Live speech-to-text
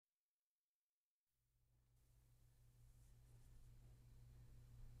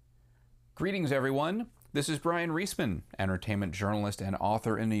Greetings, everyone. This is Bryan Reesman, entertainment journalist and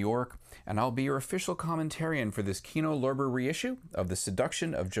author in New York, and I'll be your official commentarian for this Kino Lorber reissue of The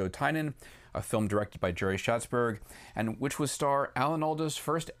Seduction of Joe Tynan, a film directed by Jerry Schatzberg, and which was star Alan Alda's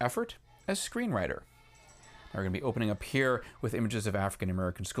first effort as screenwriter. We're going to be opening up here with images of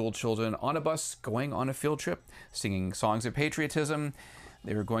African-American school children on a bus going on a field trip, singing songs of patriotism.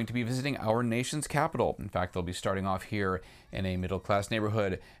 They're going to be visiting our nation's capital. In fact, they'll be starting off here in a middle-class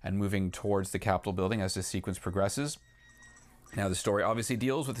neighborhood and moving towards the Capitol building as the sequence progresses. Now, the story obviously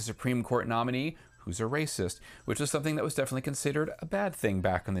deals with a Supreme Court nominee who's a racist, which was something that was definitely considered a bad thing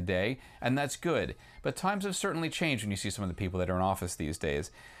back in the day, and that's good. But times have certainly changed when you see some of the people that are in office these days.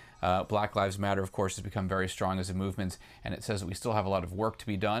 Black Lives Matter, of course, has become very strong as a movement, and it says that we still have a lot of work to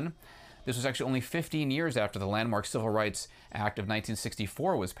be done. This was actually only 15 years after the landmark Civil Rights Act of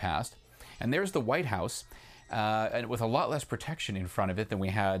 1964 was passed. And there's the White House, and with a lot less protection in front of it than we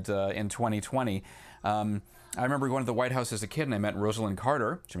had in 2020. I remember going to the White House as a kid, and I met Rosalind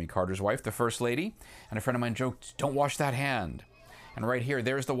Carter, Jimmy Carter's wife, the First Lady, and a friend of mine joked, "Don't wash that hand." And right here,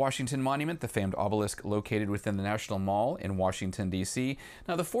 there's the Washington Monument, the famed obelisk located within the National Mall in Washington, D.C.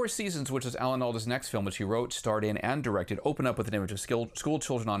 Now, The Four Seasons, which is Alan Alda's next film, which he wrote, starred in, and directed, open up with an image of school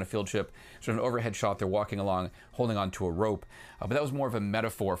children on a field trip, sort of an overhead shot. They're walking along, holding onto a rope. But that was more of a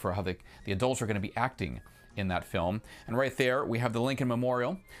metaphor for how the adults are going to be acting in that film. And right there, we have the Lincoln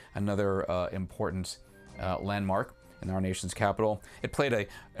Memorial, another important landmark in our nation's capital. It played an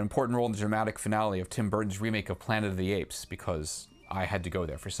important role in the dramatic finale of Tim Burton's remake of Planet of the Apes, because I had to go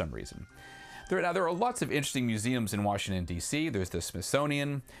there for some reason. There are lots of interesting museums in Washington, D.C. There's the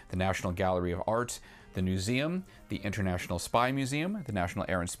Smithsonian, the National Gallery of Art, the Newseum, the International Spy Museum, the National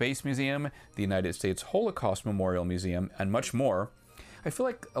Air and Space Museum, the United States Holocaust Memorial Museum, and much more. I feel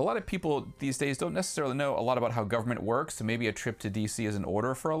like a lot of people these days don't necessarily know a lot about how government works, so maybe a trip to D.C. is in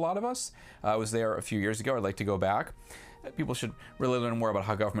order for a lot of us. I was there a few years ago. I'd like to go back. People should really learn more about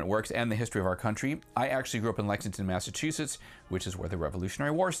how government works and the history of our country. I actually grew up in Lexington, Massachusetts, which is where the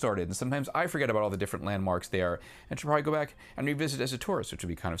Revolutionary War started, and sometimes I forget about all the different landmarks there and should probably go back and revisit as a tourist, which would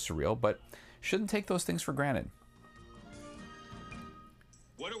be kind of surreal, but shouldn't take those things for granted.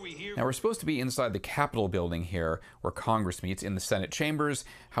 What are we here? Now, we're supposed to be inside the Capitol building here, where Congress meets in the Senate chambers.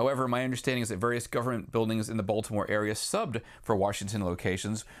 However, my understanding is that various government buildings in the Baltimore area subbed for Washington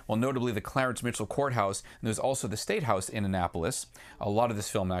locations, while notably the Clarence Mitchell Courthouse, and there's also the State House in Annapolis. A lot of this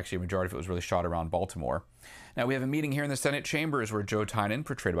film, actually, a majority of it was really shot around Baltimore. Now, we have a meeting here in the Senate chambers where Joe Tynan,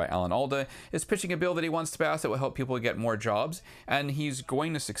 portrayed by Alan Alda, is pitching a bill that he wants to pass that will help people get more jobs, and he's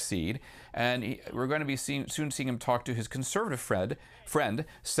going to succeed. And we're going to be soon seeing him talk to his conservative friend,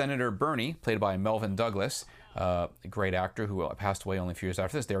 Senator Bernie, played by Melvin Douglas, a great actor who passed away only a few years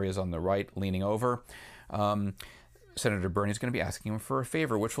after this. There he is on the right, leaning over. Senator Bernie is going to be asking him for a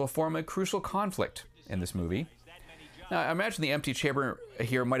favor, which will form a crucial conflict in this movie. Now, I imagine the empty chamber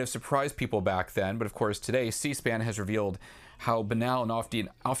here might have surprised people back then, but of course today, C-SPAN has revealed how banal and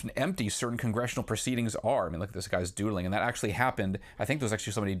often empty certain congressional proceedings are. I mean, look at this guy's doodling, and that actually happened. I think there was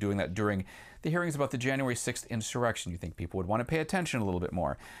actually somebody doing that during the hearings about the January 6th insurrection. You think people would want to pay attention a little bit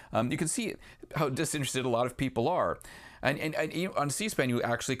more. You can see how disinterested a lot of people are. And on C-SPAN, you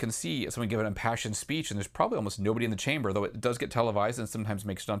actually can see someone give an impassioned speech, and there's probably almost nobody in the chamber, though it does get televised and sometimes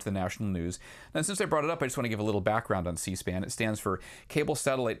makes it onto the national news. And since I brought it up, I just want to give a little background on C-SPAN. It stands for Cable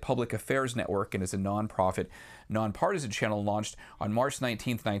Satellite Public Affairs Network and is a non-profit, nonpartisan channel launched on March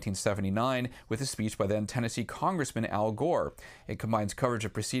 19, 1979, with a speech by then Tennessee Congressman Al Gore. It combines coverage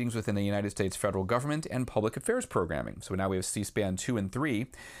of proceedings within the United States federal government and public affairs programming. So now we have C-SPAN 2 and 3.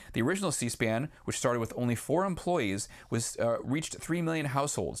 The original C-SPAN, which started with only 4 employees, was reached 3 million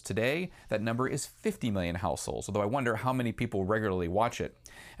households. Today, that number is 50 million households, although I wonder how many people regularly watch it.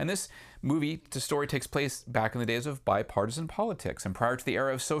 And this story takes place back in the days of bipartisan politics and prior to the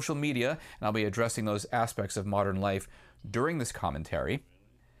era of social media, and I'll be addressing those aspects of modern life during this commentary.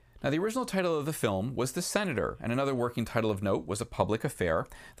 Now, the original title of the film was The Senator, and another working title of note was A Public Affair.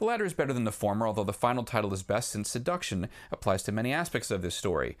 The latter is better than the former, although the final title is best since seduction applies to many aspects of this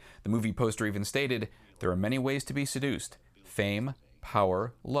story. The movie poster even stated, "There are many ways to be seduced. Fame,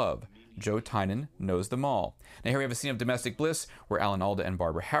 power, love. Joe Tynan knows them all." Now here we have a scene of domestic bliss where Alan Alda and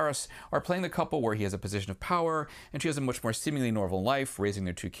Barbara Harris are playing the couple where he has a position of power and she has a much more seemingly normal life, raising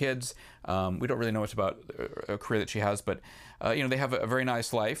their 2 kids. We don't really know much about a career that she has, but They have a very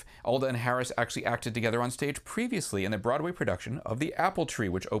nice life. Alda and Harris actually acted together on stage previously in the Broadway production of The Apple Tree,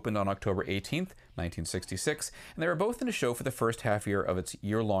 which opened on October 18th, 1966, and they were both in the show for the first half year of its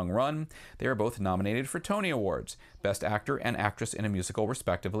year-long run. They are both nominated for Tony Awards, Best Actor and Actress in a Musical,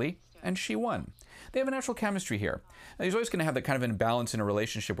 respectively, and she won. They have a natural chemistry here. Now, he's always going to have that kind of imbalance in a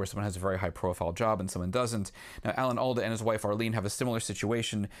relationship where someone has a very high-profile job and someone doesn't. Now, Alan Alda and his wife Arlene have a similar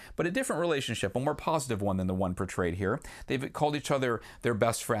situation, but a different relationship, a more positive one than the one portrayed here. They've called each other their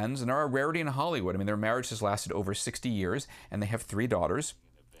best friends and are a rarity in Hollywood. I mean, their marriage has lasted over 60 years, and they have 3 daughters.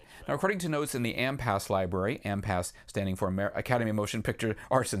 Now, according to notes in the AMPAS library, AMPAS standing for Academy of Motion Picture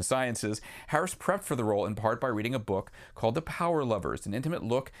Arts and Sciences, Harris prepped for the role in part by reading a book called The Power Lovers, an intimate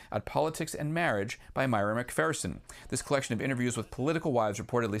look at politics and marriage by Myra McPherson. This collection of interviews with political wives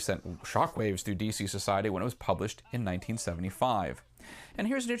reportedly sent shockwaves through DC society when it was published in 1975. And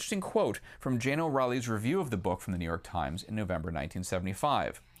here's an interesting quote from Jane O'Reilly's review of the book from the New York Times in November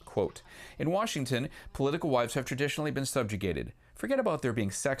 1975. Quote, "In Washington, political wives have traditionally been subjugated. Forget about their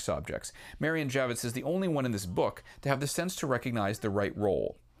being sex objects. Marion Javits is the only one in this book to have the sense to recognize the right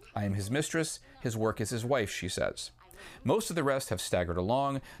role. I am his mistress, his work is his wife," she says. Most of the rest have staggered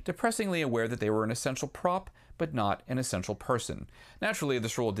along, depressingly aware that they were an essential prop, but not an essential person. Naturally,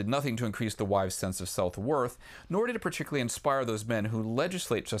 this role did nothing to increase the wives' sense of self-worth, nor did it particularly inspire those men who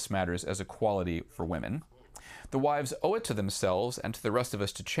legislate such matters as equality for women. The wives owe it to themselves and to the rest of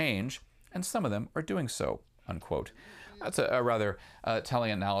us to change, and some of them are doing so, unquote. That's a rather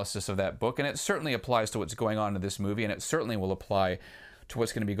telling analysis of that book, and it certainly applies to what's going on in this movie, and it certainly will apply to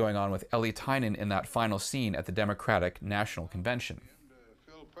what's going to be going on with Ellie Tynan in that final scene at the Democratic National Convention.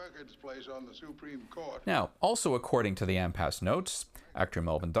 Now, also according to the AMPAS notes, actor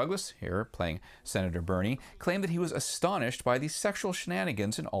Melvin Douglas, here playing Senator Bernie, claimed that he was astonished by the sexual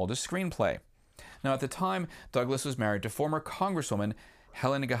shenanigans in Alda's screenplay. Now, at the time, Douglas was married to former Congresswoman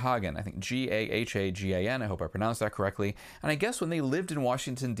Helen Gahagan, I think Gahagan, I hope I pronounced that correctly. And I guess when they lived in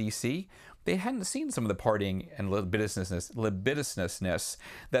Washington, D.C., they hadn't seen some of the partying and libidinousness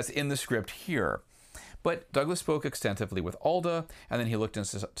that's in the script here. But Douglas spoke extensively with Alda, and then he looked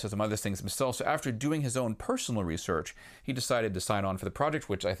into some other things himself. So after doing his own personal research, he decided to sign on for the project,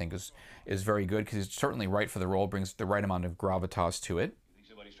 which I think is very good, because he's certainly right for the role, brings the right amount of gravitas to it. You think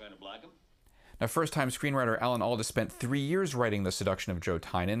somebody's trying to block him? Now, first-time screenwriter Alan Alda spent 3 years writing The Seduction of Joe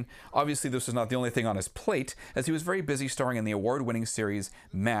Tynan. Obviously, this was not the only thing on his plate, as he was very busy starring in the award-winning series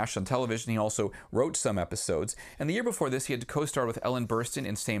MASH on television. He also wrote some episodes. And the year before this, he had co-starred with Ellen Burstyn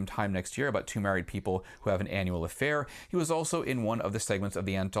in Same Time Next Year about 2 married people who have an annual affair. He was also in one of the segments of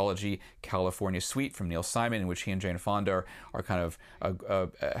the anthology California Suite from Neil Simon, in which he and Jane Fonda are kind of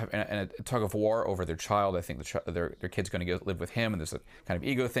in a tug of war over their child. I think their kid's going to live with him, and there's a kind of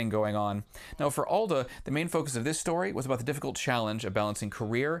ego thing going on. Now, for Alda, the main focus of this story was about the difficult challenge of balancing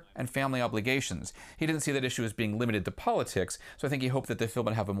career and family obligations. He didn't see that issue as being limited to politics, so I think he hoped that the film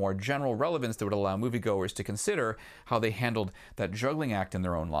would have a more general relevance that would allow moviegoers to consider how they handled that juggling act in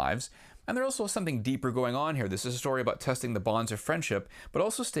their own lives. And there's also something deeper going on here. This is a story about testing the bonds of friendship, but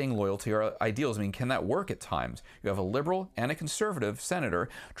also staying loyal to your ideals. I mean, can that work at times? You have a liberal and a conservative senator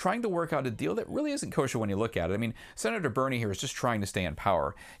trying to work out a deal that really isn't kosher when you look at it. I mean, Senator Bernie here is just trying to stay in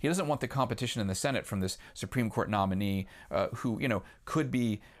power. He doesn't want the competition in the Senate from this Supreme Court nominee who, could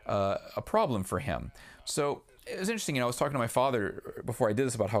be a problem for him. So it was interesting, I was talking to my father before I did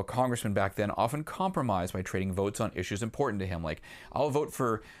this about how congressmen back then often compromised by trading votes on issues important to him. Like, I'll vote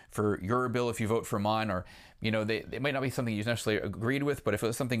for your bill if you vote for mine, or, they might not be something you necessarily agreed with, but if it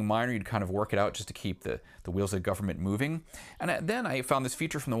was something minor, you'd kind of work it out just to keep the wheels of government moving. And then I found this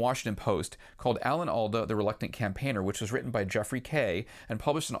feature from the Washington Post called Alan Alda, the Reluctant Campaigner, which was written by Jeffrey Kay and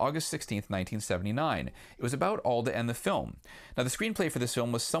published on August 16th, 1979. It was about Alda and the film. Now, the screenplay for this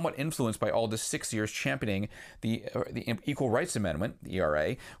film was somewhat influenced by Alda's 6 years championing the Equal Rights Amendment, the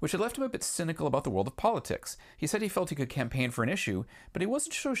ERA, which had left him a bit cynical about the world of politics. He said he felt he could campaign for an issue, but he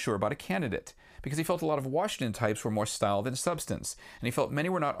wasn't so sure about a candidate, because he felt a lot of Washington types were more style than substance, and he felt many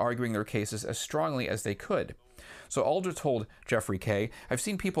were not arguing their cases as strongly as they could. So Alda told Jeffrey Kay, "I've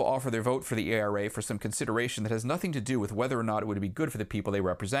seen people offer their vote for the ERA for some consideration that has nothing to do with whether or not it would be good for the people they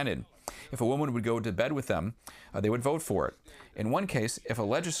represented. If a woman would go to bed with them, they would vote for it. In one case, if a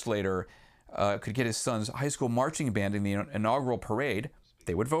legislator could get his son's high school marching band in the inaugural parade,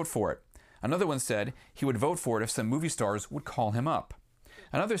 they would vote for it. Another one said he would vote for it if some movie stars would call him up.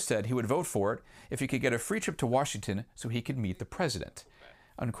 Another said he would vote for it if he could get a free trip to Washington so he could meet the president."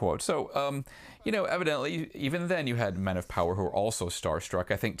 Unquote. So, evidently, even then you had men of power who were also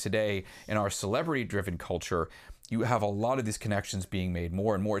starstruck. I think today, in our celebrity-driven culture, you have a lot of these connections being made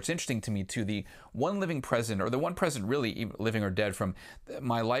more and more. It's interesting to me, too, the one living president, or the one president really living or dead from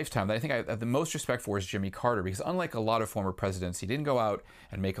my lifetime that I think I have the most respect for is Jimmy Carter, because unlike a lot of former presidents, he didn't go out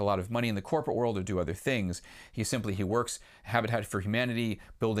and make a lot of money in the corporate world or do other things. He works Habitat for Humanity,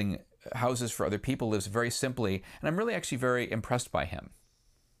 building houses for other people, lives very simply, and I'm really actually very impressed by him.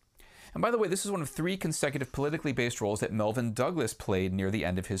 And by the way, this is one of 3 consecutive politically based roles that Melvyn Douglas played near the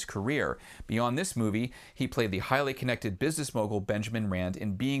end of his career. Beyond this movie, he played the highly connected business mogul Benjamin Rand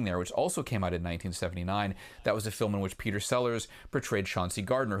in Being There, which also came out in 1979. That was a film in which Peter Sellers portrayed Chauncey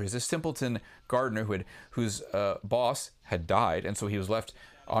Gardner, who's a simpleton gardener whose boss had died, and so he was left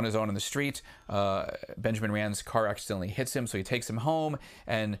on his own in the street. Benjamin Rand's car accidentally hits him, so he takes him home,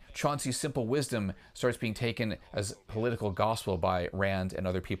 and Chauncey's simple wisdom starts being taken as political gospel by Rand and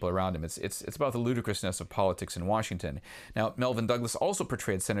other people around him. It's about the ludicrousness of politics in Washington. Now, Melvyn Douglas also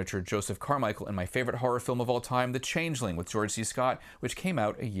portrayed Senator Joseph Carmichael in my favorite horror film of all time, The Changeling, with George C. Scott, which came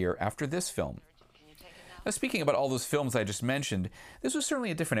out a year after this film. Now, speaking about all those films I just mentioned, this was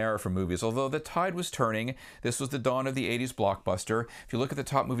certainly a different era for movies. Although the tide was turning, this was the dawn of the 80s blockbuster. If you look at the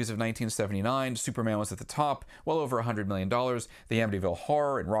top movies of 1979, Superman was at the top, well over $100 million. The Amityville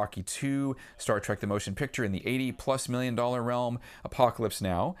Horror and Rocky II, Star Trek the Motion Picture in the $80+ million realm, Apocalypse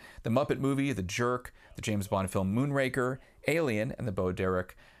Now, The Muppet Movie, The Jerk, the James Bond film Moonraker, Alien, and the Bo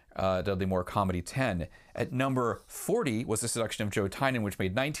Derek Dudley Moore comedy 10. At number 40 was The Seduction of Joe Tynan, which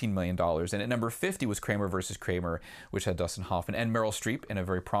made $19 million. And at number 50 was Kramer versus Kramer, which had Dustin Hoffman and Meryl Streep in a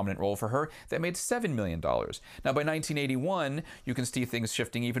very prominent role for her, that made $7 million. Now, by 1981, you can see things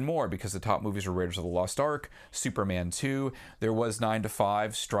shifting even more, because the top movies were Raiders of the Lost Ark, Superman 2, there was 9 to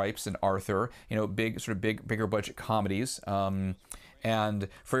 5, Stripes, and Arthur, bigger budget comedies. And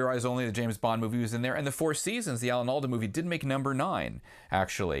For Your Eyes Only, the James Bond movie was in there. And The Four Seasons, the Alan Alda movie, did make number 9,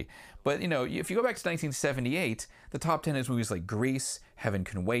 actually. But, if you go back to 1978, the top 10 is movies like Grease, Heaven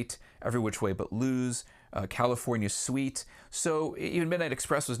Can Wait, Every Which Way But Lose, California Suite. So even Midnight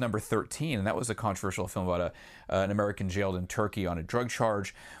Express was number 13, and that was a controversial film about an American jailed in Turkey on a drug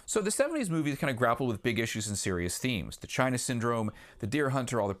charge. So the 70s movies kind of grappled with big issues and serious themes. The China Syndrome, The Deer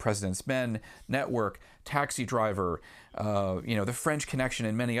Hunter, All the President's Men, Network, Taxi Driver, The French Connection,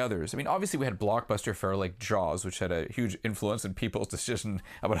 and many others. I mean, obviously we had blockbuster fare like Jaws, which had a huge influence in people's decision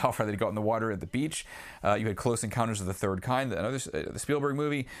about how far they'd go in the water at the beach. You had Close Encounters of the Third Kind, another the Spielberg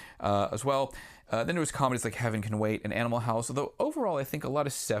movie as well. Then there was comedies like Heaven Can Wait and Animal House, although overall I think a lot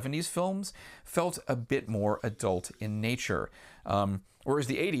of 70s films felt a bit more adult in nature. Whereas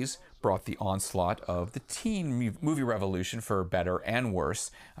the 80s brought the onslaught of the teen movie revolution, for better and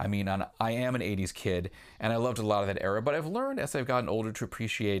worse. I mean, I am an 80s kid, and I loved a lot of that era, but I've learned as I've gotten older to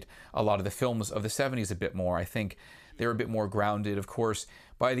appreciate a lot of the films of the 70s a bit more. I think they were a bit more grounded. Of course,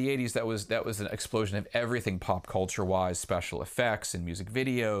 by the 80s, that was an explosion of everything pop culture-wise, special effects and music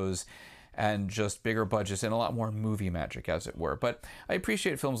videos, and just bigger budgets and a lot more movie magic, as it were. But I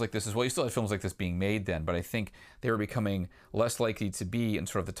appreciate films like this as well. You still had films like this being made then, but I think they were becoming less likely to be in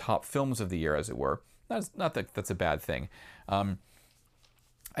sort of the top films of the year, as it were. Not that that's a bad thing. I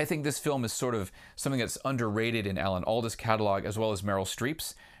think this film is sort of something that's underrated in Alan Alda's catalog, as well as Meryl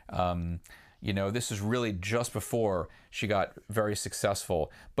Streep's. This is really just before she got very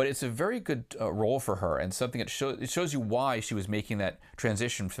successful, but it's a very good role for her, and something that shows you why she was making that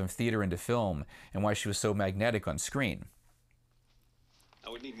transition from theater into film, and why she was so magnetic on screen.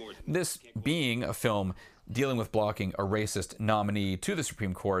 This being a film dealing with blocking a racist nominee to the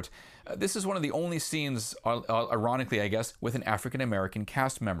Supreme Court, this is one of the only scenes, ironically I guess, with an African-American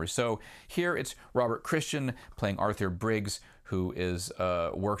cast member. So here it's Robert Christian playing Arthur Briggs, who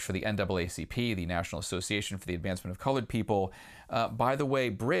works for the NAACP, the National Association for the Advancement of Colored People. By the way,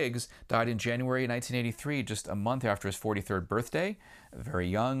 Briggs died in January 1983, just a month after his 43rd birthday, very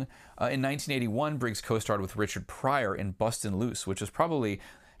young. In 1981, Briggs co-starred with Richard Pryor in Bustin' Loose, which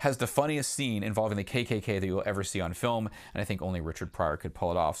has the funniest scene involving the KKK that you'll ever see on film, and I think only Richard Pryor could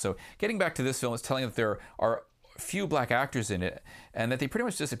pull it off. So getting back to this film, it's telling that there are few black actors in it, and that they pretty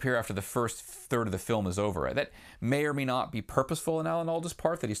much disappear after the first third of the film is over. That may or may not be purposeful in Alan Alda's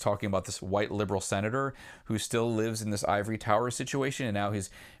part, that he's talking about this white liberal senator who still lives in this ivory tower situation, and now he's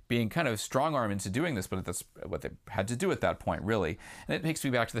being kind of strong-armed into doing this, but that's what they had to do at that point, really. And it takes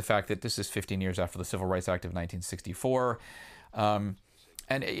me back to the fact that this is 15 years after the Civil Rights Act of 1964.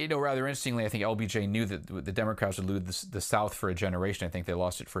 And, rather interestingly, I think LBJ knew that the Democrats would lose the South for a generation. I think they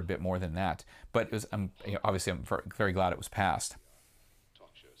lost it for a bit more than that. But it was, obviously, I'm very glad it was passed. Talk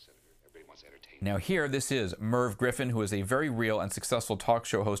show, Senator. Everybody wants to entertain Now here, this is Merv Griffin, who is a very real and successful talk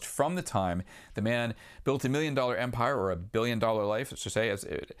show host from the time. The man built $1 million empire, or $1 billion life, let's just say.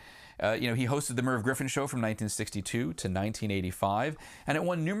 He hosted the Merv Griffin Show from 1962 to 1985, and it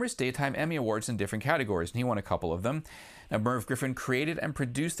won numerous daytime Emmy Awards in different categories, and he won a couple of them. Now, Merv Griffin created and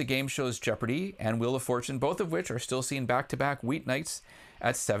produced the game shows Jeopardy! And Wheel of Fortune, both of which are still seen back-to-back weeknights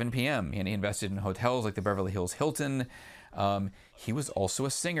at 7 p.m., and he invested in hotels like the Beverly Hills Hilton. He was also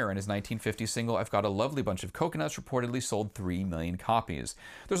a singer, and his 1950 single, I've Got a Lovely Bunch of Coconuts, reportedly sold 3 million copies.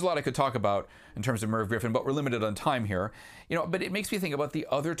 There's a lot I could talk about in terms of Merv Griffin, but we're limited on time here. But it makes me think about the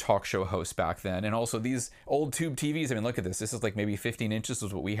other talk show hosts back then, and also these old tube TVs. I mean, look at this. This is like maybe 15 inches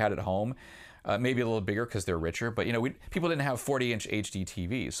was what we had at home. Maybe a little bigger because they're richer, but people didn't have 40-inch HD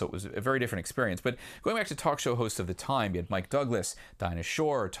TVs, so it was a very different experience. But going back to talk show hosts of the time, you had Mike Douglas, Dinah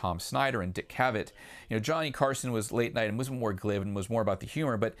Shore, Tom Snyder, and Dick Cavett. Johnny Carson was late night and was more glib and was more about the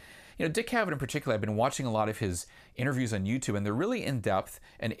humor, but Dick Cavett in particular, I've been watching a lot of his interviews on YouTube, and they're really in-depth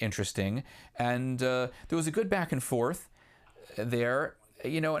and interesting, and there was a good back and forth there.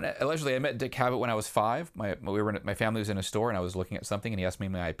 And allegedly I met Dick Cavett when I was 5. My family was in a store, and I was looking at something, and he asked me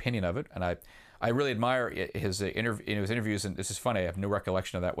my opinion of it, and I really admire his interviews, and this is funny. I have no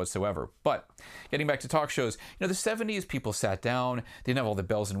recollection of that whatsoever. But getting back to talk shows, the 70s, people sat down. They didn't have all the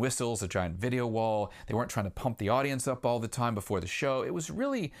bells and whistles, a giant video wall. They weren't trying to pump the audience up all the time before the show. It was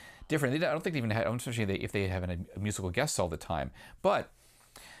really different. I don't think they even had, especially if they have a musical guests all the time. But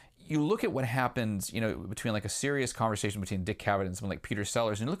you look at what happens, between like a serious conversation between Dick Cavett and someone like Peter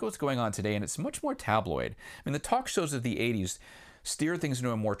Sellers, and you look at what's going on today, and it's much more tabloid. I mean, the talk shows of the 80s steered things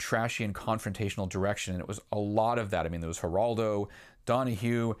into a more trashy and confrontational direction, and it was a lot of that. I mean, there was Geraldo,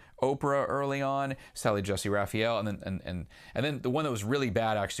 Donahue, Oprah early on, Sally Jesse Raphael, and then the one that was really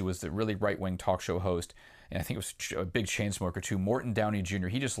bad actually was the really right-wing talk show host, and I think it was a big chain smoker too, Morton Downey Jr.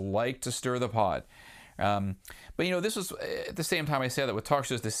 He just liked to stir the pot. But this was at the same time I say that with talk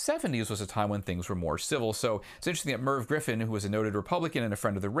shows, the 70s was a time when things were more civil. So it's interesting that Merv Griffin, who was a noted Republican and a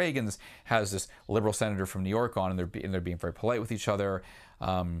friend of the Reagans, has this liberal senator from New York on, and they're being very polite with each other.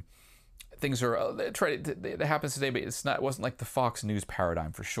 Things are that happens today, but it wasn't like the Fox News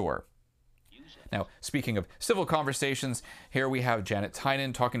paradigm for sure. Now, speaking of civil conversations, here we have Janet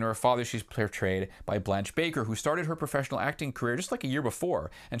Tynan talking to her father. She's portrayed by Blanche Baker, who started her professional acting career just like a year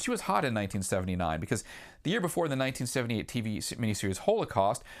before. And she was hot in 1979 because the year before, the 1978 TV miniseries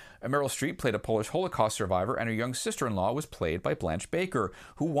Holocaust, Meryl Streep played a Polish Holocaust survivor, and her young sister-in-law was played by Blanche Baker,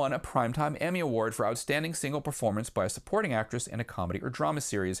 who won a Primetime Emmy Award for Outstanding Single Performance by a Supporting Actress in a Comedy or Drama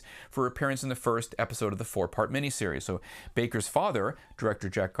Series for her appearance in the first episode of the 4-part miniseries. So Baker's father, director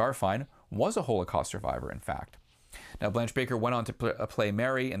Jack Garfein, was a Holocaust survivor, in fact. Now, Blanche Baker went on to play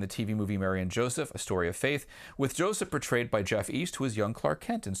Mary in the TV movie Mary and Joseph, A Story of Faith, with Joseph portrayed by Jeff East, who was young Clark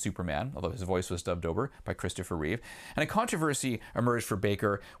Kent in Superman, although his voice was dubbed over by Christopher Reeve. And a controversy emerged for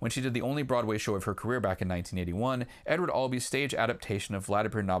Baker when she did the only Broadway show of her career back in 1981, Edward Albee's stage adaptation of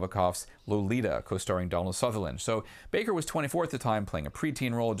Vladimir Nabokov's Lolita, co-starring Donald Sutherland. So Baker was 24 at the time, playing a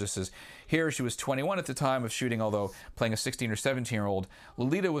preteen role, just as here she was 21 at the time of shooting, although playing a 16 or 17-year-old.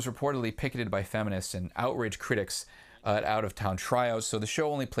 Lolita was reportedly picketed by feminists and outraged critics at out-of-town tryouts, so the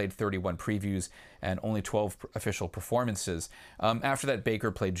show only played 31 previews and only 12 official performances. After that,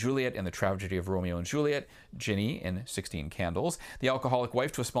 Baker played Juliet in The Tragedy of Romeo and Juliet, Ginny in 16 Candles, the alcoholic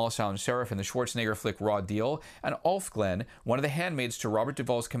wife to a small-town sheriff in the Schwarzenegger flick Raw Deal, and Ulfglen, one of the handmaids to Robert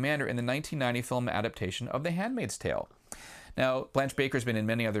Duvall's commander in the 1990 film adaptation of The Handmaid's Tale. Now, Blanche Baker's been in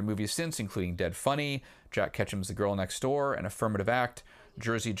many other movies since, including Dead Funny, Jack Ketchum's The Girl Next Door, An Affirmative Act,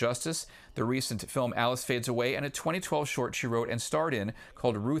 Jersey Justice, the recent film Alice Fades Away, and a 2012 short she wrote and starred in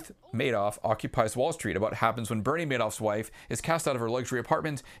called Ruth Madoff Occupies Wall Street, about what happens when Bernie Madoff's wife is cast out of her luxury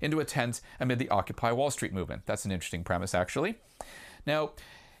apartment into a tent amid the Occupy Wall Street movement. That's an interesting premise, actually. Now,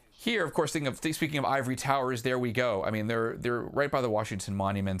 here, of course, speaking of ivory towers, there we go. I mean, they're right by the Washington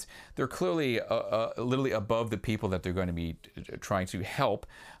Monument. They're clearly literally above the people that they're going to be trying to help.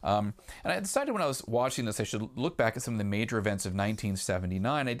 And I decided when I was watching this, I should look back at some of the major events of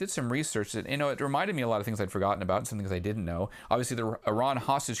 1979. I did some research that, it reminded me a lot of things I'd forgotten about and some things I didn't know. Obviously, the Iran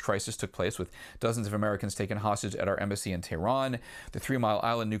hostage crisis took place with dozens of Americans taken hostage at our embassy in Tehran. The 3 Mile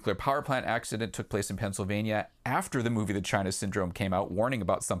Island nuclear power plant accident took place in Pennsylvania after the movie The China Syndrome came out, warning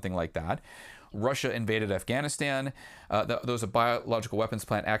about something like that. Russia invaded Afghanistan. There was a biological weapons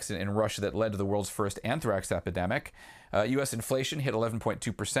plant accident in Russia that led to the world's first anthrax epidemic. U.S. inflation hit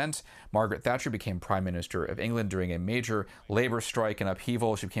 11.2%. Margaret Thatcher became Prime Minister of England during a major labor strike and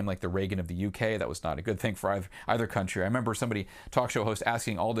upheaval. She became like the Reagan of the UK. That was not a good thing for either country. I remember somebody, talk show host,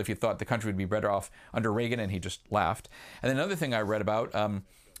 asking Alda if he thought the country would be better off under Reagan, and he just laughed. And then another thing I read about,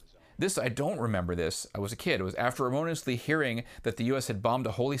 This, I don't remember this. I was a kid. It was after erroneously hearing that the U.S. had bombed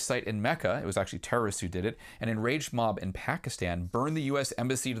a holy site in Mecca. It was actually terrorists who did it. An enraged mob in Pakistan burned the U.S.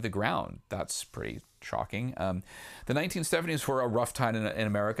 embassy to the ground. That's pretty shocking. The 1970s were a rough time in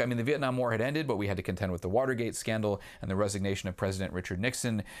America. I mean, the Vietnam War had ended, but we had to contend with the Watergate scandal and the resignation of President Richard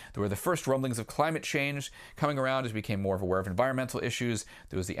Nixon. There were the first rumblings of climate change coming around as we became more aware of environmental issues.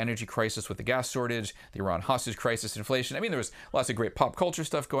 There was the energy crisis with the gas shortage, the Iran hostage crisis, inflation. I mean, there was lots of great pop culture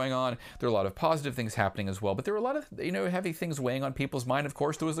stuff going on. There were a lot of positive things happening as well, but there were a lot of, heavy things weighing on people's mind. Of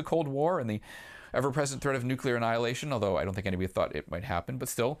course, there was the Cold War and the ever-present threat of nuclear annihilation, although I don't think anybody thought it might happen, but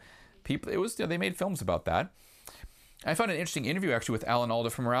still, they made films about that. I found an interesting interview actually with Alan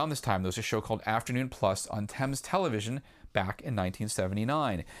Alda from around this time. There was a show called Afternoon Plus on Thames Television back in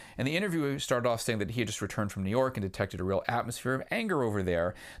 1979. And the interview started off saying that he had just returned from New York and detected a real atmosphere of anger over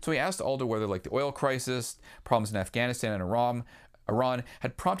there. So he asked Alda whether the oil crisis, problems in Afghanistan and Iran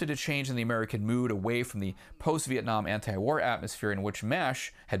had prompted a change in the American mood away from the post-Vietnam anti-war atmosphere in which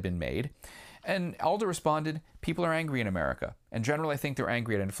MASH had been made. And Alda responded, people are angry in America. In general, I think they're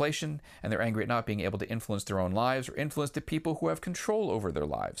angry at inflation, and they're angry at not being able to influence their own lives or influence the people who have control over their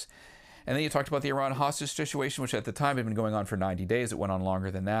lives. And then he talked about the Iran hostage situation, which at the time had been going on for 90 days. It went on longer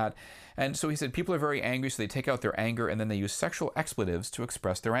than that. And so he said people are very angry, so they take out their anger, and then they use sexual expletives to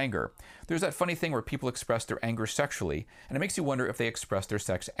express their anger. There's that funny thing where people express their anger sexually, and it makes you wonder if they express their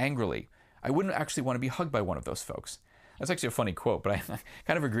sex angrily. I wouldn't actually want to be hugged by one of those folks. That's actually a funny quote, but I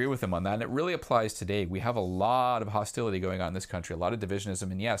kind of agree with him on that. And it really applies today. We have a lot of hostility going on in this country, a lot of divisionism.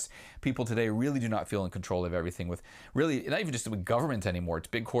 And yes, people today really do not feel in control of everything with really, not even just with government anymore. It's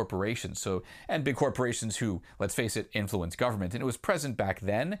big corporations. And big corporations who, let's face it, influence government. And it was present back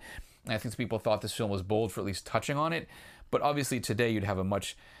then. And I think people thought this film was bold for at least touching on it. But obviously today you'd have a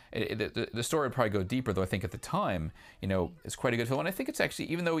much, the story would probably go deeper, though I think at the time, it's quite a good film. And I think it's actually,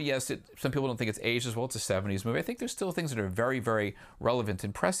 even though, yes, some people don't think it's aged as well, it's a 70s movie, I think there's still things that are very, very relevant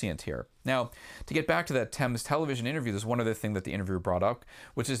and prescient here. Now, to get back to that Thames Television interview, there's one other thing that the interviewer brought up,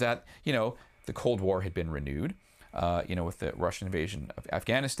 which is that, the Cold War had been renewed. With the Russian invasion of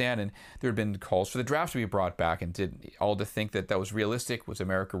Afghanistan, and there had been calls for the draft to be brought back, and did Alda think that was realistic? Was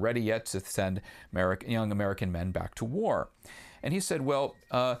America ready yet to send young American men back to war? And he said,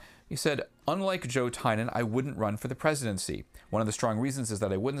 unlike Joe Tynan, I wouldn't run for the presidency. One of the strong reasons is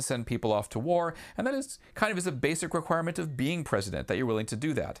that I wouldn't send people off to war, and that is kind of is a basic requirement of being president, that you're willing to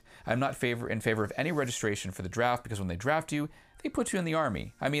do that. I'm not in favor of any registration for the draft, because when they draft you, they put you in the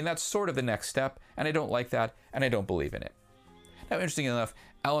army. I mean, that's sort of the next step, and I don't like that, and I don't believe in it. Now, interesting enough,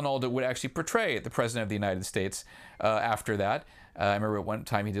 Alan Alda would actually portray the President of the United States after that. I remember one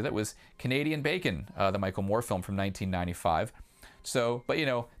time he did that was Canadian Bacon, the Michael Moore film from 1995. So, but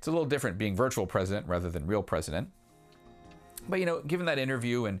it's a little different being virtual president rather than real president. But, given that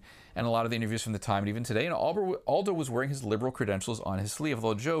interview and a lot of the interviews from the time and even today, Alda was wearing his liberal credentials on his sleeve,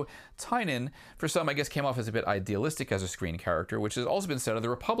 although Joe Tynan, for some, I guess, came off as a bit idealistic as a screen character, which has also been said of the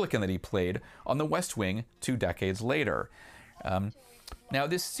Republican that he played on The West Wing 2 decades later. Now,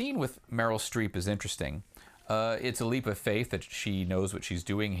 this scene with Meryl Streep is interesting. It's a leap of faith that she knows what she's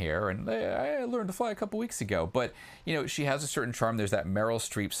doing here, and I learned to fly a couple weeks ago. But, she has a certain charm. There's that Meryl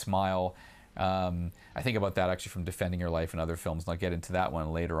Streep smile. I think about that actually from Defending Your Life and other films, and I'll get into that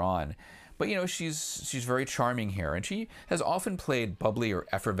one later on. But, she's very charming here, and she has often played bubbly or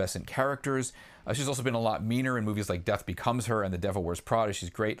effervescent characters. She's also been a lot meaner in movies like Death Becomes Her and The Devil Wears Prada. She's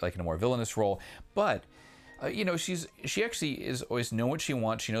great, in a more villainous role. But, she actually is always know what she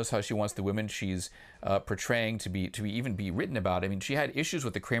wants. She knows how she wants the women she's portraying to even be written about. I mean, she had issues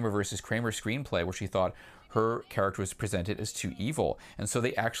with the Kramer versus Kramer screenplay where she thought her character was presented as too evil. And so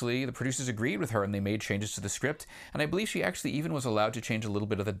the producers agreed with her and they made changes to the script. And I believe she actually even was allowed to change a little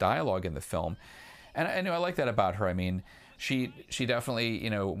bit of the dialogue in the film. And I like that about her. I mean, she definitely,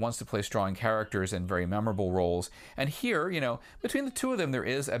 wants to play strong characters and very memorable roles. And here, between the two of them, there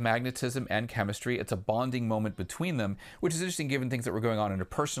is a magnetism and chemistry. It's a bonding moment between them, which is interesting given things that were going on in her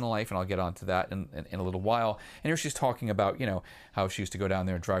personal life, and I'll get onto that in a little while. And here she's talking about, how she used to go down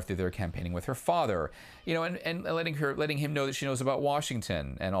there and drive through there campaigning with her father, and letting him know that she knows about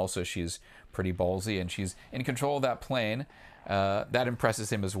Washington. And also she's pretty ballsy and she's in control of that plane. That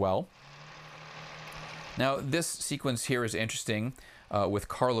impresses him as well. Now, this sequence here is interesting. with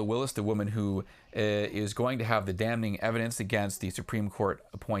Carla Willis, the woman who is going to have the damning evidence against the Supreme Court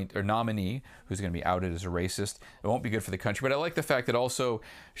nominee, who's going to be outed as a racist. It won't be good for the country. But I like the fact that also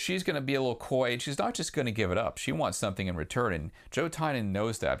she's going to be a little coy, and she's not just going to give it up. She wants something in return, and Joe Tynan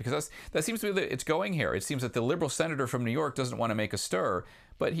knows that, because that seems to be it's going here. It seems that the liberal senator from New York doesn't want to make a stir,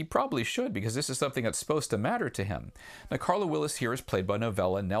 but he probably should, because this is something that's supposed to matter to him. Now, Carla Willis here is played by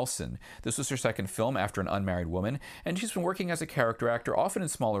Novella Nelson. This was her second film after An Unmarried Woman, and she's been working as a character actor, often in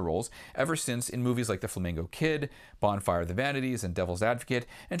smaller roles, ever since in movies like The Flamingo Kid, Bonfire of the Vanities, and Devil's Advocate,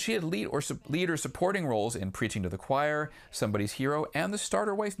 and she had lead or supporting roles in Preaching to the Choir, Somebody's Hero, and the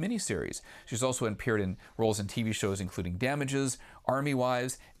Starter Wife miniseries. She's also appeared in roles in TV shows including Damages, Army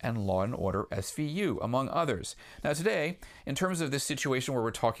Wives, and Law & Order SVU, among others. Now today, in terms of this situation where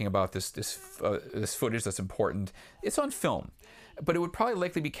we're talking about this footage that's important, it's on film. But it would probably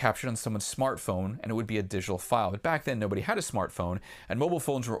likely be captured on someone's smartphone, and it would be a digital file. But back then, nobody had a smartphone, and mobile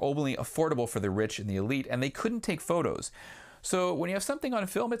phones were only affordable for the rich and the elite, and they couldn't take photos. So when you have something on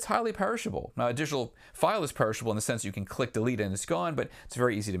film, it's highly perishable. Now, a digital file is perishable in the sense you can click delete and it's gone, but it's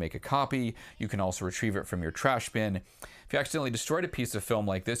very easy to make a copy. You can also retrieve it from your trash bin. If you accidentally destroyed a piece of film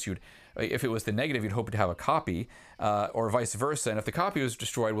like this, if it was the negative, you'd hope to have a copy, or vice versa. And if the copy was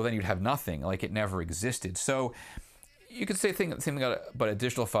destroyed, well, then you'd have nothing, like it never existed. So you could say the same thing about a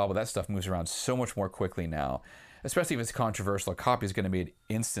digital file, but that stuff moves around so much more quickly now. Especially if it's controversial, a copy is going to be made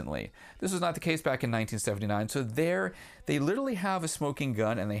instantly. This was not the case back in 1979, so they literally have a smoking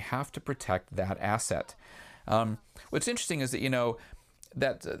gun, and they have to protect that asset. What's interesting is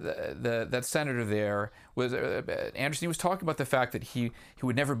that, that senator there was Anderson. He was talking about the fact that he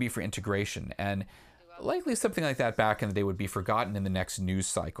would never be for integration, and likely something like that back in the day would be forgotten in the next news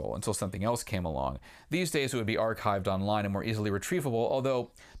cycle until something else came along. These days it would be archived online and more easily retrievable,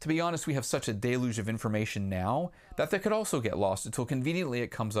 although, to be honest, we have such a deluge of information now that could also get lost until conveniently it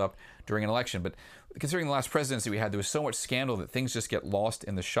comes up during an election. But considering the last presidency we had, there was so much scandal that things just get lost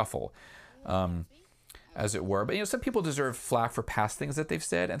in the shuffle, as it were. But some people deserve flack for past things that they've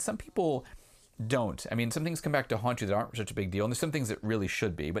said, and some people don't. I mean, some things come back to haunt you that aren't such a big deal, and there's some things that really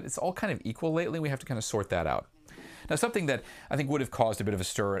should be, but it's all kind of equal lately. We have to kind of sort that out. Now, something that I think would have caused a bit of a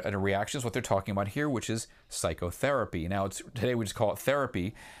stir and a reaction is what they're talking about here, which is psychotherapy. Now, today we just call it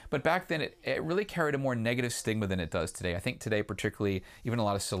therapy, but back then it really carried a more negative stigma than it does today. I think today, particularly, even a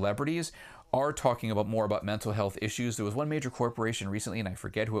lot of celebrities are talking more about mental health issues. There was one major corporation recently, and I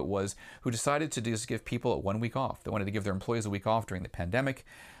forget who it was, who decided to just give people 1 week off. They wanted to give their employees a week off during the pandemic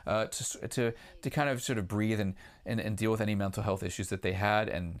to kind of sort of breathe and deal with any mental health issues that they had.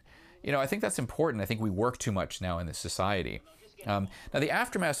 And, I think that's important. I think we work too much now in this society. Now, the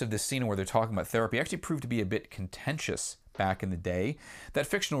aftermath of this scene where they're talking about therapy actually proved to be a bit contentious back in the day. That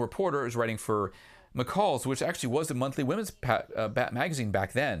fictional reporter is writing for McCall's, which actually was a monthly women's magazine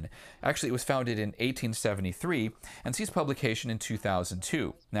back then. Actually, it was founded in 1873 and ceased publication in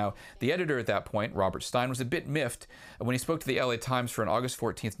 2002. Now, the editor at that point, Robert Stein, was a bit miffed when he spoke to the LA Times for an August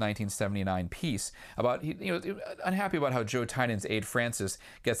 14th, 1979 piece about, unhappy about how Joe Tynan's aide Frances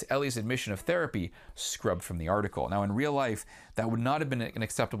gets Ellie's admission of therapy scrubbed from the article. Now, in real life, that would not have been an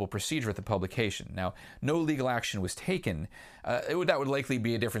acceptable procedure at the publication. Now, no legal action was taken. That would likely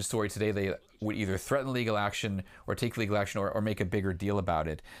be a different story today. They would either threaten legal action or take legal action or make a bigger deal about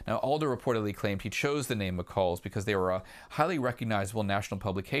it. Now, Alder reportedly claimed he chose the name McCall's because they were a highly recognizable national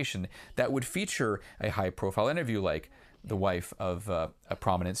publication that would feature a high-profile interview like the wife of a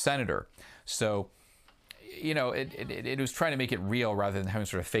prominent senator. So, it was trying to make it real rather than having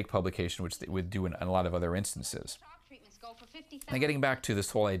sort of fake publication, which they would do in a lot of other instances. And getting back to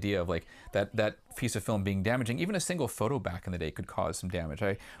this whole idea of that piece of film being damaging, even a single photo back in the day could cause some damage.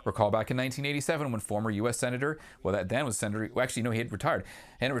 I recall back in 1987 when former U.S. Senator, then was Senator, actually no, he had retired.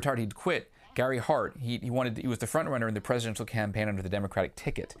 He hadn't retired, he'd quit. Gary Hart, he was the front runner in the presidential campaign under the Democratic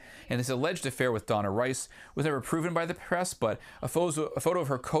ticket. And his alleged affair with Donna Rice was never proven by the press, but a photo of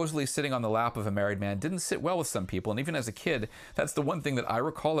her cozily sitting on the lap of a married man didn't sit well with some people. And even as a kid, that's the one thing that I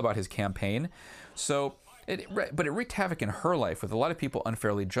recall about his campaign. So, but it wreaked havoc in her life, with a lot of people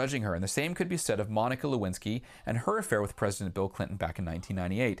unfairly judging her. And the same could be said of Monica Lewinsky and her affair with President Bill Clinton back in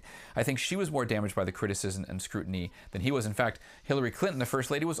 1998. I think she was more damaged by the criticism and scrutiny than he was. In fact, Hillary Clinton, the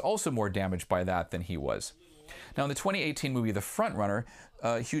First Lady, was also more damaged by that than he was. Now, in the 2018 movie The Front Runner,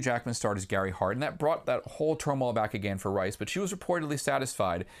 Hugh Jackman starred as Gary Hart, and that brought that whole turmoil back again for Rice, but she was reportedly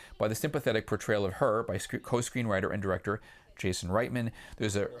satisfied by the sympathetic portrayal of her by co-screenwriter and director Jason Reitman.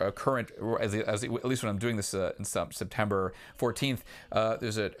 There's a current, at least when I'm doing this in September 14th,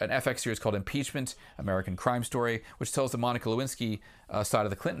 there's an FX series called Impeachment, American Crime Story, which tells the Monica Lewinsky side of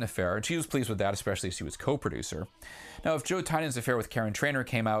the Clinton affair, and she was pleased with that, especially as she was co-producer. Now, if Joe Tynan's affair with Karen Trainor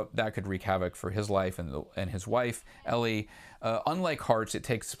came out, that could wreak havoc for his life and his wife, Ellie. Unlike Hart's, it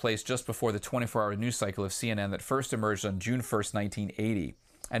takes place just before the 24-hour news cycle of CNN that first emerged on June 1st, 1980.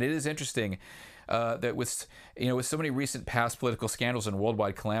 And it is interesting that with so many recent past political scandals and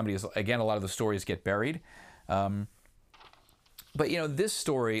worldwide calamities, again, a lot of the stories get buried. But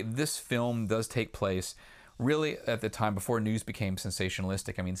this film does take place really at the time before news became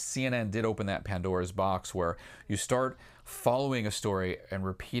sensationalistic. I mean, CNN did open that Pandora's box where you start following a story and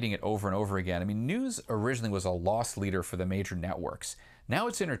repeating it over and over again. I mean, news originally was a loss leader for the major networks. Now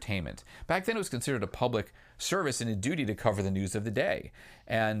it's entertainment. Back then it was considered a public service and a duty to cover the news of the day.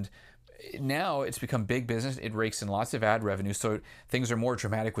 And now it's become big business. It rakes in lots of ad revenue, so things are more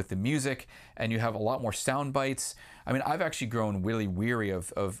dramatic with the music, and you have a lot more sound bites. I mean, I've actually grown really weary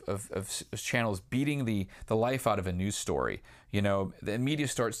of channels beating the life out of a news story. The media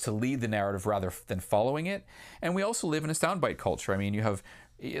starts to lead the narrative rather than following it. And we also live in a soundbite culture. I mean,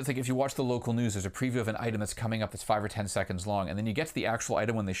 it's like if you watch the local news, there's a preview of an item that's coming up that's 5 or 10 seconds long, and then you get to the actual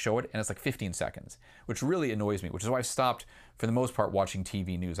item when they show it, and it's like 15 seconds, which really annoys me, which is why I've stopped, for the most part, watching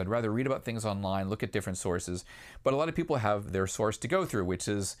TV news. I'd rather read about things online, look at different sources, but a lot of people have their source to go through, which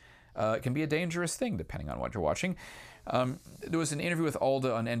is can be a dangerous thing, depending on what you're watching. There was an interview with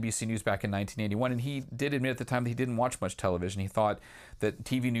Alda on NBC News back in 1981, and he did admit at the time that he didn't watch much television. He thought that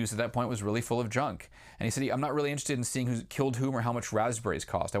TV news at that point was really full of junk. And he said, I'm not really interested in seeing who killed whom or how much raspberries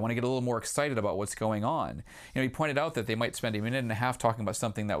cost. I want to get a little more excited about what's going on. He pointed out that they might spend a minute and a half talking about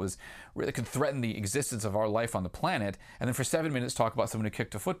something that really could threaten the existence of our life on the planet, and then for 7 minutes talk about someone who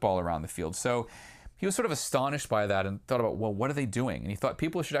kicked a football around the field. So he was sort of astonished by that and thought about, well, what are they doing? And he thought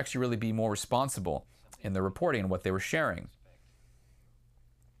people should actually really be more responsible in their reporting and what they were sharing.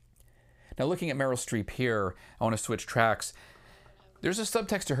 Now, looking at Meryl Streep here, I want to switch tracks. There's a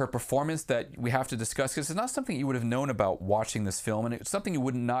subtext to her performance that we have to discuss because it's not something you would have known about watching this film, and it's something you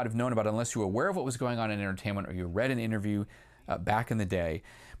would not have known about unless you were aware of what was going on in entertainment or you read an interview back in the day.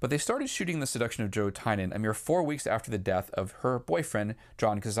 But they started shooting The Seduction of Joe Tynan a mere 4 weeks after the death of her boyfriend,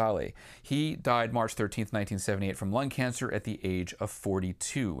 John Cazale. He died March 13th, 1978 from lung cancer at the age of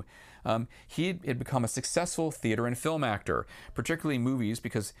 42. He had become a successful theater and film actor, particularly in movies,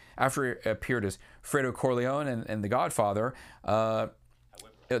 because after he appeared as Fredo Corleone in The Godfather, that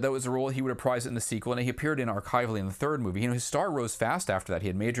was a role he would reprise in the sequel, and he appeared in archivally in the third movie. His star rose fast after that. He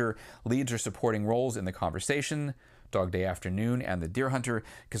had major leads or supporting roles in The Conversation, Dog Day Afternoon, and The Deer Hunter.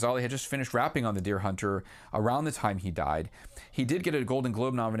 Cazale had just finished rapping on The Deer Hunter around the time he died. He did get a Golden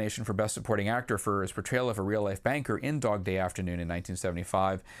Globe nomination for Best Supporting Actor for his portrayal of a real-life banker in Dog Day Afternoon in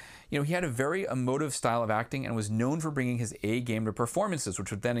 1975. He had a very emotive style of acting and was known for bringing his A game to performances,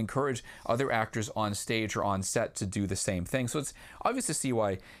 which would then encourage other actors on stage or on set to do the same thing. So it's obvious to see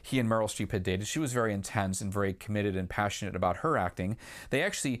why he and Meryl Streep had dated. She was very intense and very committed and passionate about her acting. They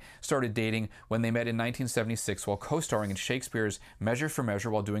actually started dating when they met in 1976 while co-starring in Shakespeare's Measure for Measure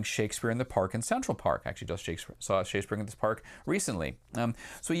while doing Shakespeare in the Park in Central Park. Actually, saw Shakespeare in this park recently.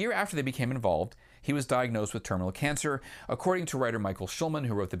 So a year after they became involved, he was diagnosed with terminal cancer. According to writer Michael Schulman,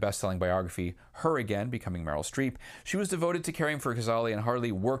 who wrote the best-selling biography Her Again, Becoming Meryl Streep, she was devoted to caring for Cazale and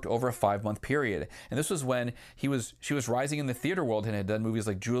hardly worked over a 5-month period. And this was when she was rising in the theater world and had done movies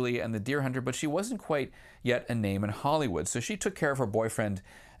like Julie and The Deer Hunter, but she wasn't quite yet a name in Hollywood. So she took care of her boyfriend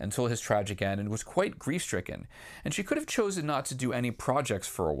until his tragic end and was quite grief-stricken. And she could have chosen not to do any projects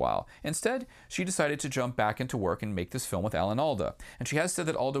for a while. Instead, she decided to jump back into work and make this film with Alan Alda. And she has said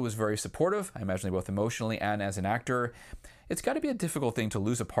that Alda was very supportive, I imagine both emotionally and as an actor. It's got to be a difficult thing to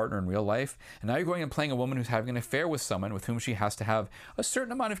lose a partner in real life, and now you're going and playing a woman who's having an affair with someone with whom she has to have a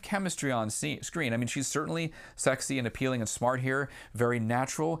certain amount of chemistry on screen. I mean, she's certainly sexy and appealing and smart here, very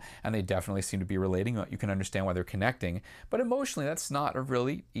natural, and they definitely seem to be relating. You can understand why they're connecting, but emotionally, that's not a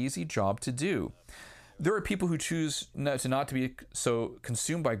really easy job to do. There are people who choose not to be so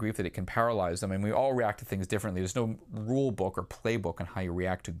consumed by grief that it can paralyze them, and we all react to things differently. There's no rule book or playbook on how you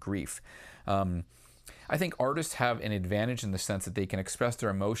react to grief. I think artists have an advantage in the sense that they can express their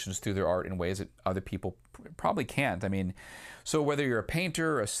emotions through their art in ways that other people probably can't. I mean, so whether you're a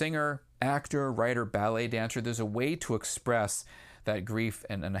painter, a singer, actor, writer, ballet dancer, there's a way to express that grief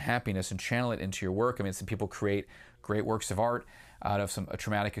and happiness and channel it into your work. I mean, some people create great works of art out of a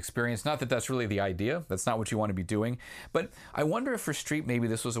traumatic experience. Not that that's really the idea. That's not what you want to be doing. But I wonder if for Streep, maybe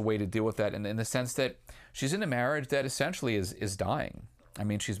this was a way to deal with that in the sense that she's in a marriage that essentially is dying. I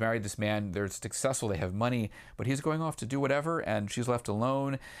mean, she's married this man, they're successful, they have money, but he's going off to do whatever, and she's left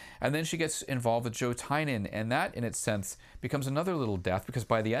alone. And then she gets involved with Joe Tynan, and that, in its sense, becomes another little death, because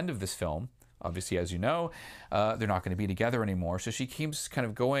by the end of this film, obviously, as you know, they're not going to be together anymore. So she keeps kind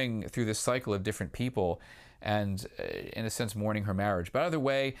of going through this cycle of different people and, in a sense, mourning her marriage. But either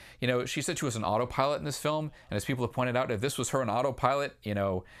way, you know, she said she was an autopilot in this film, and as people have pointed out, if this was her on autopilot, you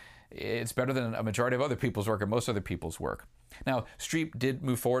know, it's better than a majority of other people's work, or most other people's work. Now, Streep did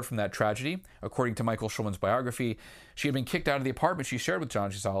move forward from that tragedy. According to Michael Schulman's biography, she had been kicked out of the apartment she shared with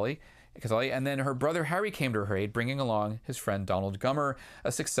John Cazale, and then her brother Harry came to her aid, bringing along his friend Donald Gummer,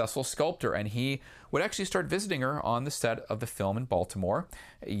 a successful sculptor, and he would actually start visiting her on the set of the film in Baltimore.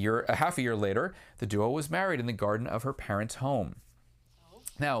 Half a year later, the duo was married in the garden of her parents' home.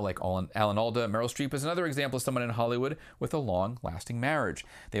 Now, like Alan Alda, Meryl Streep is another example of someone in Hollywood with a long-lasting marriage.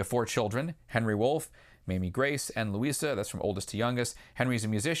 They have 4 children: Henry Wolfe, Mamie Grace, and Louisa. That's from oldest to youngest. Henry's a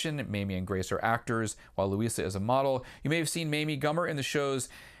musician, Mamie and Grace are actors, while Louisa is a model. You may have seen Mamie Gummer in the shows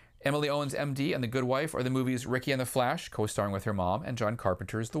Emily Owens' MD and The Good Wife, or the movies Ricky and the Flash, co-starring with her mom, and John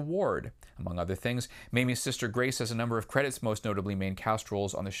Carpenter's The Ward. Among other things, Mamie's sister Grace has a number of credits, most notably main cast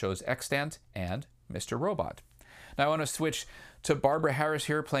roles on the shows Extant and Mr. Robot. Now I want to switch to Barbara Harris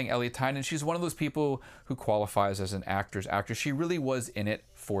here, playing Ellie Tynan. She's one of those people who qualifies as an actor's actress. She really was in it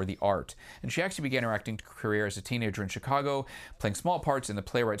for the art. And she actually began her acting career as a teenager in Chicago, playing small parts in the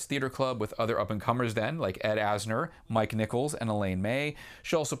Playwrights Theater Club with other up-and-comers then, like Ed Asner, Mike Nichols, and Elaine May.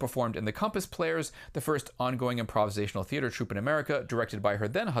 She also performed in The Compass Players, the first ongoing improvisational theater troupe in America, directed by her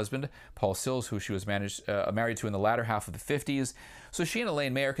then-husband, Paul Sills, who she was married to in the latter half of the 50s. So she and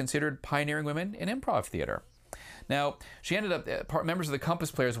Elaine May are considered pioneering women in improv theater. Now, she ended up, members of the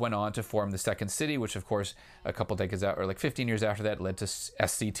Compass Players went on to form the Second City, which, of course, a couple decades out, or like 15 years after that, led to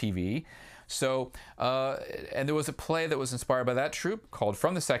SCTV. So, and there was a play that was inspired by that troupe called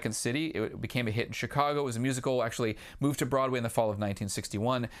From the Second City. It became a hit in Chicago. It was a musical, actually moved to Broadway in the fall of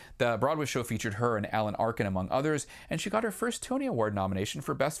 1961. The Broadway show featured her and Alan Arkin, among others, and she got her first Tony Award nomination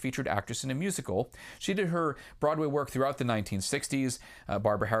for Best Featured Actress in a Musical. She did her Broadway work throughout the 1960s.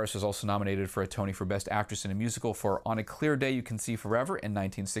 Barbara Harris was also nominated for a Tony for Best Actress in a Musical for On a Clear Day You Can See Forever in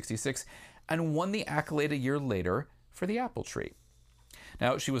 1966, and won the accolade a year later for The Apple Tree.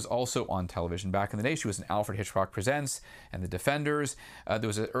 Now, she was also on television back in the day. She was in Alfred Hitchcock Presents and The Defenders. There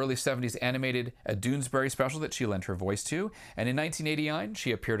was an early 70s animated Doonesbury special that she lent her voice to. And in 1989,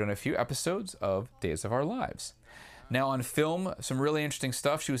 she appeared on a few episodes of Days of Our Lives. Now, on film, some really interesting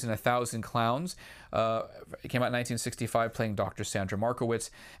stuff. She was in 1,000 Clowns. It came out in 1965, playing Dr. Sandra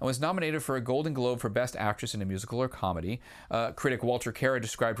Markowitz, and was nominated for a Golden Globe for Best Actress in a Musical or Comedy. Critic Walter Cara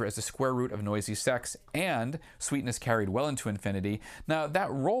described her as the square root of noisy sex and sweetness carried well into infinity. Now,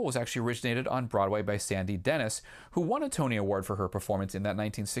 that role was actually originated on Broadway by Sandy Dennis, who won a Tony Award for her performance in that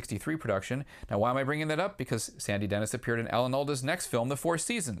 1963 production. Now, why am I bringing that up? Because Sandy Dennis appeared in Alan Alda's next film, The Four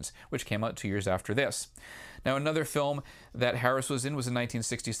Seasons, which came out 2 years after this. Now, another film that Harris was in was in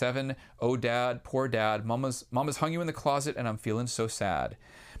 1967, Oh Dad, Poor Dad, Mama's Hung You in the Closet and I'm Feeling So Sad.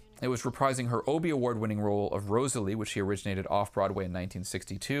 It was reprising her Obie Award-winning role of Rosalie, which she originated off-Broadway in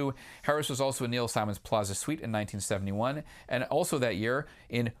 1962. Harris was also in Neil Simon's Plaza Suite in 1971, and also that year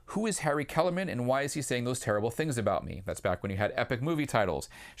in Who is Harry Kellerman and Why is He Saying Those Terrible Things About Me? That's back when you had epic movie titles.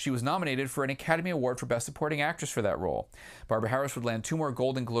 She was nominated for an Academy Award for Best Supporting Actress for that role. Barbara Harris would land 2 more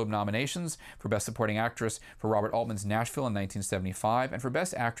Golden Globe nominations for Best Supporting Actress for Robert Altman's Nashville in 1975, and for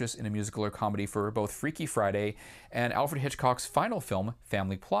Best Actress in a Musical or Comedy for both Freaky Friday and Alfred Hitchcock's final film,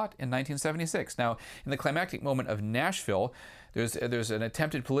 Family Plot, in 1976. Now, in the climactic moment of Nashville, there's an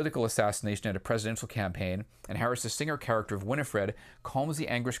attempted political assassination at a presidential campaign, and Harris's singer character of Winifred calms the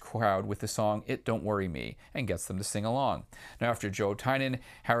anguished crowd with the song It Don't Worry Me and gets them to sing along. Now, after Joe Tynan,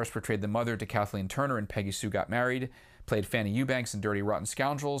 Harris portrayed the mother to Kathleen Turner in Peggy Sue Got Married, played Fanny Eubanks in Dirty Rotten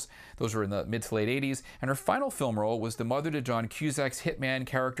Scoundrels. Those were in the mid to late 80s, and her final film role was the mother to John Cusack's hitman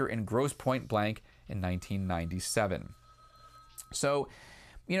character in Grosse Pointe Blank in 1997. So,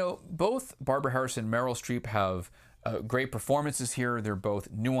 you know, both Barbara Harris and Meryl Streep have great performances here. They're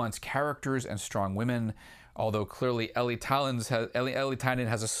both nuanced characters and strong women, although clearly Ellie Tynan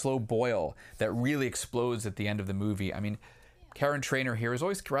has a slow boil that really explodes at the end of the movie. I mean, Karen Trainor here is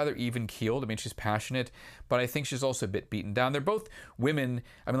always rather even-keeled. I mean, she's passionate, but I think she's also a bit beaten down. They're both women.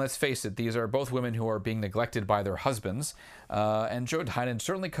 I mean, let's face it, these are both women who are being neglected by their husbands, and Joe Tynan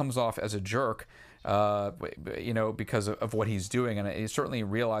certainly comes off as a jerk, you know, because of what he's doing, and he certainly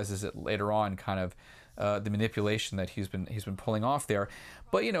realizes it later on, kind of the manipulation that he's been pulling off there.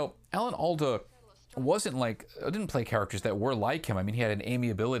 But you know, Alan Alda didn't play characters that were like him. I mean, he had an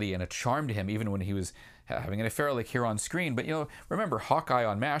amiability and a charm to him, even when he was having an affair like here on screen. But, remember Hawkeye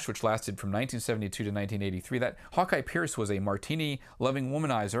on MASH, which lasted from 1972 to 1983. That Hawkeye Pierce was a martini-loving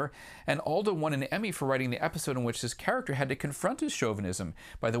womanizer, and Aldo won an Emmy for writing the episode in which his character had to confront his chauvinism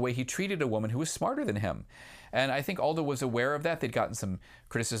by the way he treated a woman who was smarter than him. And I think Aldo was aware of that. They'd gotten some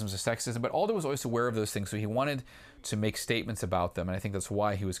criticisms of sexism, but Aldo was always aware of those things, so he wanted to make statements about them, and I think that's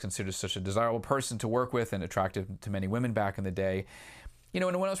why he was considered such a desirable person to work with and attractive to many women back in the day. And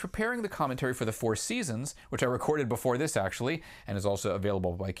when I was preparing the commentary for the 4 seasons, which I recorded before this actually, and is also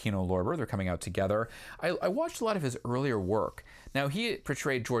available by Kino Lorber, they're coming out together, I watched a lot of his earlier work. Now, he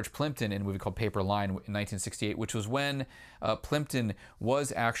portrayed George Plimpton in a movie called Paper Line in 1968, which was when Plimpton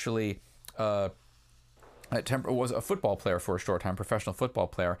was actually... was a football player for a short time, professional football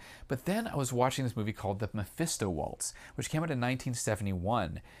player. But then I was watching this movie called The Mephisto Waltz, which came out in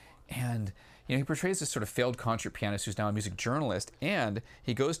 1971. And, he portrays this sort of failed concert pianist who's now a music journalist, and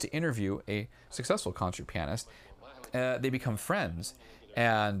he goes to interview a successful concert pianist. They become friends,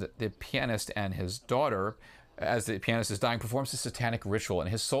 and the pianist and his daughter, as the pianist is dying, performs a satanic ritual, and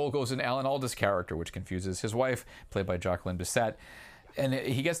his soul goes into Alan Alda's character, which confuses his wife, played by Jacqueline Bisset. And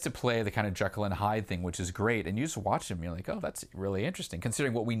he gets to play the kind of Jekyll and Hyde thing, which is great. And you just watch him, you're like, oh, that's really interesting,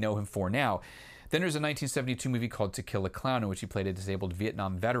 considering what we know him for now. Then there's a 1972 movie called To Kill a Clown, in which he played a disabled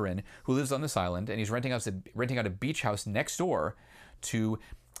Vietnam veteran who lives on this island, and he's renting out a beach house next door to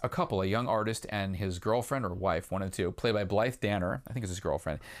a couple, a young artist and his girlfriend or wife, one of the two, played by Blythe Danner. I think it's his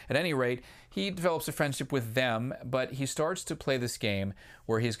girlfriend. At any rate, he develops a friendship with them, but he starts to play this game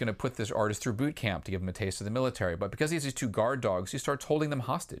where he's going to put this artist through boot camp to give him a taste of the military. But because he has these 2 guard dogs, he starts holding them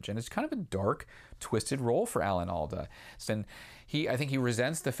hostage. And it's kind of a dark, twisted role for Alan Alda. And I think he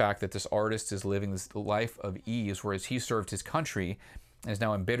resents the fact that this artist is living this life of ease, whereas he served his country and is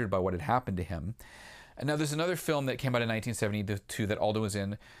now embittered by what had happened to him. And now there's another film that came out in 1972 that Aldo was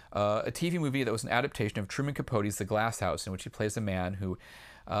in, a TV movie that was an adaptation of Truman Capote's The Glass House, in which he plays a man who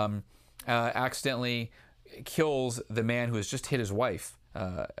accidentally kills the man who has just hit his wife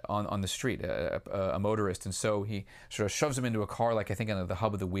on the street, a motorist, and so he sort of shoves him into a car, like I think on the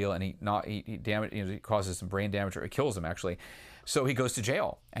hub of the wheel, and he causes some brain damage, or kills him actually. So he goes to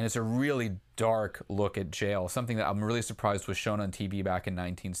jail, and it's a really dark look at jail, something that I'm really surprised was shown on TV back in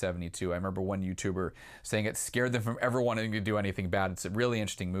 1972. I remember one YouTuber saying it scared them from ever wanting to do anything bad. It's a really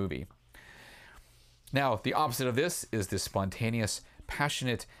interesting movie. Now, the opposite of this is this spontaneous,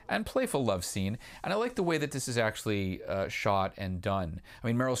 passionate, and playful love scene, and I like the way that this is actually shot and done. I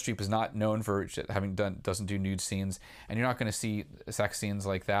mean, Meryl Streep is not known for doesn't do nude scenes, and you're not going to see sex scenes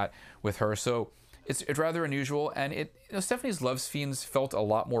like that with her, so it's rather unusual, and Stephanie's love scenes felt a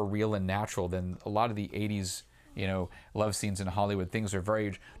lot more real and natural than a lot of the 80s love scenes in Hollywood. Things are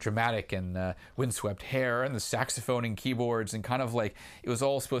very dramatic, and windswept hair and the saxophone and keyboards, and kind of like it was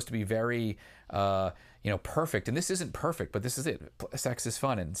all supposed to be very perfect, and this isn't perfect, but this is it. Sex is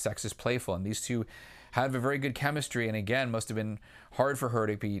fun and sex is playful, and these two have a very good chemistry, and again, must have been hard for her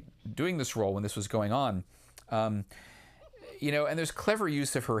to be doing this role when this was going on. And there's clever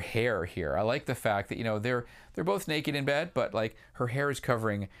use of her hair here. I like the fact that they're both naked in bed, but like her hair is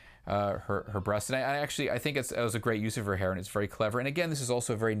covering her breasts, and I think it was a great use of her hair, and it's very clever. And again, this is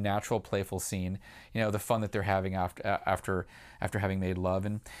also a very natural, playful scene. The fun that they're having after having made love,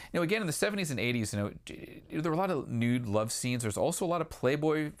 and again in the 70s and 80s, there were a lot of nude love scenes. There's also a lot of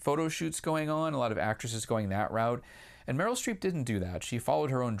Playboy photo shoots going on, a lot of actresses going that route. And Meryl Streep didn't do that. She followed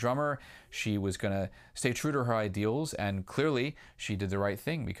her own drummer. She was going to stay true to her ideals, and clearly she did the right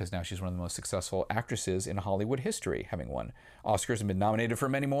thing, because now she's one of the most successful actresses in Hollywood history, having won Oscars and been nominated for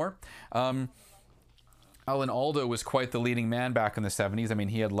many more. Alan Alda was quite the leading man back in the 70s. I mean,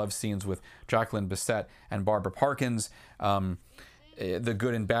 he had love scenes with Jacqueline Bisset and Barbara Parkins, the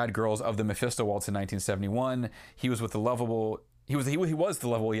good and bad girls of the Mephisto Waltz in 1971. He was with the lovable... He was the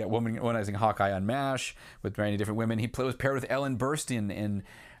lovable yet womanizing Hawkeye on MASH with many different women. He was paired with Ellen Burstyn in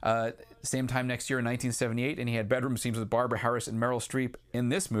same time next year in 1978, and he had bedroom scenes with Barbara Harris and Meryl Streep in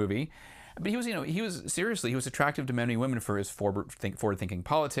this movie. But he was attractive to many women for his forward-thinking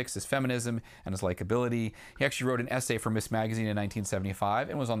politics, his feminism, and his likability. He actually wrote an essay for Miss Magazine in 1975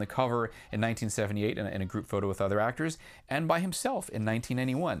 and was on the cover in 1978 in a group photo with other actors, and by himself in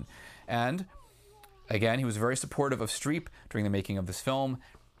 1991. And again, he was very supportive of Streep during the making of this film.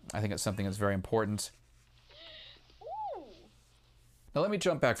 I think it's something that's very important. Now let me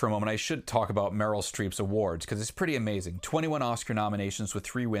jump back for a moment. I should talk about Meryl Streep's awards, because it's pretty amazing. 21 Oscar nominations with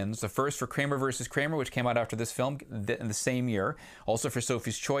 3 wins. The first for Kramer vs. Kramer, which came out after this film in the same year. Also for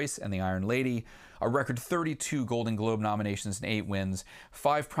Sophie's Choice and The Iron Lady. A record 32 Golden Globe nominations and 8 wins.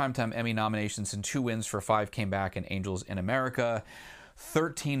 5 Primetime Emmy nominations and 2 wins for Five Came Back and Angels in America.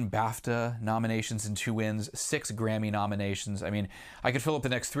 13 BAFTA nominations and 2 wins, 6 Grammy nominations. I mean, I could fill up the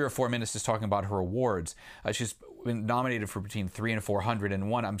next 3 or 4 minutes just talking about her awards. She's been nominated for between 300 and 400, and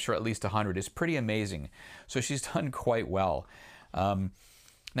won, I'm sure, at least 100. It's pretty amazing. So she's done quite well.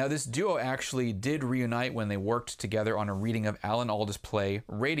 Now, this duo actually did reunite when they worked together on a reading of Alan Alda's play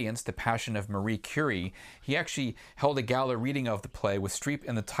Radiance, The Passion of Marie Curie. He actually held a gala reading of the play with Streep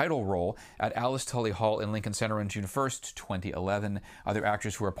in the title role at Alice Tully Hall in Lincoln Center on June 1st, 2011. Other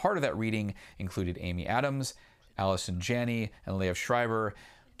actors who were part of that reading included Amy Adams, Allison Janney, and Liev Schreiber.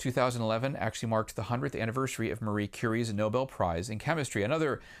 2011 actually marked the 100th anniversary of Marie Curie's Nobel Prize in Chemistry,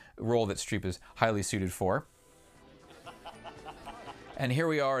 another role that Streep is highly suited for. And here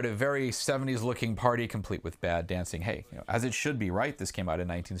we are at a very 70s looking party complete with bad dancing. Hey, as it should be, right? This came out in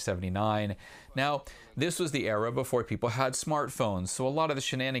 1979. Now, this was the era before people had smartphones, so a lot of the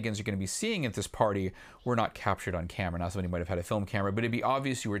shenanigans you're going to be seeing at this party were not captured on camera. Now, somebody might have had a film camera, but it'd be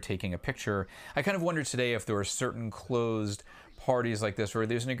obvious you were taking a picture. I kind of wonder today if there were certain closed parties like this where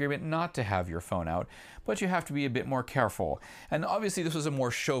there's an agreement not to have your phone out, but you have to be a bit more careful. And obviously this was a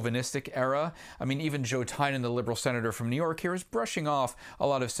more chauvinistic era. I mean, even Joe Tynan, the liberal senator from New York here, is brushing off a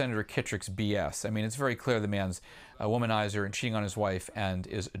lot of Senator Kittrick's BS. I mean, it's very clear the man's a womanizer and cheating on his wife and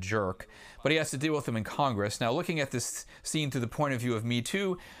is a jerk, but he has to deal with them in Congress. Now, looking at this scene through the point of view of Me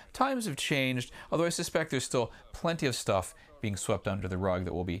Too, times have changed, although I suspect there's still plenty of stuff being swept under the rug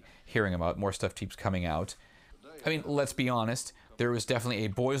that we'll be hearing about. More stuff keeps coming out. I mean, let's be honest, there was definitely a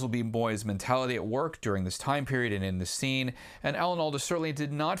boys will be boys mentality at work during this time period and in this scene, and Alan Alda certainly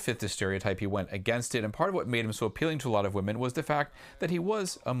did not fit the stereotype. He went against it, and part of what made him so appealing to a lot of women was the fact that he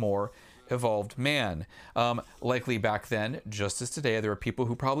was a more evolved man. Likely back then, just as today, there were people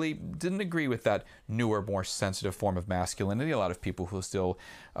who probably didn't agree with that newer, more sensitive form of masculinity. A lot of people who still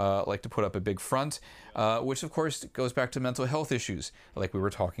like to put up a big front, which of course goes back to mental health issues, like we were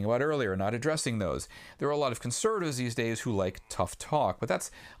talking about earlier, not addressing those. There are a lot of conservatives these days who like tough talk, but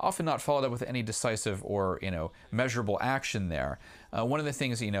that's often not followed up with any decisive or, measurable action there. One of the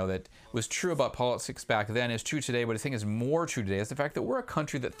things, that was true about politics back then is true today, but I think is more true today is the fact that we're a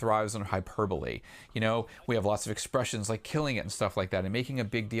country that thrives on hyperbole. We have lots of expressions like killing it and stuff like that and making a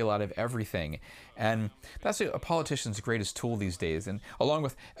big deal out of everything. And that's a politician's greatest tool these days. And along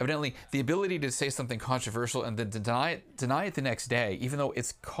with, evidently, the ability to say something controversial and then deny it the next day, even though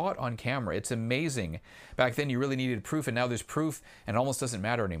it's caught on camera. It's amazing. Back then, you really needed proof, and now there's proof, and it almost doesn't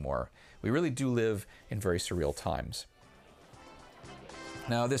matter anymore. We really do live in very surreal times.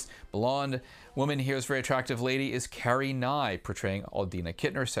 Now, this blonde woman here, this very attractive lady, is Carrie Nye, portraying Aldina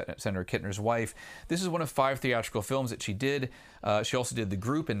Kittner, Senator Kittner's wife. This is one of 5 theatrical films that she did. She also did The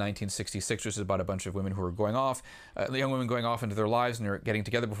Group in 1966, which is about a bunch of women who are going off, young women going off into their lives and they're getting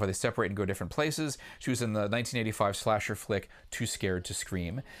together before they separate and go different places. She was in the 1985 slasher flick Too Scared to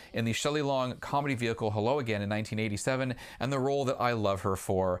Scream, in the Shelley Long comedy vehicle Hello Again in 1987, and the role that I love her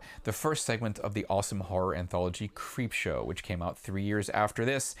for, the first segment of the awesome horror anthology Creepshow, which came out 3 years after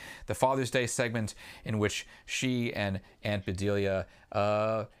this, the Father's Day segment in which she and Aunt Bedelia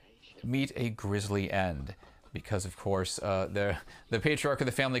meet a grisly end. Because, of course, the patriarch of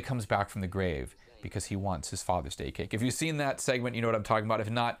the family comes back from the grave because he wants his Father's Day cake. If you've seen that segment, you know what I'm talking about. If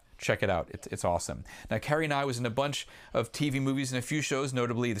not, check it out. It's awesome. Now, Carrie Nye was in a bunch of TV movies and a few shows,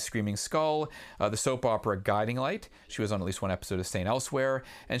 notably The Screaming Skull, the soap opera Guiding Light. She was on at least one episode of St. Elsewhere,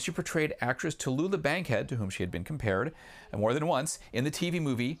 and she portrayed actress Tallulah Bankhead, to whom she had been compared more than once, in the TV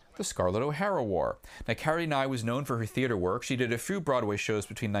movie The Scarlett O'Hara War. Now, Carrie Nye was known for her theater work. She did a few Broadway shows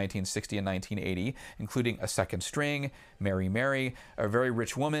between 1960 and 1980, including A Second String, Mary Mary, A Very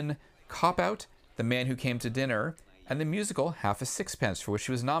Rich Woman, Cop Out, The Man Who Came to Dinner, and the musical Half a Sixpence, for which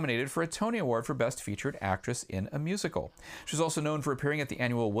she was nominated for a Tony Award for Best Featured Actress in a Musical. She was also known for appearing at the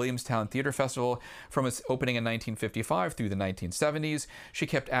annual Williamstown Theater Festival from its opening in 1955 through the 1970s. She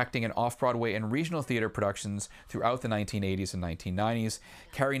kept acting in off-Broadway and regional theater productions throughout the 1980s and 1990s.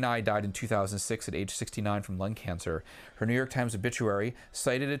 Carrie Nye died in 2006 at age 69 from lung cancer. Her New York Times obituary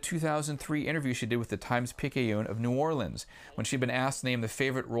cited a 2003 interview she did with the Times-Picayune of New Orleans. When she'd been asked to name the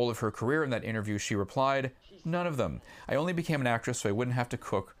favorite role of her career in that interview, she replied, "None of them. I only became an actress so I wouldn't have to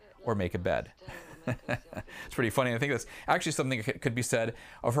cook or make a bed." It's pretty funny. I think that's actually something that could be said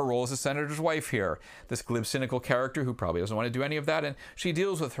of her role as a senator's wife here. This glib, cynical character who probably doesn't want to do any of that, and she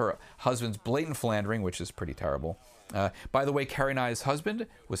deals with her husband's blatant philandering, which is pretty terrible. By the way, Carrie Nye's husband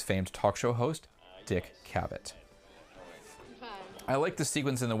was famed talk show host Dick Cavett. I like the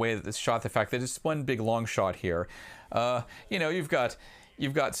sequence in the way that it's shot, the fact that it's one big long shot here.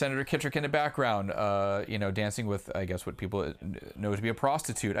 You've got Senator Kittrick in the background,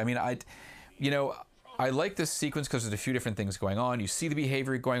 I like this sequence because there's a few different things going on. You see the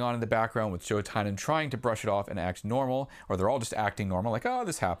behavior going on in the background with Joe Tynan trying to brush it off and act normal, or they're all just acting normal, like, oh,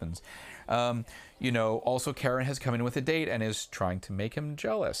 this happens. You know, also Karen has come in with a date and is trying to make him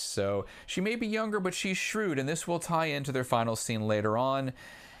jealous. So she may be younger, but she's shrewd, and this will tie into their final scene later on.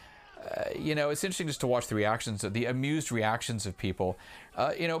 You know, it's interesting just to watch the reactions, the amused reactions of people.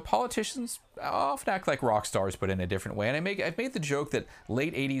 You know, politicians often act like rock stars, but in a different way. And I've made the joke that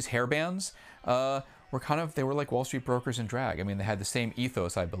late 80s hair bands they were like Wall Street brokers in drag. I mean, they had the same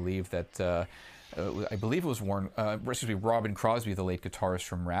ethos, I believe, that I believe it was Robin Crosby, the late guitarist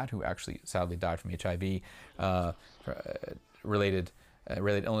from Rat, who actually sadly died from HIV related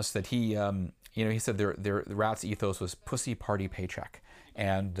illness. That he, you know, he said the Rat's ethos was pussy party paycheck.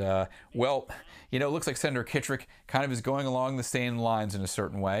 And well, you know, it looks like Senator Kitrick kind of is going along the same lines in a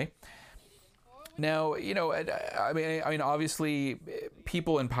certain way. Now, you know, I mean, obviously,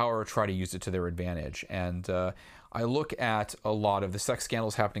 people in power try to use it to their advantage, and I look at a lot of the sex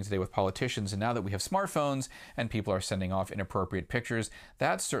scandals happening today with politicians, and now that we have smartphones and people are sending off inappropriate pictures,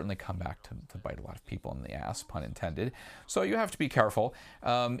 that's certainly come back to bite a lot of people in the ass, pun intended. So you have to be careful.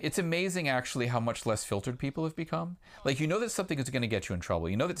 It's amazing, actually, how much less filtered people have become. Like, you know that something is going to get you in trouble.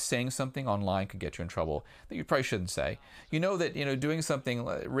 You know that saying something online could get you in trouble that you probably shouldn't say. You know that, you know, doing something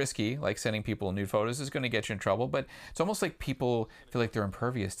risky, like sending people nude photos, is going to get you in trouble, but it's almost like people feel like they're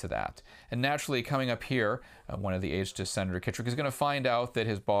impervious to that. And naturally, coming up here, one of the aides to Senator Kitrick is going to find out that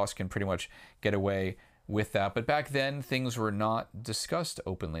his boss can pretty much get away with that. But back then, things were not discussed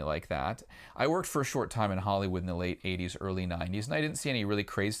openly like that. I worked for a short time in Hollywood in the late 80s, early 90s, and I didn't see any really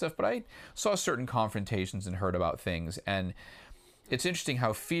crazy stuff, but I saw certain confrontations and heard about things. And it's interesting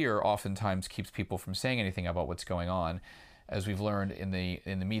how fear oftentimes keeps people from saying anything about what's going on. As we've learned in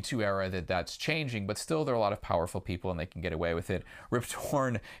the Me Too era, that's changing, but still there are a lot of powerful people and they can get away with it. Rip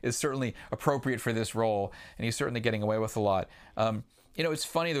Torn is certainly appropriate for this role, and he's certainly getting away with a lot. You know, it's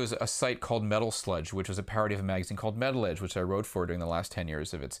funny, there was a site called Metal Sludge, which was a parody of a magazine called Metal Edge, which I wrote for during the last 10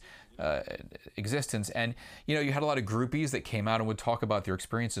 years of its existence. And, you know, you had a lot of groupies that came out and would talk about their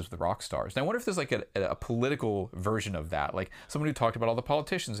experiences with rock stars. And I wonder if there's like a political version of that, like someone who talked about all the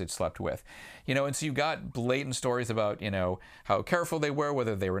politicians they'd slept with. You know, and so you got blatant stories about, you know, how careful they were,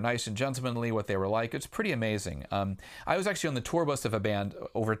 whether they were nice and gentlemanly, what they were like. It's pretty amazing. I was actually on the tour bus of a band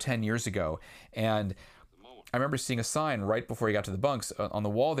over 10 years ago, and I remember seeing a sign right before you got to the bunks on the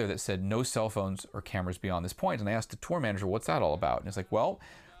wall there that said, no cell phones or cameras beyond this point. And I asked the tour manager, what's that all about? And it's like, well,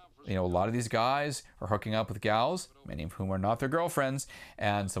 you know, a lot of these guys are hooking up with gals, many of whom are not their girlfriends,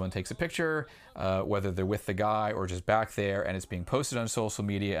 and someone takes a picture, whether they're with the guy or just back there, and it's being posted on social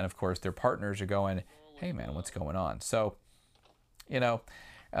media, and of course their partners are going, hey man, what's going on? So, you know,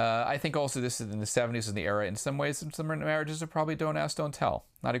 I think also this is in the 70s in the era. In some ways, some marriages are probably don't ask, don't tell.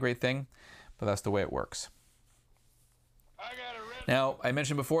 Not a great thing, but that's the way it works. Now, I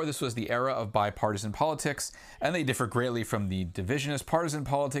mentioned before, this was the era of bipartisan politics, and they differ greatly from the divisionist partisan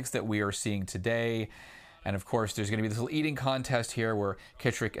politics that we are seeing today. And of course, there's going to be this little eating contest here where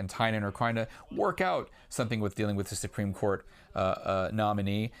Kitrick and Tynan are trying to work out something with dealing with the Supreme Court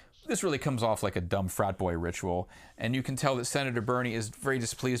nominee. This really comes off like a dumb frat boy ritual, and you can tell that Senator Bernie is very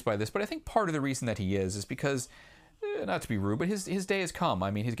displeased by this. But I think part of the reason that he is because, not to be rude, but his day has come.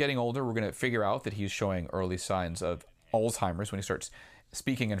 I mean, he's getting older. We're going to figure out that he's showing early signs of Alzheimer's when he starts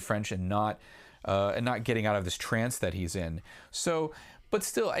speaking in French and not getting out of this trance that he's in. So, but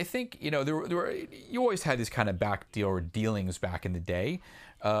still, I think, you know, you always had these kind of dealings back in the day.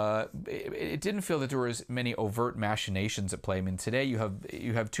 It didn't feel that there was many overt machinations at play. I mean, today you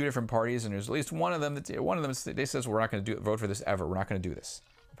have two different parties, and there's at least one of them they says we're not going to vote for this ever. We're not going to do this,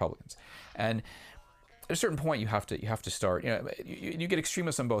 Republicans, and at a certain point, you have to start. You know, you get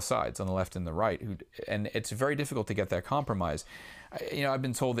extremists on both sides, on the left and the right, and it's very difficult to get that compromise. You know, I've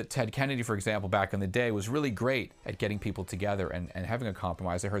been told that Ted Kennedy, for example, back in the day, was really great at getting people together and having a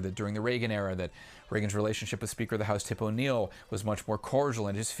compromise. I heard that during the Reagan era, that Reagan's relationship with Speaker of the House Tip O'Neill was much more cordial,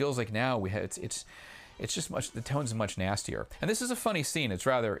 and it just feels like now it's just much, the tone's much nastier. And this is a funny scene. It's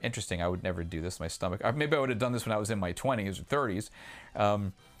rather interesting. I would never do this. My stomach. Maybe I would have done this when I was in my 20s or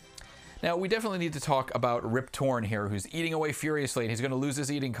 30s. Now, we definitely need to talk about Rip Torn here, who's eating away furiously, and he's going to lose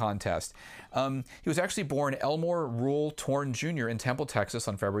his eating contest. He was actually born Elmore Rule Torn Jr. in Temple, Texas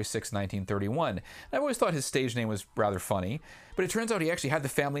on February 6, 1931. And I've always thought his stage name was rather funny, but it turns out he actually had the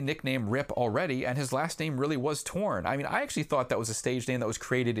family nickname Rip already, and his last name really was Torn. I mean, I actually thought that was a stage name that was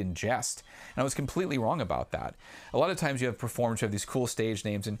created in jest, and I was completely wrong about that. A lot of times you have performers who have these cool stage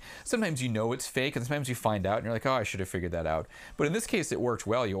names, and sometimes you know it's fake, and sometimes you find out, and you're like, oh, I should have figured that out. But in this case, it worked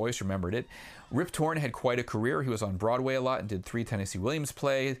well. You always remembered it. Rip Torn had quite a career. He was on Broadway a lot and did 3 Tennessee Williams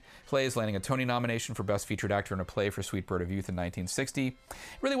plays, landing a Tony nomination for Best Featured Actor in a Play for Sweet Bird of Youth in 1960. It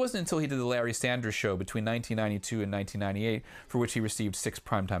really wasn't until he did The Larry Sanders Show between 1992 and 1998, for which he received 6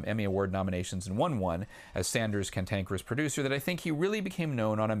 Primetime Emmy Award nominations and won one as Sanders' cantankerous producer, that I think he really became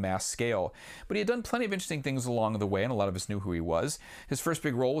known on a mass scale. But he had done plenty of interesting things along the way, and a lot of us knew who he was. His first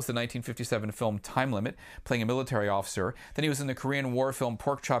big role was the 1957 film Time Limit, playing a military officer. Then he was in the Korean War film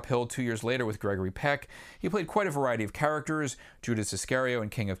Pork Chop Hill 2 years later with Gregory Peck. He played quite a variety of characters: Judas Iscariot in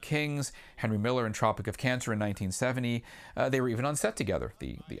King of Kings, Henry Miller in Tropic of Cancer in 1970. They were even on set together,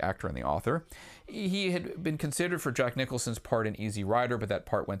 the actor and the author. He had been considered for Jack Nicholson's part in Easy Rider, but that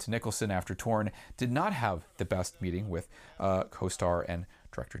part went to Nicholson after Torn did not have the best meeting with co-star and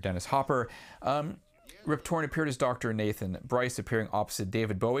director Dennis Hopper. Rip Torn appeared as Dr. Nathan Bryce, appearing opposite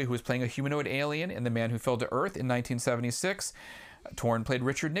David Bowie, who was playing a humanoid alien in The Man Who Fell to Earth in 1976. Torn played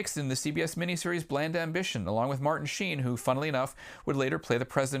Richard Nixon in the CBS miniseries Bland Ambition, along with Martin Sheen, who, funnily enough, would later play the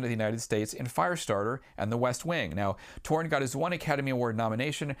President of the United States in Firestarter and The West Wing. Now, Torn got his 1 Academy Award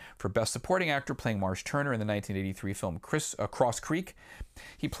nomination for Best Supporting Actor, playing Marsh Turner in the 1983 film Cross Creek.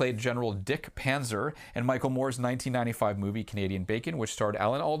 He played General Dick Panzer in Michael Moore's 1995 movie Canadian Bacon, which starred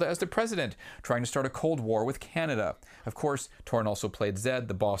Alan Alda as the president, trying to start a Cold War with Canada. Of course, Torn also played Zed,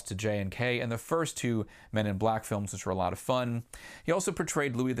 the boss to J&K, in the first 2 Men in Black films, which were a lot of fun. He also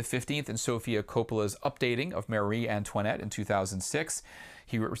portrayed Louis XV in Sofia Coppola's updating of Marie Antoinette in 2006.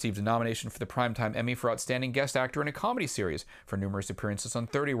 He received a nomination for the Primetime Emmy for Outstanding Guest Actor in a Comedy Series for numerous appearances on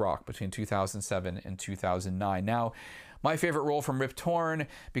 30 Rock between 2007 and 2009. Now, my favorite role from Rip Torn,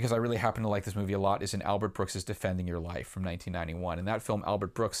 because I really happen to like this movie a lot, is in Albert Brooks' Defending Your Life from 1991. In that film,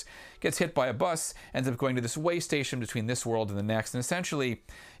 Albert Brooks gets hit by a bus, ends up going to this way station between this world and the next, and essentially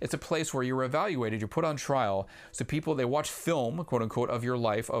it's a place where you're evaluated, you're put on trial, so people, they watch film, quote unquote, of your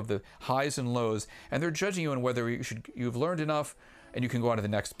life, of the highs and lows, and they're judging you on whether you've learned enough and you can go on to the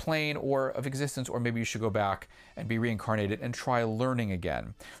next plane or of existence, or maybe you should go back and be reincarnated and try learning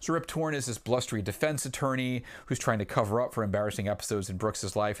again. So Rip Torn is this blustery defense attorney who's trying to cover up for embarrassing episodes in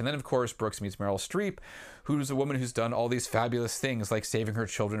Brooks' life. And then, of course, Brooks meets Meryl Streep, who's a woman who's done all these fabulous things, like saving her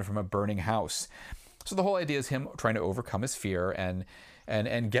children from a burning house. So the whole idea is him trying to overcome his fear and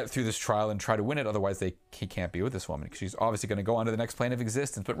get through this trial and try to win it. Otherwise, he can't be with this woman, because she's obviously going to go on to the next plane of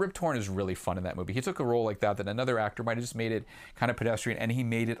existence. But Rip Torn is really fun in that movie. He took a role like that another actor might have just made it kind of pedestrian, and he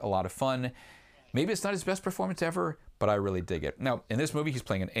made it a lot of fun. Maybe it's not his best performance ever, but I really dig it. Now, in this movie, he's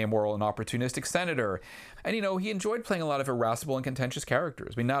playing an amoral and opportunistic senator. And, he enjoyed playing a lot of irascible and contentious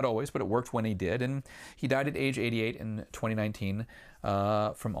characters. I mean, not always, but it worked when he did. And he died at age 88 in 2019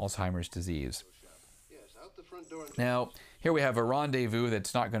 from Alzheimer's disease. Now, here we have a rendezvous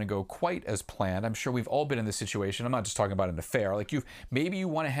that's not going to go quite as planned. I'm sure we've all been in this situation. I'm not just talking about an affair. Like, maybe you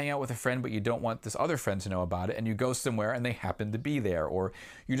want to hang out with a friend, but you don't want this other friend to know about it, and you go somewhere and they happen to be there. Or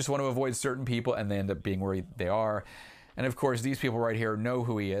you just want to avoid certain people and they end up being where they are. And of course, these people right here know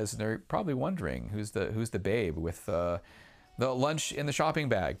who he is, and they're probably wondering who's the babe with the lunch in the shopping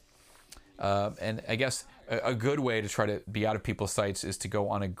bag. And I guess a good way to try to be out of people's sights is to go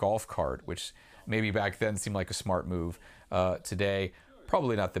on a golf cart, which maybe back then seemed like a smart move. Today,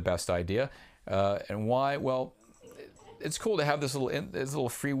 probably not the best idea. And why? Well, it's cool to have this little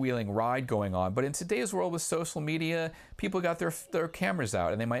freewheeling ride going on, but in today's world with social media, people got their cameras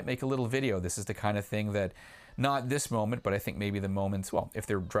out and they might make a little video. This is the kind of thing that, not this moment, but I think maybe the moments, well, if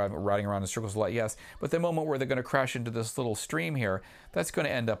they're riding around in circles a lot, yes, but the moment where they're going to crash into this little stream here, that's going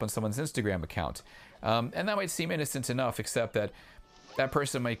to end up on someone's Instagram account. And that might seem innocent enough, except that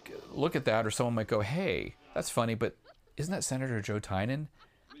person might look at that, or someone might go, hey, that's funny, but isn't that Senator Joe Tynan?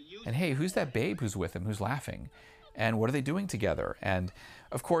 And hey, who's that babe who's with him, who's laughing? And what are they doing together? And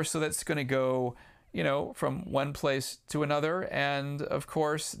of course, so that's going to go, from one place to another. And of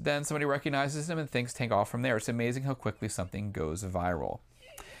course, then somebody recognizes them and things take off from there. It's amazing how quickly something goes viral.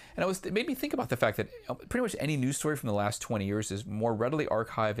 And it made me think about the fact that pretty much any news story from the last 20 years is more readily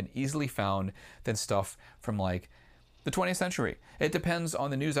archived and easily found than stuff from like the 20th century. It depends on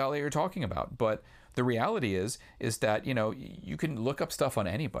the news outlet you're talking about, but the reality is that, you can look up stuff on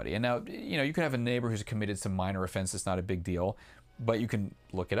anybody. And now, you can have a neighbor who's committed some minor offense that's not a big deal, but you can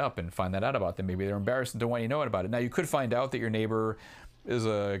look it up and find that out about them. Maybe they're embarrassed and don't want you to know about it. Now, you could find out that your neighbor is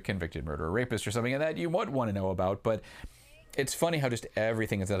a convicted murderer, rapist or something, and that you would want to know about, but it's funny how just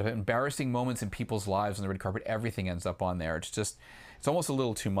everything is out of it. Embarrassing moments in people's lives on the red carpet, everything ends up on there. It's almost a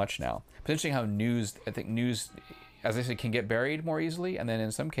little too much now. Potentially how news, as I said, can get buried more easily, and then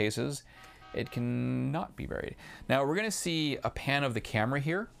in some cases, it can not be buried. Now, we're going to see a pan of the camera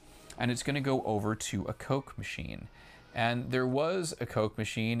here, and it's going to go over to a Coke machine. And there was a Coke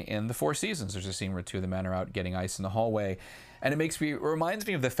machine in the Four Seasons. There's a scene where two of the men are out getting ice in the hallway. And it reminds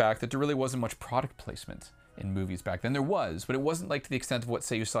me of the fact that there really wasn't much product placement in movies back then. There was, but it wasn't like to the extent of what,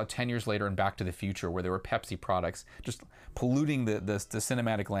 say, you saw 10 years later in Back to the Future, where there were Pepsi products just polluting the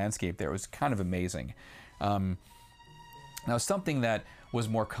cinematic landscape there. It was kind of amazing. Now, something that was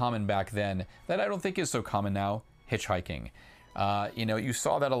more common back then that I don't think is so common now, hitchhiking. You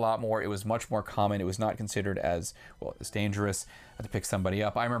saw that a lot more. It was much more common. It was not considered as, well, as dangerous to pick somebody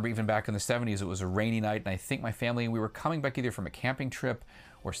up. I remember even back in the 70s, it was a rainy night, and I think my family, we were coming back either from a camping trip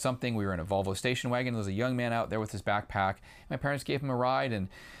or something. We were in a Volvo station wagon. There was a young man out there with his backpack. My parents gave him a ride, and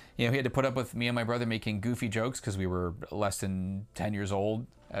he had to put up with me and my brother making goofy jokes because we were less than 10 years old,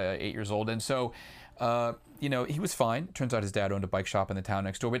 8 years old. And so, he was fine. Turns out his dad owned a bike shop in the town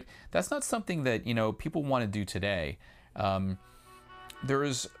next door, but that's not something that, people want to do today.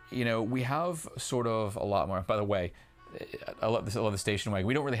 We have sort of a lot more. By the way, I love the station wagon.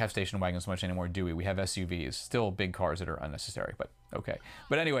 We don't really have station wagons much anymore, do we? We have SUVs, still big cars that are unnecessary, but okay.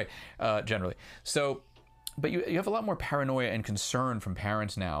 But anyway, generally. So, but you have a lot more paranoia and concern from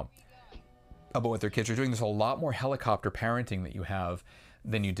parents now about what their kids are doing. There's a lot more helicopter parenting that you have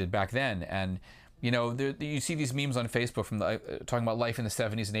than you did back then. And you see these memes on Facebook from talking about life in the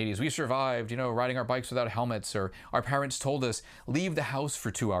 70s and 80s. We survived, riding our bikes without helmets, or our parents told us leave the house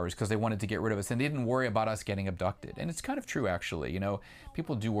for 2 hours because they wanted to get rid of us, and they didn't worry about us getting abducted. And it's kind of true, actually.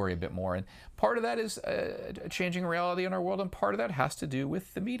 People do worry a bit more, and part of that is a changing reality in our world, and part of that has to do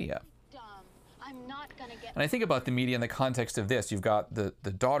with the media. I'm not gonna get. And I think about the media in the context of this. You've got the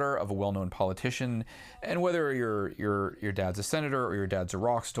daughter of a well-known politician, and whether your dad's a senator or your dad's a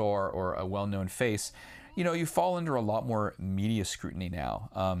rock star or a well-known face, you fall under a lot more media scrutiny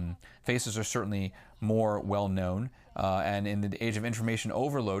now. Faces are certainly more well-known, and in the age of information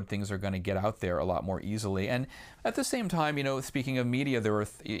overload, things are going to get out there a lot more easily. And at the same time, speaking of media, there are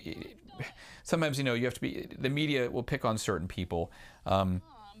sometimes you have to be. The media will pick on certain people.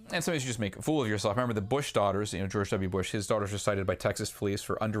 And sometimes you just make a fool of yourself. Remember the Bush daughters, George W. Bush, his daughters were cited by Texas police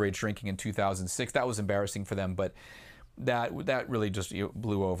for underage drinking in 2006. That was embarrassing for them, but that really just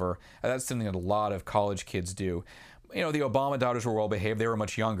blew over. That's something that a lot of college kids do. The Obama daughters were well behaved. They were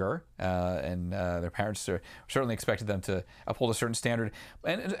much younger, and their parents certainly expected them to uphold a certain standard.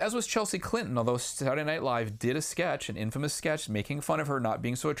 And as was Chelsea Clinton, although Saturday Night Live did a sketch, an infamous sketch, making fun of her not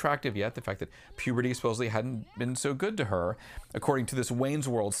being so attractive yet, the fact that puberty supposedly hadn't been so good to her, according to this Wayne's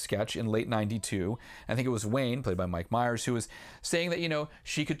World sketch in late '92. I think it was Wayne, played by Mike Myers, who was saying that,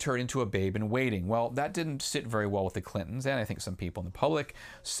 she could turn into a babe in waiting. Well, that didn't sit very well with the Clintons, and I think some people in the public.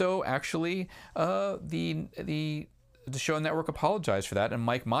 So actually, the show network apologized for that, and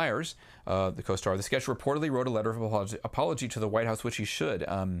Mike Myers, the co-star of the sketch, reportedly wrote a letter of apology to the White House, which he should.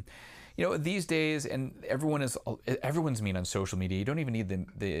 These days, and everyone's mean on social media. You don't even need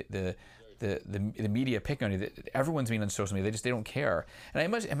the media picking on you. Everyone's mean on social media. They don't care. And I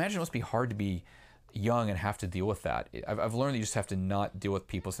imagine it must be hard to be young and have to deal with that. I've learned that you just have to not deal with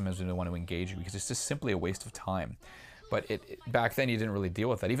people sometimes when they want to engage you, because it's just simply a waste of time. But back then, you didn't really deal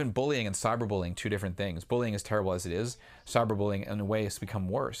with that. Even bullying and cyberbullying, two different things. Bullying, as terrible as it is, cyberbullying, in a way, has become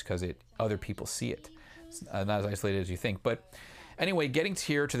worse because other people see it. It's not as isolated as you think. But anyway, getting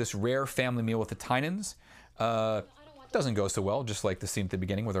here to this rare family meal with the Tynans doesn't go so well, just like the scene at the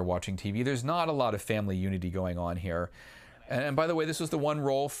beginning where they're watching TV. There's not a lot of family unity going on here. And by the way, this was the one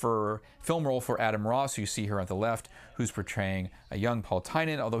film role for Adam Ross, who you see here on the left, who's portraying a young Paul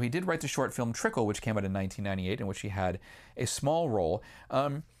Tynan, although he did write the short film Trickle, which came out in 1998, in which he had a small role. There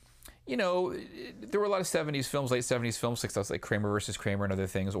were a lot of 70s films, late 70s films, like Kramer versus Kramer and other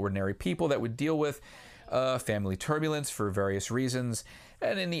things, ordinary people that would deal with family turbulence for various reasons.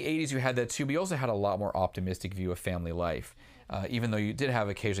 And in the 80s, you had that too, but you also had a lot more optimistic view of family life. Even though you did have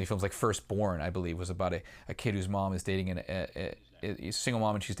occasionally films like Firstborn, I believe, was about a kid whose mom is dating a single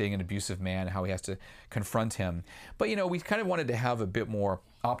mom, and she's dating an abusive man, how he has to confront him. But, we kind of wanted to have a bit more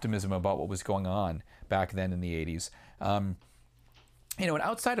optimism about what was going on back then in the 80s. And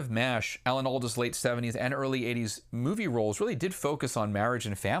outside of MASH, Alan Alda's late 70s and early 80s movie roles really did focus on marriage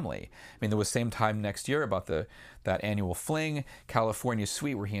and family. I mean, there was Same Time Next Year about that annual fling, California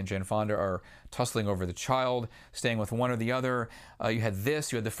Suite, where he and Jane Fonda are tussling over the child, staying with one or the other. You had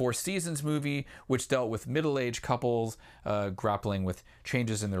the Four Seasons movie, which dealt with middle-aged couples grappling with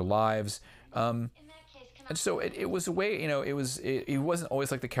changes in their lives. And so it was a way, it wasn't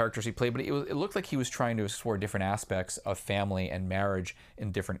always like the characters he played, but it looked like he was trying to explore different aspects of family and marriage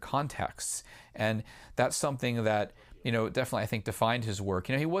in different contexts. And that's something that, definitely I think defined his work.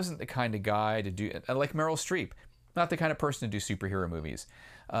 He wasn't the kind of guy to do, like Meryl Streep. Not the kind of person to do superhero movies.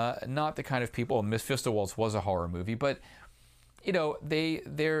 Not the kind of people. Mephisto Waltz was a horror movie, but you know,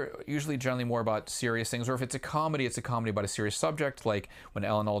 they're usually generally more about serious things, or if it's a comedy about a serious subject, like when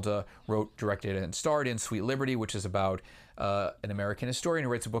Alan Alda wrote, directed, and starred in Sweet Liberty, which is about an American historian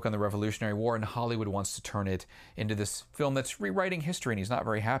who writes a book on the Revolutionary War, and Hollywood wants to turn it into this film that's rewriting history, and he's not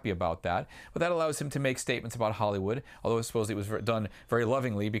very happy about that. But that allows him to make statements about Hollywood, although I suppose it was done very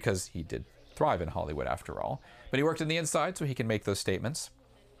lovingly because he did thrive in Hollywood after all. But he worked on the inside, so he can make those statements.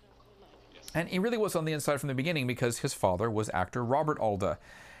 And he really was on the inside from the beginning because his father was actor Robert Alda,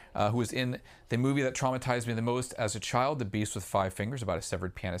 who was in the movie that traumatized me the most as a child, The Beast with Five Fingers, about a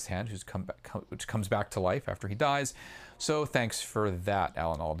severed pianist's hand which comes back to life after he dies. So thanks for that,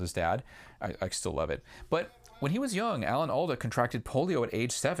 Alan Alda's dad. I still love it. But when he was young, Alan Alda contracted polio at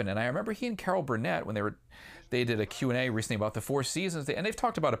age 7, and I remember he and Carol Burnett, when they did a Q&A recently about the Four Seasons, and they've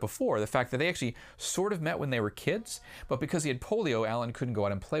talked about it before, the fact that they actually sort of met when they were kids, but because he had polio, Alan couldn't go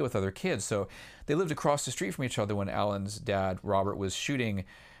out and play with other kids, so they lived across the street from each other when Alan's dad, Robert, was shooting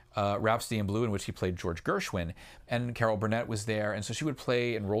Rhapsody in Blue, in which he played George Gershwin, and Carol Burnett was there, and so she would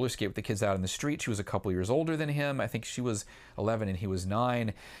play and roller skate with the kids out in the street. She was a couple years older than him. I think she was 11 and he was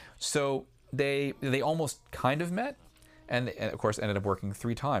 9. So they almost kind of met, and of course ended up working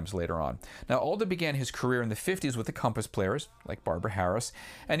 3 times later on. Now, Alda began his career in the 50s with the Compass Players, like Barbara Harris,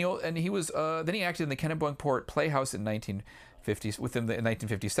 and he was then he acted in the Kennebunkport Playhouse in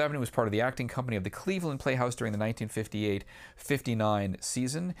 1957. He was part of the acting company of the Cleveland Playhouse during the 1958-59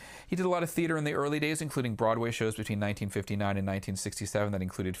 season. He did a lot of theater in the early days, including Broadway shows between 1959 and 1967 that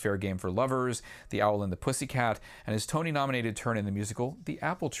included Fair Game for Lovers, The Owl and the Pussycat, and his Tony-nominated turn in the musical The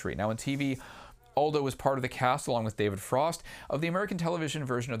Apple Tree. Now, on TV, Alda was part of the cast, along with David Frost, of the American television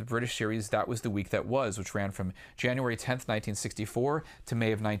version of the British series That Was the Week That Was, which ran from January 10th, 1964 to May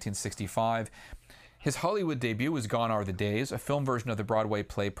of 1965. His Hollywood debut was Gone Are the Days, a film version of the Broadway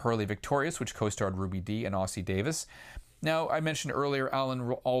play Pearly Victorious, which co-starred Ruby Dee and Ossie Davis. Now, I mentioned earlier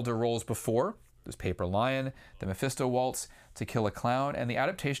Alan Alda roles before. There's Paper Lion, The Mephisto Waltz, To Kill a Clown, and the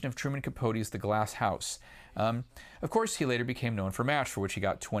adaptation of Truman Capote's The Glass House. Of course, he later became known for MASH, for which he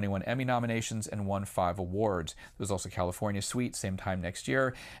got 21 Emmy nominations and won 5 awards. There was also California Suite, same time next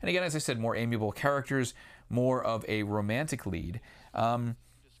year. And again, as I said, more amiable characters, more of a romantic lead.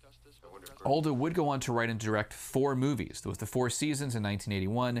 Alda would go on to write and direct 4 movies. There was The Four Seasons in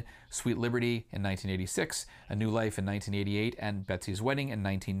 1981, Sweet Liberty in 1986, A New Life in 1988, and Betsy's Wedding in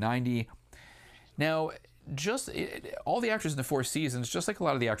 1990. Now, all the actors in The Four Seasons, just like a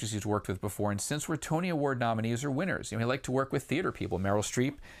lot of the actors he's worked with before and since, were Tony Award nominees or winners. He liked to work with theater people, Meryl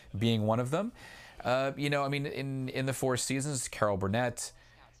Streep being one of them. In The Four Seasons, Carol Burnett,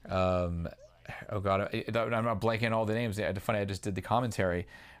 oh God, I'm not blanking on all the names. It's funny, I just did the commentary.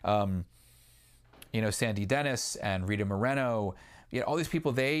 Sandy Dennis and Rita Moreno, all these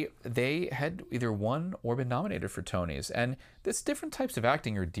people, they had either won or been nominated for Tonys. And there's different types of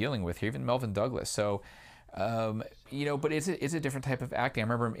acting you're dealing with here, even Melvin Douglas. So, but it's a different type of acting. I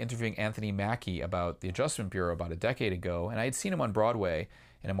remember interviewing Anthony Mackie about the Adjustment Bureau about a decade ago, and I had seen him on Broadway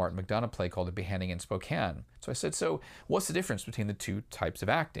in a Martin McDonough play called A Beheading in Spokane. So I said, so what's the difference between the 2 types of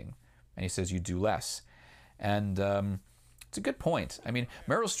acting? And he says, you do less. And it's a good point.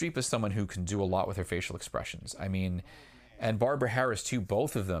 Meryl Streep is someone who can do a lot with her facial expressions. And Barbara Harris too,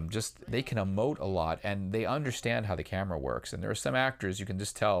 both of them, they can emote a lot, and they understand how the camera works. And there are some actors you can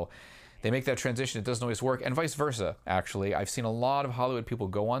just tell, they make that transition, it doesn't always work, and vice versa, actually. I've seen a lot of Hollywood people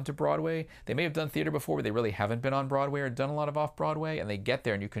go on to Broadway. They may have done theater before, but they really haven't been on Broadway or done a lot of off-Broadway, and they get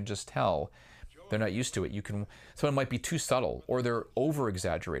there and you can just tell they're not used to it. Someone might be too subtle, or they're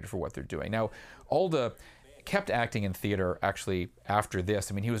over-exaggerated for what they're doing. Now, Alda kept acting in theater actually after this.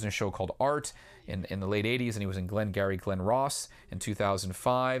 He was in a show called Art in the late 80s, and he was in Glengarry Glen Ross in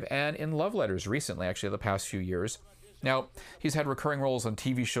 2005, and in Love Letters recently, actually, the past few years. Now, he's had recurring roles on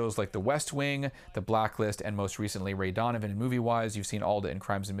TV shows like The West Wing, The Blacklist, and most recently Ray Donovan. In movie-wise, you've seen Alda in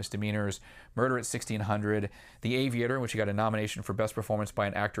Crimes and Misdemeanors, Murder at 1600, The Aviator, in which he got a nomination for Best Performance by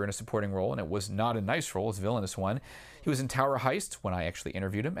an Actor in a Supporting Role, and it was not a nice role, it's a villainous one. He was in Tower Heist, when I actually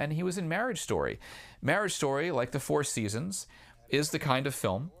interviewed him, and he was in Marriage Story. Marriage Story, like The Four Seasons, is the kind of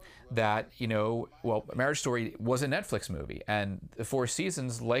film that, Marriage Story was a Netflix movie, and The Four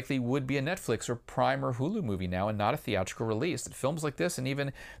Seasons likely would be a Netflix or Prime or Hulu movie now, and not a theatrical release. That films like this, and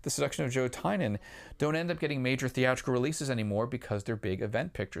even The Seduction of Joe Tynan, don't end up getting major theatrical releases anymore because they're big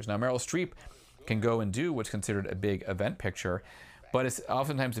event pictures. Now, Meryl Streep can go and do what's considered a big event picture, but it's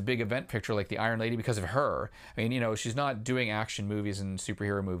oftentimes a big event picture like The Iron Lady because of her. She's not doing action movies and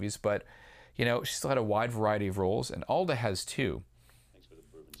superhero movies, but, she still had a wide variety of roles, and Alda has too.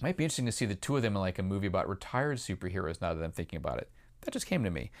 Might be interesting to see the two of them in like a movie about retired superheroes now that I'm thinking about it. That just came to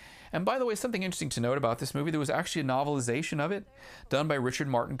me. And by the way, something interesting to note about this movie, there was actually a novelization of it done by Richard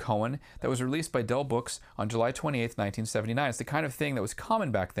Martin Cohen that was released by Dell Books on July 28th, 1979. It's the kind of thing that was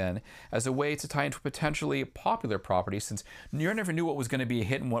common back then as a way to tie into a potentially popular property, since you never knew what was going to be a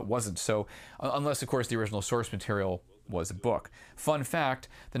hit and what wasn't. So, unless, of course, the original source material was a book. Fun fact,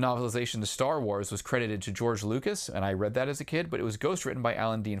 the novelization of Star Wars was credited to George Lucas, and I read that as a kid, but it was ghostwritten by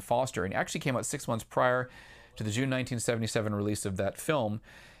Alan Dean Foster, and it actually came out 6 months prior to the June 1977 release of that film.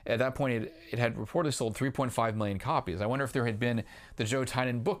 At that point, it had reportedly sold 3.5 million copies. I wonder if there had been the Joe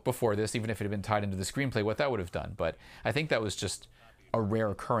Tynan book before this, even if it had been tied into the screenplay, what that would have done. But I think that was just a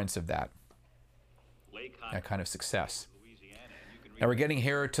rare occurrence of that kind of success. Now we're getting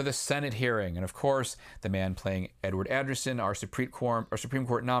here to the Senate hearing, and of course, the man playing Edward Anderson, our Supreme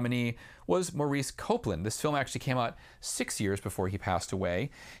Court nominee, was Maurice Copeland. This film actually came out 6 years before he passed away.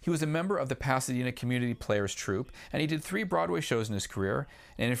 He was a member of the Pasadena Community Players Troupe, and he did 3 Broadway shows in his career.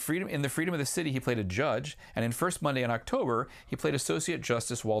 And in The Freedom of the City, he played a judge, and in First Monday in October, he played Associate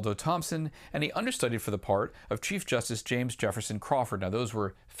Justice Waldo Thompson, and he understudied for the part of Chief Justice James Jefferson Crawford. Now, those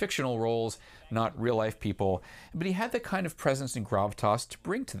were fictional roles, not real-life people, but he had the kind of presence and gravitas to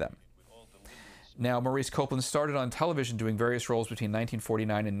bring to them. Now, Maurice Copeland started on television doing various roles between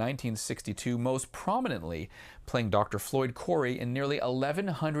 1949 and 1962, most prominently playing Dr. Floyd Corey in nearly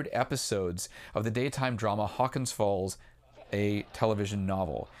 1,100 episodes of the daytime drama Hawkins Falls, a television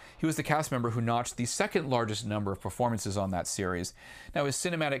novel. He was the cast member who notched the second largest number of performances on that series. Now, his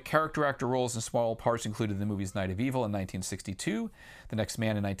cinematic character actor roles in small parts included the movies Night of Evil in 1962, The Next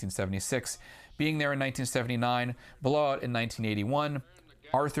Man in 1976, Being There in 1979, Blowout in 1981,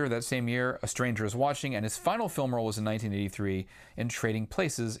 Arthur that same year, A Stranger is Watching, and his final film role was in 1983 in Trading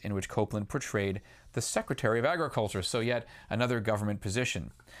Places, in which Copeland portrayed the Secretary of Agriculture, so yet another government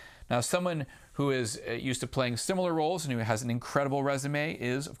position. Now, someone who is used to playing similar roles and who has an incredible resume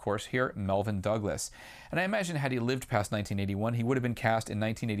is, of course, here, Melvyn Douglas. And I imagine had he lived past 1981, he would have been cast in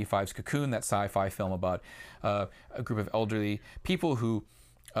 1985's Cocoon, that sci-fi film about a group of elderly people who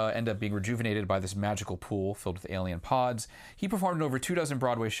end up being rejuvenated by this magical pool filled with alien pods. He performed in over 24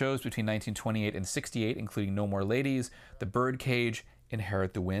 Broadway shows between 1928 and 68, including No More Ladies, The Birdcage,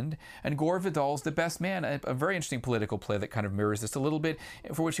 Inherit the Wind, and Gore Vidal's The Best Man, a very interesting political play that kind of mirrors this a little bit,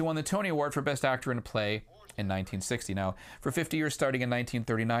 for which he won the Tony Award for Best Actor in a Play in 1960. Now, for 50 years starting in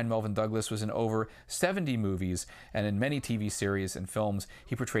 1939, Melvyn Douglas was in over 70 movies and in many TV series and films.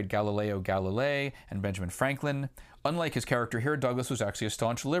 He portrayed Galileo Galilei and Benjamin Franklin. Unlike his character here, Douglas was actually a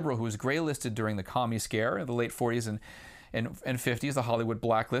staunch liberal who was graylisted during the commie scare in the late 40s and 50s, the Hollywood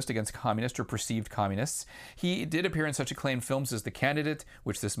blacklist against communists or perceived communists. He did appear in such acclaimed films as The Candidate,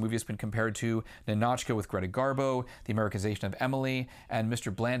 which this movie has been compared to, Ninotchka with Greta Garbo, The Americanization of Emily, and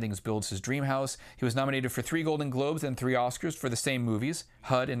Mr. Blandings Builds His Dream House. He was nominated for 3 Golden Globes and 3 Oscars for the same movies,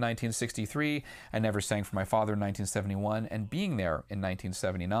 HUD in 1963, I Never Sang for My Father in 1971, and Being There in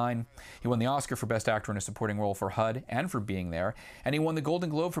 1979. He won the Oscar for Best Actor in a Supporting Role for HUD and for Being There, and he won the Golden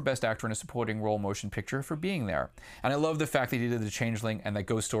Globe for Best Actor in a Supporting Role Motion Picture for Being There. And I love the fact that he did The Changeling and that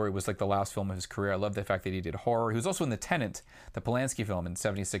Ghost Story was like the last film of his career. I love the fact that he did horror. He was also in The Tenant, the Polanski film in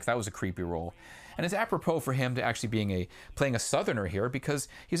 76. That was a creepy role. And it's apropos for him to actually playing a Southerner here because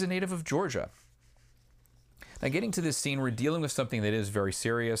he's a native of Georgia. Now, getting to this scene, we're dealing with something that is very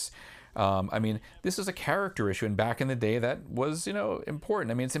serious. I mean, this is a character issue, and back in the day, that was, important.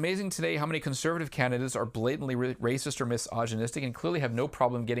 I mean, it's amazing today how many conservative candidates are blatantly racist or misogynistic and clearly have no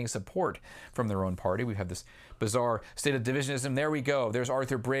problem getting support from their own party. We have this bizarre state of divisionism. There we go. There's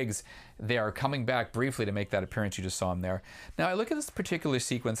Arthur Briggs. They are coming back briefly to make that appearance. You just saw him there. Now, I look at this particular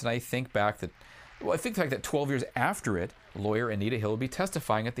sequence, and I think back that, I think the fact that 12 years after it, lawyer Anita Hill will be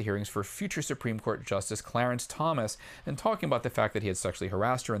testifying at the hearings for future Supreme Court Justice Clarence Thomas and talking about the fact that he had sexually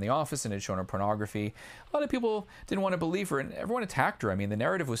harassed her in the office and had shown her pornography. A lot of people didn't want to believe her, and everyone attacked her. I mean, the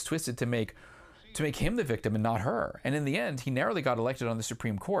narrative was twisted to make him the victim and not her. And in the end, he narrowly got elected on the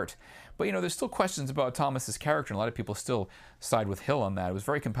Supreme Court. But, there's still questions about Thomas's character, and a lot of people still side with Hill on that. It was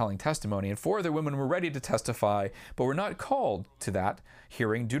very compelling testimony, and 4 other women were ready to testify, but were not called to that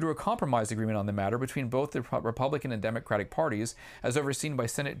hearing due to a compromise agreement on the matter between both the Republican and Democratic parties, as overseen by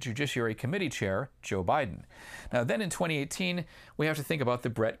Senate Judiciary Committee Chair Joe Biden. Now, then in 2018, we have to think about the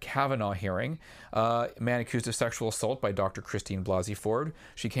Brett Kavanaugh hearing. A man accused of sexual assault by Dr. Christine Blasey Ford.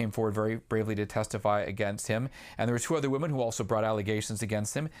 She came forward very bravely to testify against him, and there were 2 other women who also brought allegations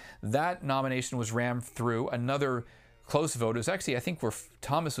against him. That nomination was rammed through. Another close vote. It was actually, I think, where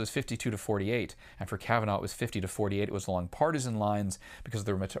Thomas was 52 to 48, and for Kavanaugh it was 50 to 48. It was along partisan lines because of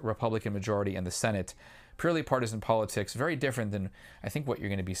the Republican majority in the Senate. Purely partisan politics, very different than I think what you're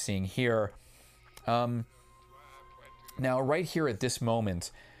going to be seeing here. Now, right here at this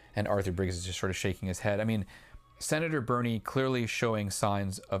moment, and Arthur Briggs is just sort of shaking his head. I mean, Senator Bernie clearly showing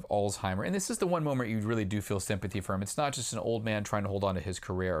signs of Alzheimer. And this is the one moment you really do feel sympathy for him. It's not just an old man trying to hold on to his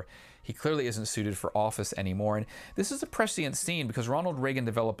career. He clearly isn't suited for office anymore. And this is a prescient scene because Ronald Reagan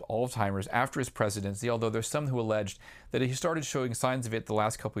developed Alzheimer's after his presidency, although there's some who alleged that he started showing signs of it the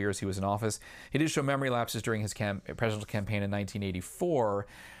last couple of years he was in office. He did show memory lapses during his presidential campaign in 1984.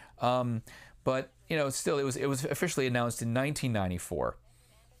 But, you know, still, it was officially announced in 1994.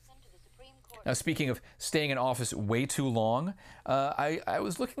 Now, speaking of staying in office way too long, I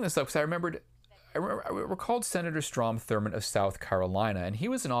was looking this up because I recalled Senator Strom Thurmond of South Carolina, and he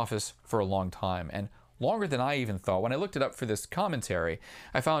was in office for a long time, and longer than I even thought. When I looked it up for this commentary,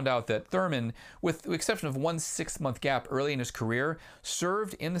 I found out that Thurmond, with the exception of one 6-month gap early in his career,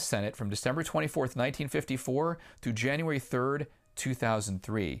 served in the Senate from December 24th, 1954 through January 3rd,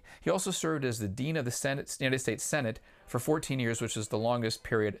 2003. He also served as the Dean of the United States Senate for 14 years, which is the longest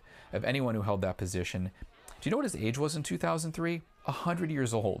period of anyone who held that position. Do you know what his age was in 2003? 100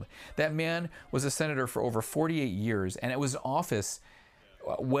 years old. That man was a senator for over 48 years, and it was in office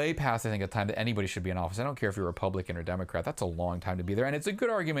way past, I think, the time that anybody should be in office. I don't care if you're Republican or Democrat. That's a long time to be there, and it's a good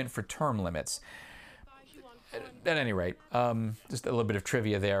argument for term limits. At any rate, just a little bit of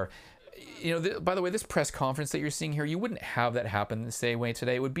trivia there. You know, by the way, this press conference that you're seeing here, you wouldn't have that happen the same way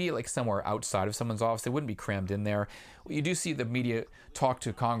today. It would be like somewhere outside of someone's office. They wouldn't be crammed in there. You do see the media talk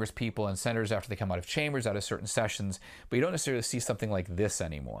to Congress people and senators after they come out of chambers, out of certain sessions, but you don't necessarily see something like this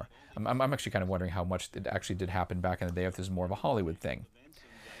anymore. I'm actually kind of wondering how much it actually did happen back in the day, if this is more of a Hollywood thing.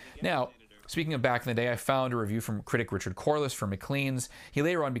 Now, speaking of back in the day, I found a review from critic Richard Corliss from Maclean's. He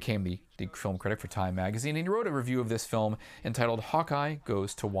later on became the film critic for Time magazine, and he wrote a review of this film entitled Hawkeye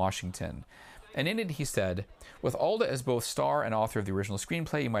Goes to Washington. And in it he said, with Alda as both star and author of the original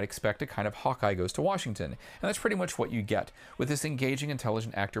screenplay, you might expect a kind of Hawkeye Goes to Washington. And that's pretty much what you get, with this engaging,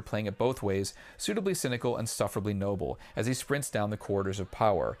 intelligent actor playing it both ways, suitably cynical and sufferably noble, as he sprints down the corridors of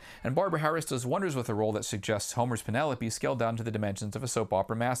power. And Barbara Harris does wonders with a role that suggests Homer's Penelope scaled down to the dimensions of a soap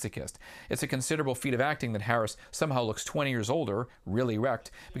opera masochist. It's a considerable feat of acting that Harris somehow looks 20 years older, really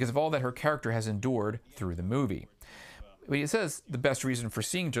wrecked, because of all that her character has endured through the movie. But he says the best reason for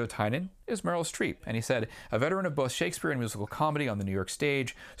seeing Joe Tynan is Meryl Streep. And he said, a veteran of both Shakespeare and musical comedy on the New York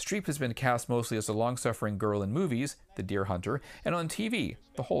stage, Streep has been cast mostly as a long-suffering girl in movies, The Deer Hunter, and on TV,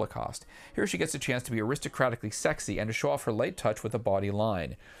 The Holocaust. Here she gets a chance to be aristocratically sexy and to show off her light touch with a body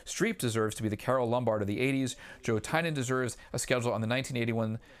line. Streep deserves to be the Carole Lombard of the 80s. Joe Tynan deserves a slot on the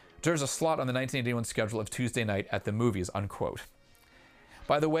 1981 schedule of Tuesday night at the movies, unquote.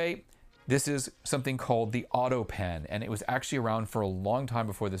 By the way, this is something called the auto pen, and it was actually around for a long time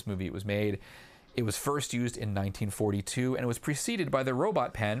before this movie was made. It was first used in 1942, and it was preceded by the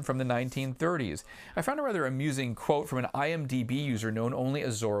robot pen from the 1930s. I found a rather amusing quote from an IMDb user known only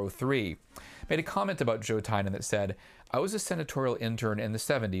as Zorro3. Made a comment about Joe Tynan that said, I was a senatorial intern in the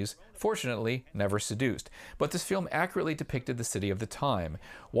 70s, fortunately never seduced, but this film accurately depicted the city of the time.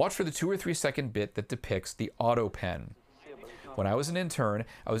 Watch for the 2 or 3 second bit that depicts the auto pen. When I was an intern,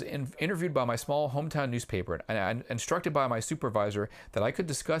 I was interviewed by my small hometown newspaper and instructed by my supervisor that I could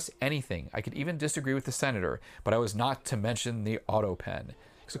discuss anything. I could even disagree with the senator, but I was not to mention the auto pen.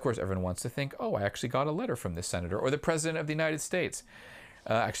 Because, of course, everyone wants to think, oh, I actually got a letter from this senator or the President of the United States.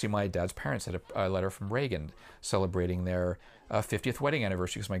 Actually, my dad's parents had a letter from Reagan celebrating their 50th wedding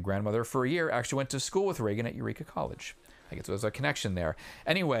anniversary because my grandmother, for a year, actually went to school with Reagan at Eureka College. I guess there was a connection there.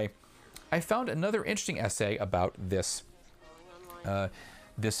 Anyway, I found another interesting essay about this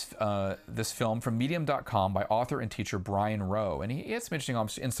film from Medium.com by author and teacher Bryan Rowe, and he had some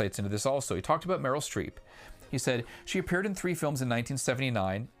interesting insights into this also. He talked about Meryl Streep. He said, she appeared in 3 films in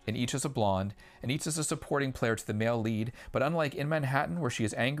 1979, in each as a blonde, and each as a supporting player to the male lead, but unlike In Manhattan, where she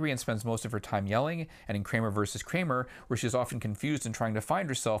is angry and spends most of her time yelling, and in Kramer vs. Kramer, where she is often confused and trying to find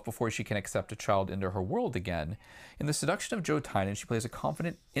herself before she can accept a child into her world again, in The Seduction of Joe Tynan, she plays a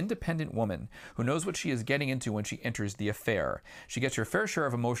confident, independent woman who knows what she is getting into when she enters the affair. She gets her fair share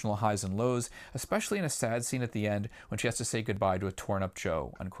of emotional highs and lows, especially in a sad scene at the end when she has to say goodbye to a torn-up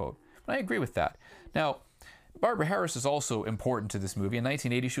Joe, unquote. And I agree with that. Now, Barbara Harris is also important to this movie. In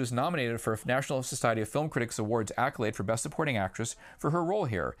 1980, she was nominated for a National Society of Film Critics Awards accolade for Best Supporting Actress for her role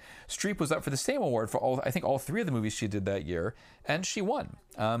here. Streep was up for the same award for I think all 3 of the movies she did that year, and she won.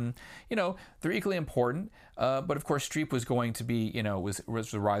 You know, they're equally important, but of course Streep was going to be, you know,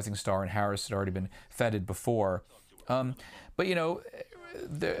 was the rising star, and Harris had already been feted before. But, you know,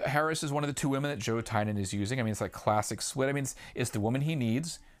 Harris is one of the two women that Joe Tynan is using. I mean, it's like classic split. I mean, it's the woman he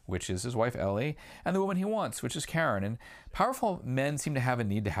needs, which is his wife Ellie, and the woman he wants, which is Karen. And powerful men seem to have a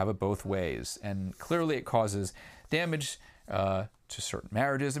need to have it both ways. And clearly it causes damage to certain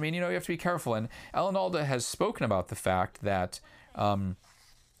marriages. I mean, you know, you have to be careful. And Alan Alda has spoken about the fact that,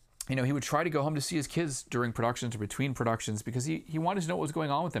 you know, he would try to go home to see his kids during productions or between productions because he wanted to know what was going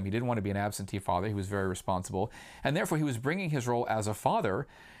on with them. He didn't want to be an absentee father. He was very responsible. And therefore, he was bringing his role as a father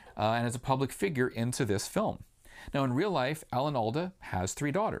and as a public figure into this film. Now, in real life, Alan Alda has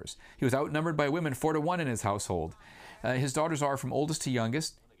 3 daughters. He was outnumbered by women 4-1 in his household. His daughters are from oldest to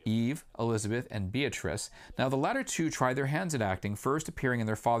youngest, Eve, Elizabeth, and Beatrice. Now, the latter 2 tried their hands at acting, first appearing in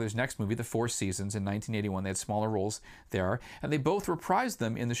their father's next movie, The Four Seasons, in 1981. They had smaller roles there, and they both reprised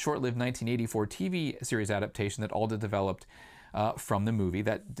them in the short-lived 1984 TV series adaptation that Alda developed from the movie.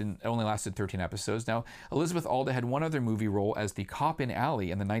 That only lasted 13 episodes. Now, Elizabeth Alda had one other movie role as the cop in Alley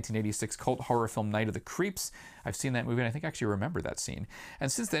in the 1986 cult horror film Night of the Creeps. I've seen that movie, and I think I actually remember that scene.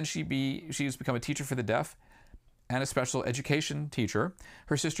 And since then, she's become a teacher for the deaf and a special education teacher.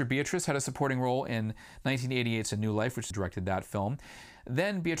 Her sister Beatrice had a supporting role in 1988's A New Life, which directed that film.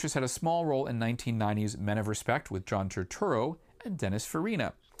 Then Beatrice had a small role in 1990's Men of Respect with John Turturro and Dennis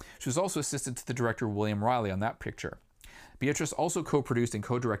Farina. She was also assistant to the director William Riley on that picture. Beatrice also co-produced and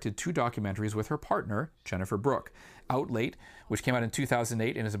co-directed 2 documentaries with her partner, Jennifer Brooke. Out Late, which came out in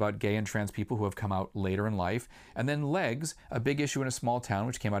 2008 and is about gay and trans people who have come out later in life, and then Legs, A Big Issue in a Small Town,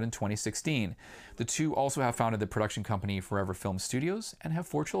 which came out in 2016. The 2 also have founded the production company Forever Film Studios and have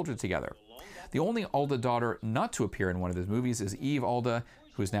 4 children together. The only Alda daughter not to appear in one of those movies is Eve Alda,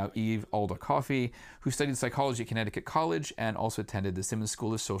 who is now Eve Alda Coffey, who studied psychology at Connecticut College and also attended the Simmons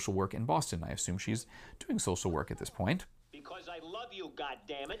School of Social Work in Boston. I assume she's doing social work at this point. Because I love you,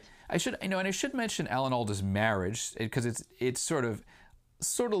 goddammit. I should mention Alan Alda's marriage because it's sort of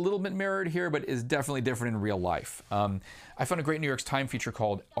a little bit mirrored here, but is definitely different in real life. I found a great New York Times feature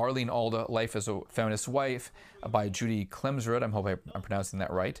called Arlene Alda, Life as a Feminist Wife by Judy Klemsrud. I hope I'm pronouncing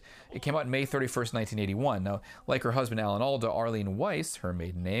that right. It came out May 31st, 1981. Now, like her husband Alan Alda, Arlene Weiss, her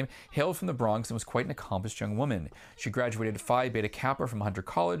maiden name, hailed from the Bronx and was quite an accomplished young woman. She graduated Phi Beta Kappa from Hunter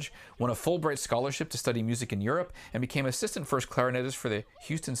College, won a Fulbright scholarship to study music in Europe, and became assistant first clarinetist for the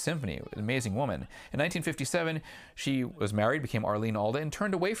Houston Symphony. An amazing woman. In 1957, she was married, became Arlene Alda, and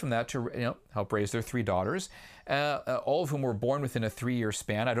turned away from that to help raise their 3 daughters, all of whom were born within a 3-year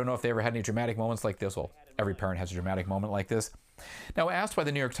span. I don't know if they ever had any dramatic moments like this. Well, every parent has a dramatic moment like this. Now, asked by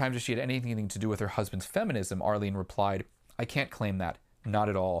the New York Times if she had anything to do with her husband's feminism, Arlene replied, "I can't claim that. Not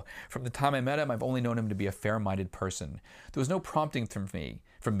at all. From the time I met him, I've only known him to be a fair-minded person. There was no prompting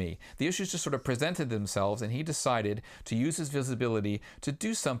from me. The issues just sort of presented themselves, and he decided to use his visibility to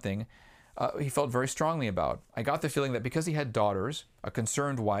do something he felt very strongly about. I got the feeling that because he had daughters, a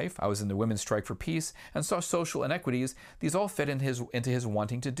concerned wife, I was in the Women's Strike for Peace, and saw social inequities, these all fit into his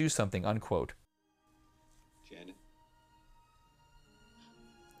wanting to do something," unquote. Janet?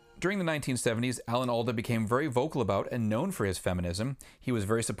 During the 1970s, Alan Alda became very vocal about and known for his feminism. He was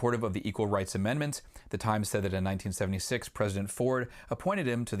very supportive of the Equal Rights Amendment. The Times said that in 1976, President Ford appointed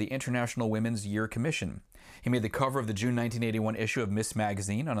him to the International Women's Year Commission. He made the cover of the June 1981 issue of Miss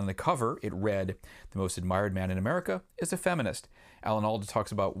Magazine, and on the cover it read, "The most admired man in America is a feminist." Alan Alda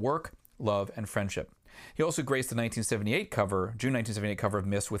talks about work, love, and friendship. He also graced the June 1978 cover of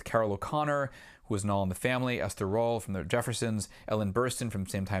Miss with Carol O'Connor, who was in All in the Family, Esther Roll from the Jeffersons, Ellen Burstyn from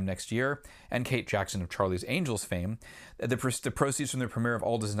same time next year, and Kate Jackson of Charlie's Angels fame. The proceeds from the premiere of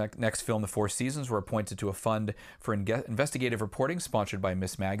Alda's next film, The Four Seasons, were appointed to a fund for investigative reporting sponsored by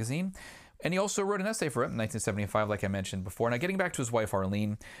Miss Magazine. And he also wrote an essay for it in 1975, like I mentioned before. Now, getting back to his wife,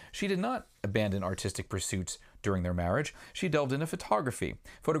 Arlene, she did not abandon artistic pursuits during their marriage. She delved into photography.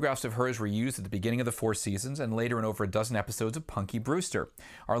 Photographs of hers were used at the beginning of The Four Seasons and later in over a dozen episodes of Punky Brewster.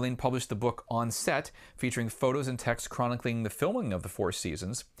 Arlene published the book On Set, featuring photos and text chronicling the filming of The Four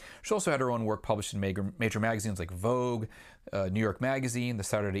Seasons. She also had her own work published in major magazines like Vogue, New York Magazine, the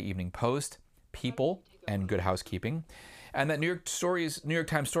Saturday Evening Post, People, and Good Housekeeping. And that New York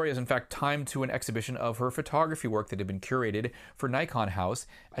Times story is in fact timed to an exhibition of her photography work that had been curated for Nikon House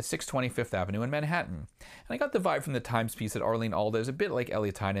at 620 Fifth Avenue in Manhattan. And I got the vibe from the Times piece that Arlene Alda is a bit like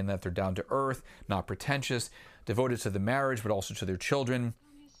Ellie Tynan, that they're down to earth, not pretentious, devoted to the marriage, but also to their children.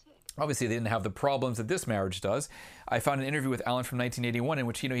 Obviously, they didn't have the problems that this marriage does. I found an interview with Alan from 1981 in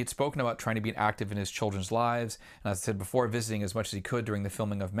which he'd spoken about trying to be active in his children's lives, and as I said before, visiting as much as he could during the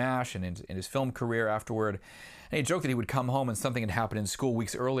filming of MASH and in his film career afterward. And he joked that he would come home and something had happened in school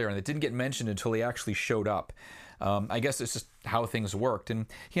weeks earlier, and it didn't get mentioned until he actually showed up. I guess it's just how things worked. And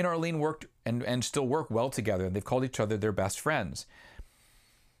he and Arlene worked and still work well together. They've called each other their best friends.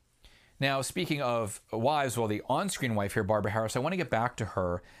 Now, speaking of wives, well, the on-screen wife here, Barbara Harris, I want to get back to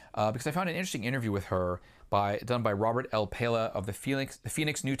her because I found an interesting interview with her done by Robert L. Pala of the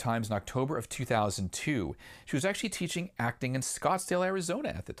Phoenix New Times in October of 2002. She was actually teaching acting in Scottsdale, Arizona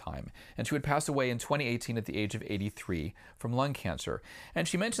at the time, and she would pass away in 2018 at the age of 83 from lung cancer. And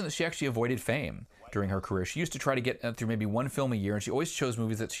she mentioned that she actually avoided fame during her career. She used to try to get through maybe one film a year, and she always chose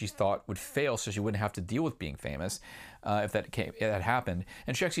movies that she thought would fail so she wouldn't have to deal with being famous if that happened.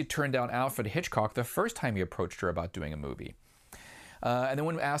 And she actually turned down Alfred Hitchcock the first time he approached her about doing a movie. And then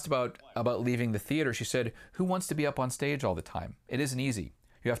when asked about leaving the theater, she said, "Who wants to be up on stage all the time? It isn't easy.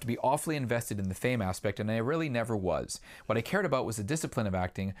 You have to be awfully invested in the fame aspect, and I really never was. What I cared about was the discipline of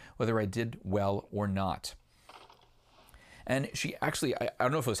acting, whether I did well or not." And she actually, I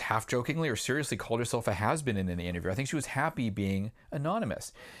don't know if it was half jokingly or seriously, called herself a has-been in the interview. I think she was happy being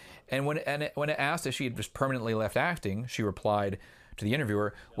anonymous. And when asked if she had just permanently left acting, she replied to the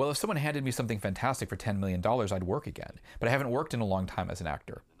interviewer, "Well, if someone handed me something fantastic for $10 million, I'd work again. But I haven't worked in a long time as an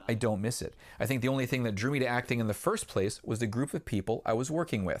actor. I don't miss it. I think the only thing that drew me to acting in the first place was the group of people I was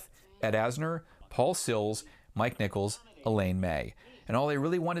working with. Ed Asner, Paul Sills, Mike Nichols, Elaine May. And all I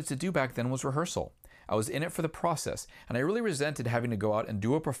really wanted to do back then was rehearsal. I was in it for the process, and I really resented having to go out and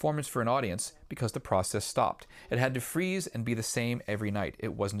do a performance for an audience because the process stopped. It had to freeze and be the same every night.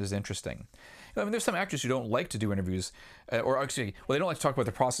 It wasn't as interesting." I mean, there's some actors who don't like to do interviews, or actually, well, they don't like to talk about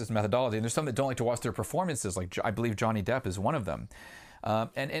the process and methodology, and there's some that don't like to watch their performances, like I believe Johnny Depp is one of them.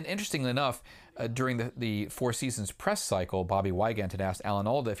 And interestingly enough, during the Four Seasons press cycle, Bobby Wygant had asked Alan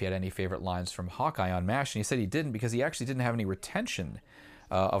Alda if he had any favorite lines from Hawkeye on MASH, and he said he didn't because he actually didn't have any retention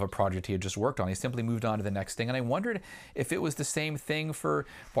of a project he had just worked on. He simply moved on to the next thing. And I wondered if it was the same thing for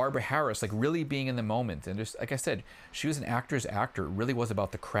Barbara Harris, like really being in the moment. And just like I said, she was an actor's actor. It really was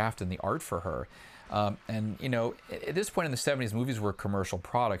about the craft and the art for her. And, you know, at this point in the 70s, movies were commercial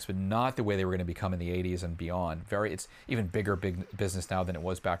products, but not the way they were going to become in the 80s and beyond. It's even big business now than it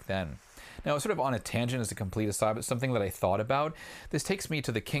was back then. Now, sort of on a tangent as a complete aside, but something that I thought about, this takes me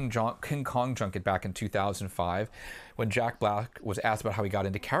to the King Kong junket back in 2005, when Jack Black was asked about how he got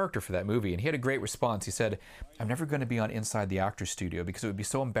into character for that movie, and he had a great response. He said, "I'm never going to be on Inside the Actors Studio because it would be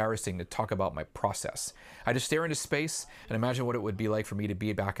so embarrassing to talk about my process. I just stare into space and imagine what it would be like for me to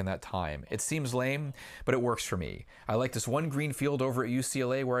be back in that time. It seems lame, but it works for me. I like this one green field over at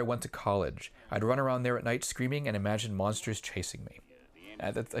UCLA where I went to college. I'd run around there at night screaming and imagine monsters chasing me."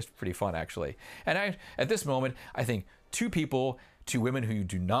 That's pretty fun, actually. And at this moment, I think two women who you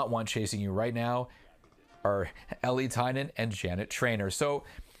do not want chasing you right now are Ellie Tynan and Janet Trainer. So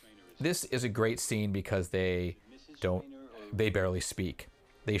this is a great scene because they barely speak.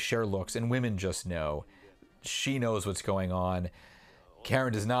 They share looks, and women just know. She knows what's going on.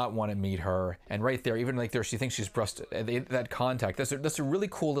 Karen does not want to meet her, and right there, even like there, she thinks she's brushed that contact. That's a really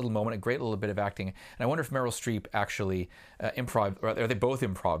cool little moment, a great little bit of acting. And I wonder if Meryl Streep actually or they both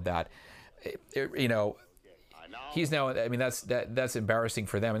improv that. You know, he's now. I mean, that's embarrassing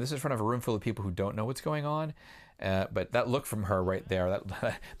for them, and this is in front of a room full of people who don't know what's going on. But that look from her right there,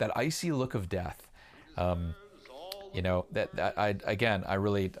 that icy look of death. You know,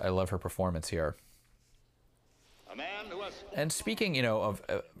 I love her performance here. And speaking, you know,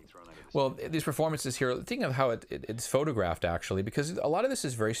 of these performances here, thinking of how it's photographed actually, because a lot of this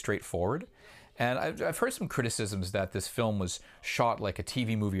is very straightforward, and I've heard some criticisms that this film was shot like a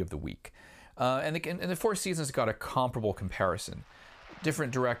TV movie of the week, and the Four Seasons got a comparable comparison.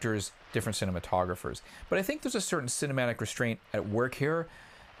 Different directors, different cinematographers, but I think there's a certain cinematic restraint at work here.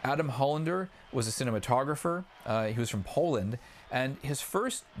 Adam Hollander was a cinematographer. He was from Poland, and his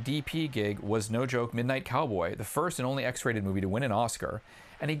first DP gig was, no joke, Midnight Cowboy, the first and only X-rated movie to win an Oscar.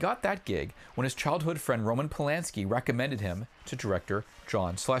 And he got that gig when his childhood friend Roman Polanski recommended him to director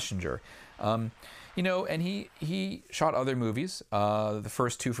John Schlesinger. You know, and he shot other movies. The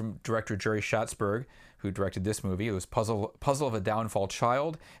first two from director Jerry Schatzberg, who directed this movie. It was Puzzle of a Downfall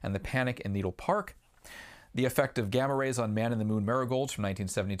Child and The Panic in Needle Park. The Effect of Gamma Rays on Man in the Moon Marigolds from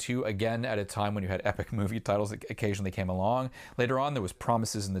 1972, again at a time when you had epic movie titles that occasionally came along. Later on, there was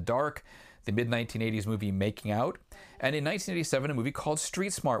Promises in the Dark, the mid-1980s movie Making Out, and in 1987, a movie called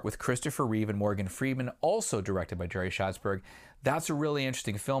Street Smart with Christopher Reeve and Morgan Freeman, also directed by Jerry Schatzberg. That's a really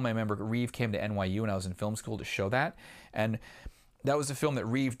interesting film. I remember Reeve came to NYU when I was in film school to show that, and that was a film that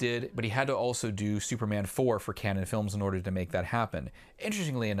Reeve did, but he had to also do Superman 4 for Canon Films in order to make that happen.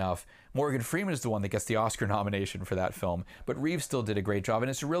 Interestingly enough, Morgan Freeman is the one that gets the Oscar nomination for that film, but Reeve still did a great job,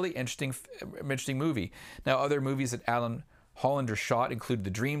 and it's a really interesting movie. Now, other movies that Alan Hollander's shot included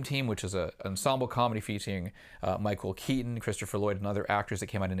The Dream Team, which is an ensemble comedy featuring Michael Keaton, Christopher Lloyd, and other actors that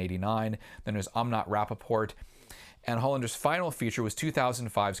came out in '89. Then there's I'm Not Rappaport. And Hollander's final feature was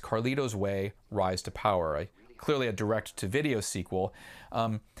 2005's Carlito's Way, Rise to Power, clearly a direct-to-video sequel.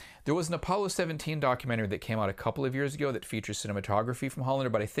 There was an Apollo 17 documentary that came out a couple of years ago that features cinematography from Hollander,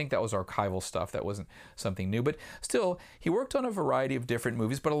 but I think that was archival stuff. That wasn't something new. But still, he worked on a variety of different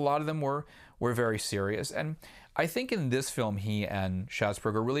movies, but a lot of them were very serious. And I think in this film, he and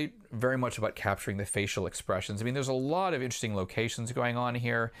Schatzberg are really very much about capturing the facial expressions. I mean, there's a lot of interesting locations going on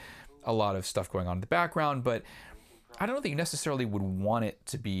here, a lot of stuff going on in the background, but I don't think you necessarily would want it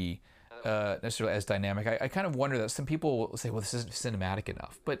to be necessarily as dynamic. I kind of wonder that some people will say, well, this isn't cinematic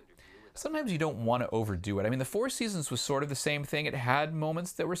enough, but sometimes you don't want to overdo it. I mean, The Four Seasons was sort of the same thing. It had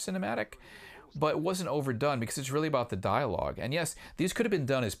moments that were cinematic, but it wasn't overdone because it's really about the dialogue. And yes, these could have been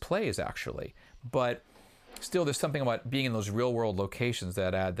done as plays, actually, but still there's something about being in those real-world locations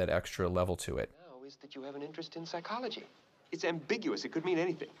that add that extra level to it. Now is that you have an interest in psychology. It's ambiguous. It could mean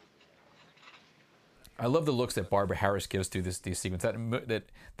anything. I love the looks that Barbara Harris gives through these sequences.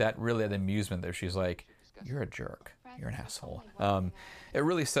 That really that amusement there. She's like, "You're a jerk. You're an asshole." It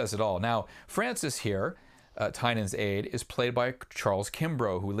really says it all. Now, Francis here, Tynan's aide, is played by Charles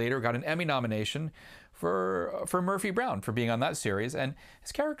Kimbrough, who later got an Emmy nomination for Murphy Brown for being on that series. And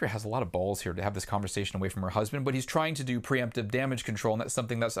his character has a lot of balls here to have this conversation away from her husband, but he's trying to do preemptive damage control, and that's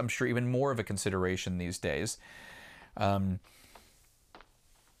something that's, I'm sure, even more of a consideration these days.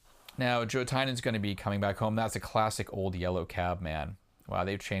 Now, Joe Tynan's going to be coming back home. That's a classic old yellow cab man. Wow,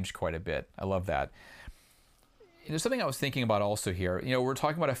 they've changed quite a bit. I love that. There's something I was thinking about also here. You know, we're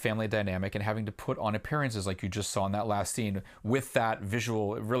talking about a family dynamic and having to put on appearances like you just saw in that last scene with that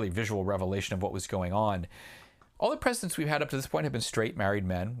really visual revelation of what was going on. All the presidents we've had up to this point have been straight married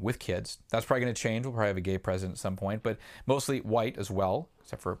men with kids. That's probably going to change. We'll probably have a gay president at some point, but mostly white as well,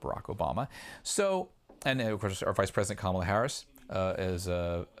 except for Barack Obama. So, and of course, our Vice President Kamala Harris is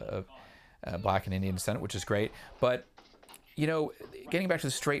black and Indian descent, which is great. But, you know, getting back to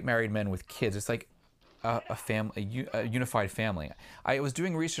the straight married men with kids, it's like a unified family. I was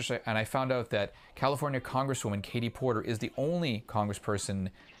doing research and I found out that California Congresswoman Katie Porter is the only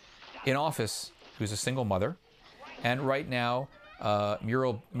congressperson in office who's a single mother. And right now,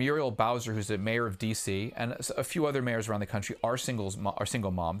 Muriel Bowser, who's the mayor of D.C., and a few other mayors around the country are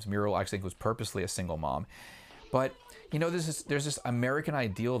single moms. Muriel actually was purposely a single mom. But, you know, there's this American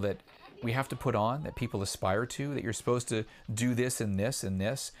ideal that we have to put on, that people aspire to, that you're supposed to do this and this and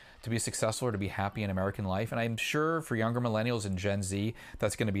this to be successful or to be happy in American life. And I'm sure for younger millennials and Gen Z,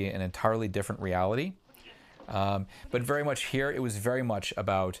 that's going to be an entirely different reality. But very much here, it was very much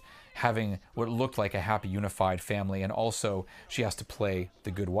about having what looked like a happy, unified family, and also she has to play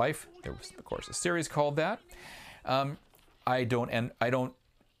the good wife. There was, of course, a series called that.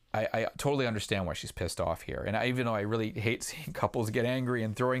 I totally understand why she's pissed off here, and even though I really hate seeing couples get angry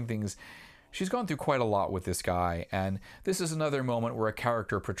and throwing things, she's gone through quite a lot with this guy, and this is another moment where a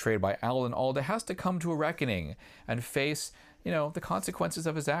character portrayed by Alan Alda has to come to a reckoning and face, you know, the consequences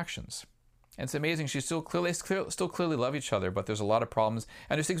of his actions. And it's amazing. She still clearly love each other, but there's a lot of problems,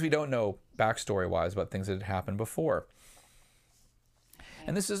 and there's things we don't know backstory-wise about things that had happened before.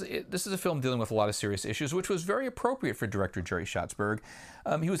 And this is a film dealing with a lot of serious issues, which was very appropriate for director Jerry Schatzberg.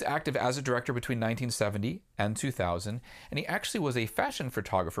 He was active as a director between 1970 and 2000, and he actually was a fashion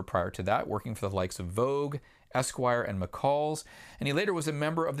photographer prior to that, working for the likes of Vogue, Esquire, and McCall's, and he later was a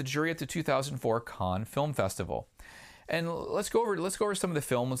member of the jury at the 2004 Cannes Film Festival. And let's go over some of the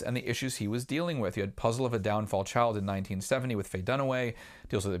films and the issues he was dealing with. You had Puzzle of a Downfall Child in 1970 with Faye Dunaway,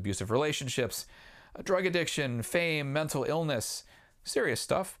 deals with abusive relationships, drug addiction, fame, mental illness, serious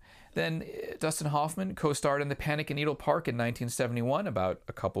stuff. Then Dustin Hoffman co-starred in The Panic in Needle Park in 1971 about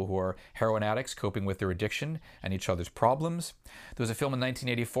a couple who are heroin addicts coping with their addiction and each other's problems. There was a film in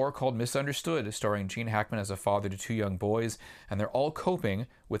 1984 called Misunderstood, starring Gene Hackman as a father to two young boys, and they're all coping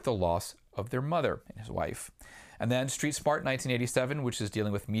with the loss of their mother and his wife. And then Street Smart 1987, which is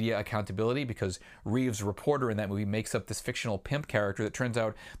dealing with media accountability because Reeves, reporter in that movie, makes up this fictional pimp character that turns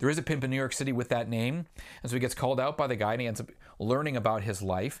out there is a pimp in New York City with that name. And so he gets called out by the guy and he ends up learning about his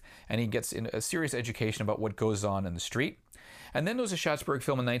life, and he gets in a serious education about what goes on in the street. And then there was a Schatzberg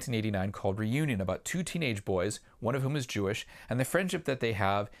film in 1989 called Reunion about two teenage boys, one of whom is Jewish, and the friendship that they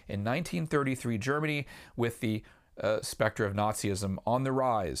have in 1933 Germany with the specter of Nazism on the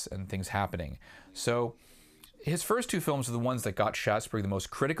rise and things happening. So his first two films are the ones that got Schatzberg the most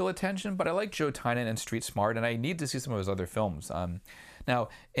critical attention, but I like Joe Tynan and Street Smart, and I need to see some of his other films. Now,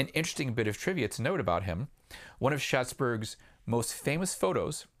 an interesting bit of trivia to note about him, one of Schatzberg's most famous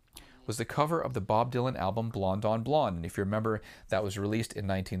photos was the cover of the Bob Dylan album Blonde on Blonde. And if you remember, that was released in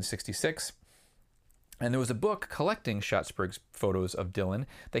 1966. And there was a book collecting Schatzberg's photos of Dylan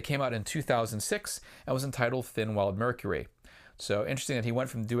that came out in 2006 and was entitled Thin Wild Mercury. So interesting that he went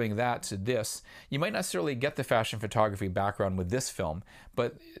from doing that to this. You might not necessarily get the fashion photography background with this film,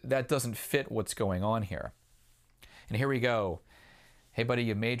 but that doesn't fit what's going on here. And here we go. Hey buddy,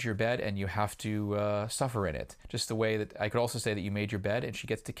 you made your bed and you have to suffer in it. Just the way that I could also say that you made your bed and she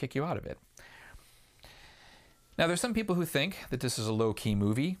gets to kick you out of it. Now there's some people who think that this is a low-key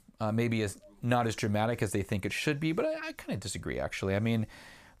movie, maybe not as dramatic as they think it should be, but I kind of disagree actually. I mean,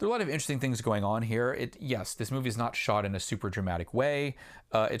 there are a lot of interesting things going on here. Yes, this movie is not shot in a super dramatic way.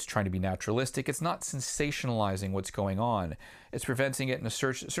 It's trying to be naturalistic. It's not sensationalizing what's going on. It's presenting it in a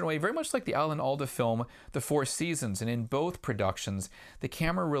certain way, very much like the Alan Alda film, The Four Seasons. And in both productions, the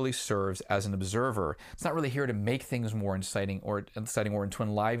camera really serves as an observer. It's not really here to make things more exciting or to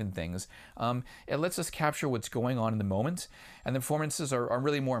enliven things. It lets us capture what's going on in the moment. And the performances are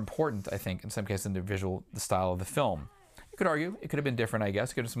really more important, I think, in some cases, than the style of the film. You could argue it could have been different, I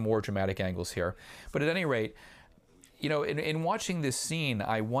guess. It could have some more dramatic angles here. But at any rate, you know, in watching this scene,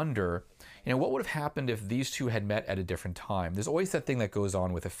 I wonder, you know, what would have happened if these two had met at a different time? There's always that thing that goes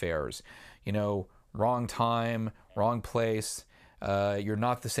on with affairs. You know, wrong time, wrong place. You're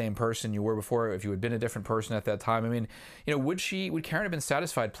not the same person you were before if you had been a different person at that time. I mean, you know, would Karen have been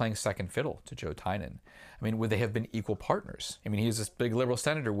satisfied playing second fiddle to Joe Tynan? I mean, would they have been equal partners? I mean, he's this big liberal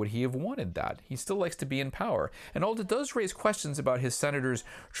senator. Would he have wanted that? He still likes to be in power. And Alda does raise questions about his senator's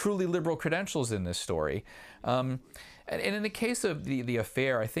truly liberal credentials in this story. And in the case of the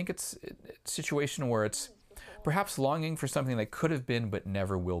affair, I think it's a situation where it's perhaps longing for something that could have been but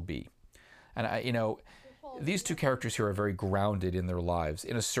never will be. And, you know, these two characters here are very grounded in their lives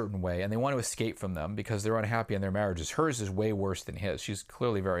in a certain way, and they want to escape from them because they're unhappy in their marriages. Hers is way worse than his. She's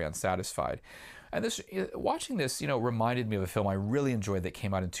clearly very unsatisfied. And watching this, you know, reminded me of a film I really enjoyed that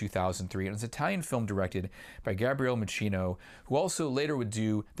came out in 2003. And it's an Italian film directed by Gabriele Muccino, who also later would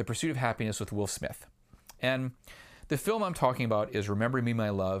do The Pursuit of Happiness with Will Smith. And the film I'm talking about is Remember Me,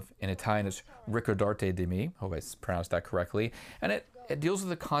 My Love. In Italian, it's Ricordate di Me. I hope I pronounced that correctly. And it deals with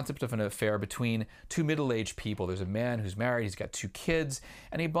the concept of an affair between two middle-aged people. There's a man who's married, he's got two kids,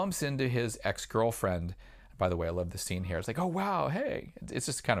 and he bumps into his ex-girlfriend. By the way, I love the scene here. It's like, oh, wow, hey. It's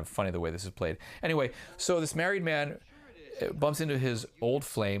just kind of funny the way this is played. Anyway, so this married man bumps into his old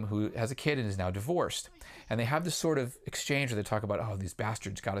flame who has a kid and is now divorced. And they have this sort of exchange where they talk about, oh, these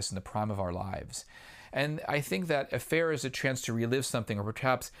bastards got us in the prime of our lives. And I think that affair is a chance to relive something or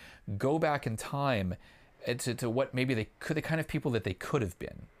perhaps go back in time to what maybe the kind of people that they could have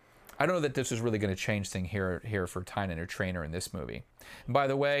been. I don't know that this is really going to change things here for Tynan or Trainer in this movie. And by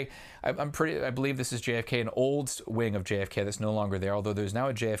the way, I believe this is JFK, an old wing of JFK that's no longer there, although there's now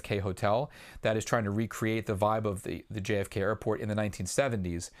a JFK hotel that is trying to recreate the vibe of the JFK airport in the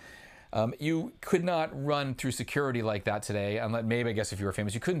 1970s. You could not run through security like that today, unless maybe, I guess, if you were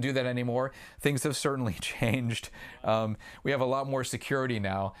famous. You couldn't do that anymore. Things have certainly changed. We have a lot more security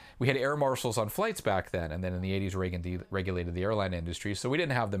now. We had air marshals on flights back then, and then in the 80s, Reagan deregulated the airline industry, so we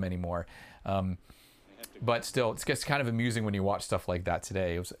didn't have them anymore. But still, it's kind of amusing when you watch stuff like that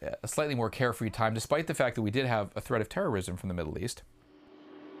today. It was a slightly more carefree time, despite the fact that we did have a threat of terrorism from the Middle East.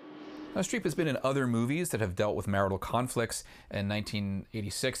 Now, Streep has been in other movies that have dealt with marital conflicts. In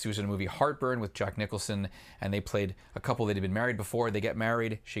 1986, he was in a movie Heartburn with Jack Nicholson, and they played a couple that had been married before. They get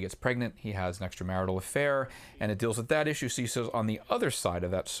married, she gets pregnant, he has an extramarital affair, and it deals with that issue. So he says on the other side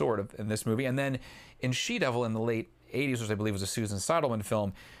of that sort of in this movie. And then in She-Devil in the late 80s, which I believe was a Susan Seidelman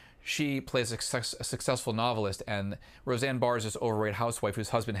film, she plays a successful novelist, and Roseanne Barr is this overweight housewife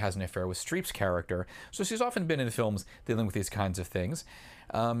whose husband has an affair with Streep's character. So she's often been in films dealing with these kinds of things.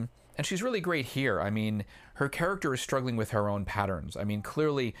 And she's really great here. I mean, her character is struggling with her own patterns. I mean,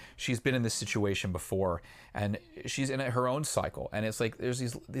 clearly she's been in this situation before, and she's in her own cycle. And it's like there's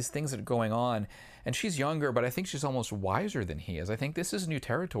these things that are going on, and she's younger, but I think she's almost wiser than he is. I think this is new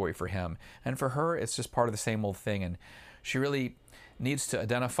territory for him, and for her, it's just part of the same old thing. And she really needs to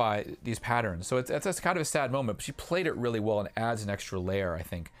identify these patterns. So it's kind of a sad moment, but she played it really well and adds an extra layer, I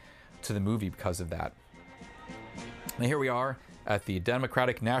think, to the movie because of that. And here we are at the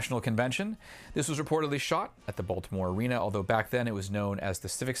Democratic National Convention. This was reportedly shot at the Baltimore Arena, although back then it was known as the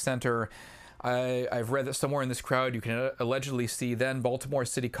Civic Center. I've read that somewhere in this crowd you can allegedly see then Baltimore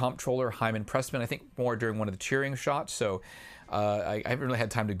City Comptroller Hyman Pressman, I think more during one of the cheering shots, so I haven't really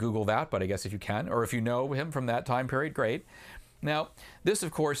had time to Google that, but I guess if you can, or if you know him from that time period, great. Now, this, of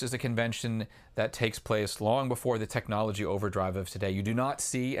course, is a convention that takes place long before the technology overdrive of today. You do not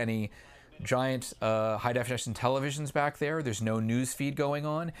see any giant high-definition televisions back there. There's no news feed going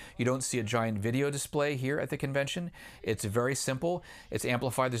on. You don't see a giant video display here at the convention. It's very simple. It's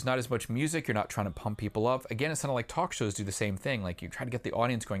amplified. There's not as much music. You're not trying to pump people up. Again, it's kind of like talk shows do the same thing. Like, you try to get the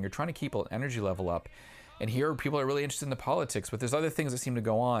audience going. You're trying to keep an energy level up. And here, people are really interested in the politics, but there's other things that seem to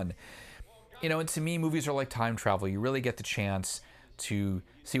go on. You know, and to me, movies are like time travel. You really get the chance to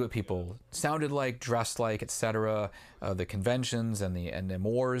see what people sounded like, dressed like, etc. The conventions and the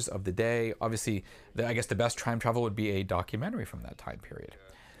mores of the day. Obviously, I guess the best time travel would be a documentary from that time period.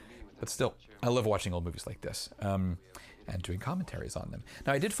 But still, I love watching old movies like this and doing commentaries on them.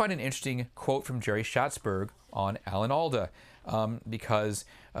 Now, I did find an interesting quote from Jerry Schatzberg on Alan Alda because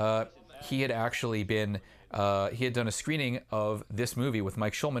he had actually been, he had done a screening of this movie with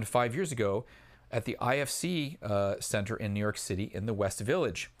Mike Schulman 5 years ago at the IFC Center in New York City in the West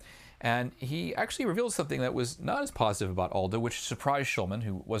Village. And he actually revealed something that was not as positive about Alda, which surprised Schulman,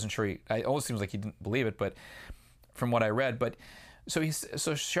 who wasn't sure. It almost seems like he didn't believe it, but from what I read. But so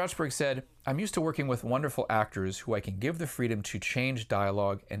Schatzberg said, "I'm used to working with wonderful actors who I can give the freedom to change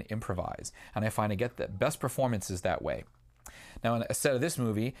dialogue and improvise. And I find I get the best performances that way." Now, in a set of this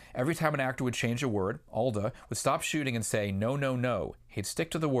movie, every time an actor would change a word, Alda would stop shooting and say, "No, no, no." He'd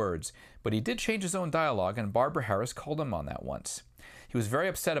stick to the words, but he did change his own dialogue, and Barbara Harris called him on that once. He was very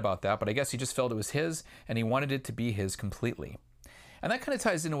upset about that, but I guess he just felt it was his, and he wanted it to be his completely. And that kind of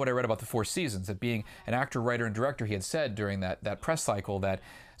ties into what I read about the Four Seasons, that being an actor, writer, and director, he had said during that press cycle that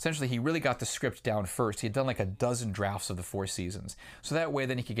essentially he really got the script down first. He had done like a dozen drafts of the Four Seasons. So that way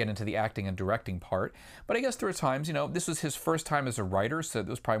then he could get into the acting and directing part. But I guess there were times, you know, this was his first time as a writer, so it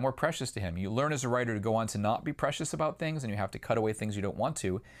was probably more precious to him. You learn as a writer to go on to not be precious about things, and you have to cut away things you don't want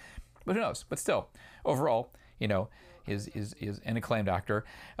to. But who knows? But still, overall, you know, is an acclaimed actor.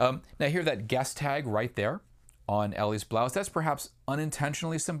 Now here, that guest tag right there on Ellie's blouse, that's perhaps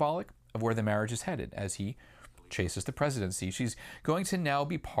unintentionally symbolic of where the marriage is headed as he chases the presidency. She's going to now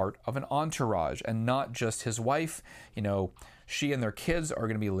be part of an entourage and not just his wife. You know, she and their kids are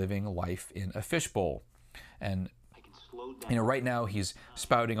going to be living life in a fishbowl. And, you know, right now he's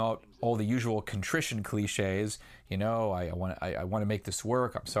spouting out all the usual contrition cliches. You know, I want to make this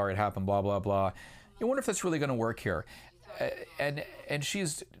work. I'm sorry it happened, blah, blah, blah. You wonder if that's really going to work here. And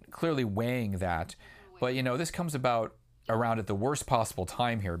she's clearly weighing that. But, you know, this comes about around at the worst possible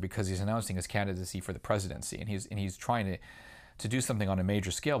time here because he's announcing his candidacy for the presidency, and he's trying to do something on a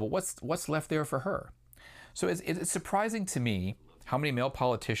major scale. But what's left there for her? So it's surprising to me how many male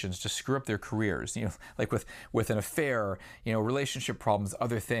politicians just screw up their careers, you know, like with an affair, you know, relationship problems,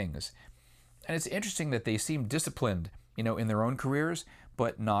 other things. And it's interesting that they seem disciplined, you know, in their own careers,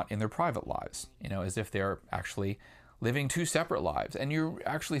 but not in their private lives, you know, as if they're actually living two separate lives. And you're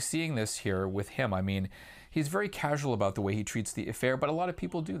actually seeing this here with him. I mean, he's very casual about the way he treats the affair, but a lot of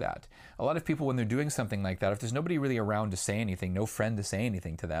people do that. A lot of people, when they're doing something like that, if there's nobody really around to say anything, no friend to say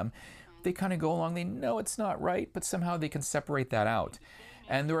anything to them, they kind of go along. They know it's not right, but somehow they can separate that out.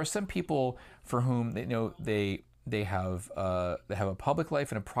 And there are some people for whom they have a public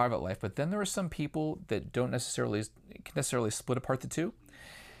life and a private life, but then there are some people that don't necessarily split apart the two.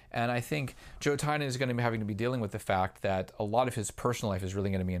 And I think Joe Tynan is going to be having to be dealing with the fact that a lot of his personal life is really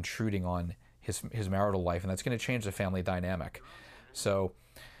going to be intruding on his marital life, and that's going to change the family dynamic. So,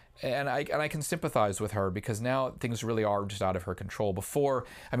 and I can sympathize with her because now things really are just out of her control. Before,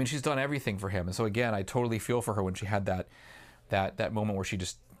 I mean, she's done everything for him, and so again, I totally feel for her when she had that moment where she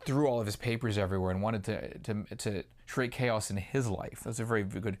just threw all of his papers everywhere and wanted to create chaos in his life. That's a very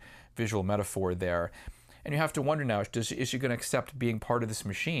good visual metaphor there. And you have to wonder now, is she going to accept being part of this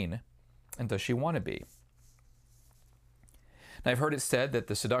machine? And does she want to be? Now, I've heard it said that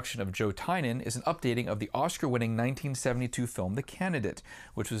The Seduction of Joe Tynan is an updating of the Oscar-winning 1972 film The Candidate,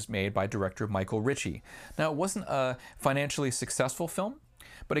 which was made by director Michael Ritchie. Now, it wasn't a financially successful film,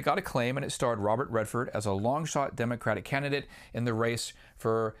 but it got acclaim, and it starred Robert Redford as a long-shot Democratic candidate in the race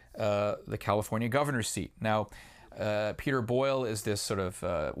for the California governor's seat. Now, Peter Boyle is this sort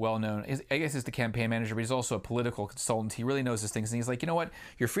of well-known, I guess he's the campaign manager, but he's also a political consultant. He really knows his things, and he's like, you know what,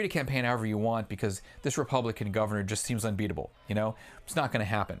 you're free to campaign however you want because this Republican governor just seems unbeatable, you know? It's not going to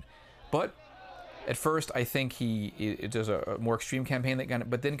happen. But at first, I think he does a more extreme campaign,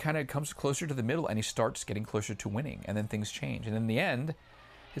 but then kind of comes closer to the middle, and he starts getting closer to winning, and then things change. And in the end,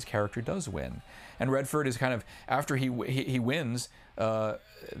 his character does win. And Redford is kind of, after he wins the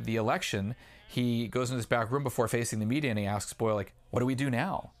election, he goes into this back room before facing the media, and he asks Boyle, like, what do we do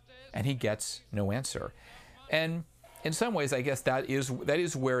now? And he gets no answer. And in some ways, I guess that is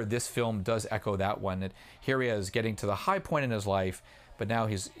where this film does echo that one. That here he is getting to the high point in his life, but now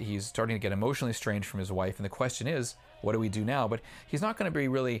he's starting to get emotionally estranged from his wife, and the question is, what do we do now? But he's not going to be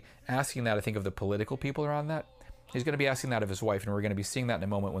really asking that, I think, of the political people around that. He's going to be asking that of his wife, and we're going to be seeing that in a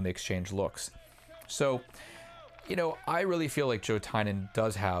moment when they exchange looks. So, you know, I really feel like Joe Tynan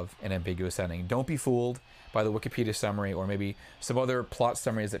does have an ambiguous ending. Don't be fooled by the Wikipedia summary or maybe some other plot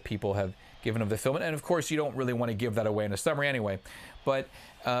summaries that people have given of the film. And of course, you don't really want to give that away in a summary anyway. But,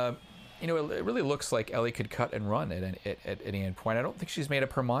 you know, it really looks like Ellie could cut and run at any point. I don't think she's made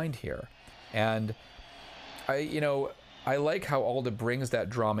up her mind here. And I like how Alda brings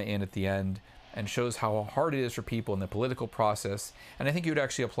that drama in at the end and shows how hard it is for people in the political process. And I think you would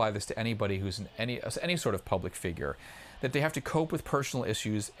actually apply this to anybody who's any sort of public figure, that they have to cope with personal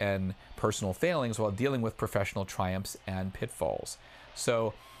issues and personal failings while dealing with professional triumphs and pitfalls.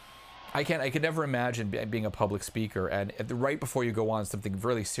 So I could never imagine being a public speaker and right before you go on, something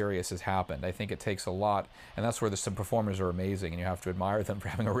really serious has happened. I think it takes a lot, and that's where some performers are amazing, and you have to admire them for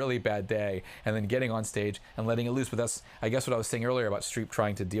having a really bad day and then getting on stage and letting it loose. But that's, I guess, what I was saying earlier about Streep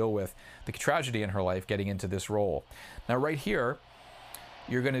trying to deal with the tragedy in her life, getting into this role. Now, right here,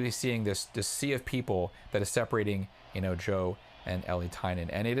 you're going to be seeing this sea of people that is separating, you know, Joe and Ellie Tynan,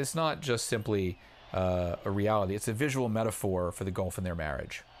 and it is not just simply a reality; it's a visual metaphor for the gulf in their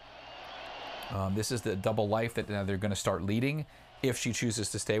marriage. This is the double life that now they're going to start leading if she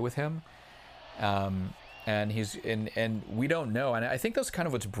chooses to stay with him. And we don't know. And I think that's kind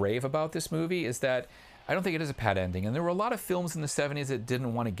of what's brave about this movie, is that I don't think it is a pat ending. And there were a lot of films in the 70s that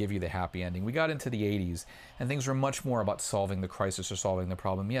didn't want to give you the happy ending. We got into the 80s, and things were much more about solving the crisis or solving the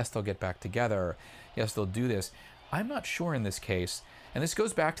problem. Yes, they'll get back together. Yes, they'll do this. I'm not sure in this case. And this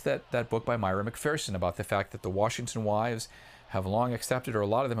goes back to that book by Myra McPherson about the fact that the Washington wives have long accepted, or a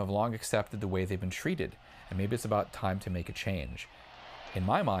lot of them have long accepted, the way they've been treated. And maybe it's about time to make a change. In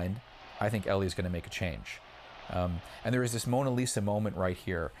my mind, I think Ellie's going to make a change. And there is this Mona Lisa moment right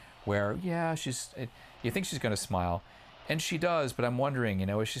here where, yeah, you think she's going to smile. And she does, but I'm wondering, you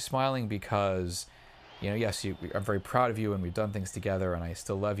know, is she smiling because, you know, yes, I'm very proud of you and we've done things together and I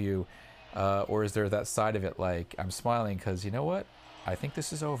still love you. Or is there that side of it like, I'm smiling because, you know what, I think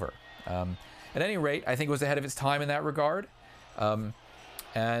this is over. At any rate, I think it was ahead of its time in that regard.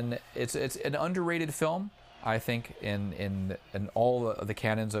 And it's an underrated film, I think, in all the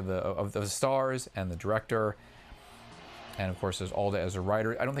canons of the stars and the director, and of course there's Alda as a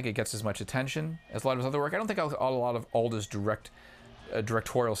writer. I don't think it gets as much attention as a lot of his other work. I don't think a lot of Alda's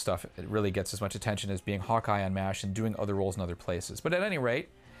directorial stuff really gets as much attention as being Hawkeye on MASH and doing other roles in other places. But at any rate,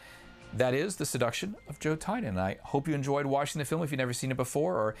 that is The Seduction of Joe Tynan. I hope you enjoyed watching the film if you've never seen it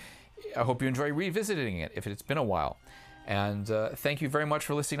before, or I hope you enjoy revisiting it if it's been a while. And thank you very much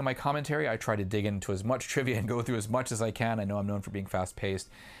for listening to my commentary. I try to dig into as much trivia and go through as much as I can. I know I'm known for being fast-paced.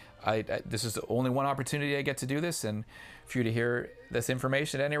 This is only one opportunity I get to do this, and for you to hear this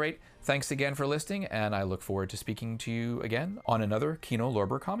information at any rate, thanks again for listening, and I look forward to speaking to you again on another Kino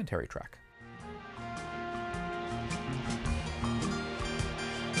Lorber commentary track.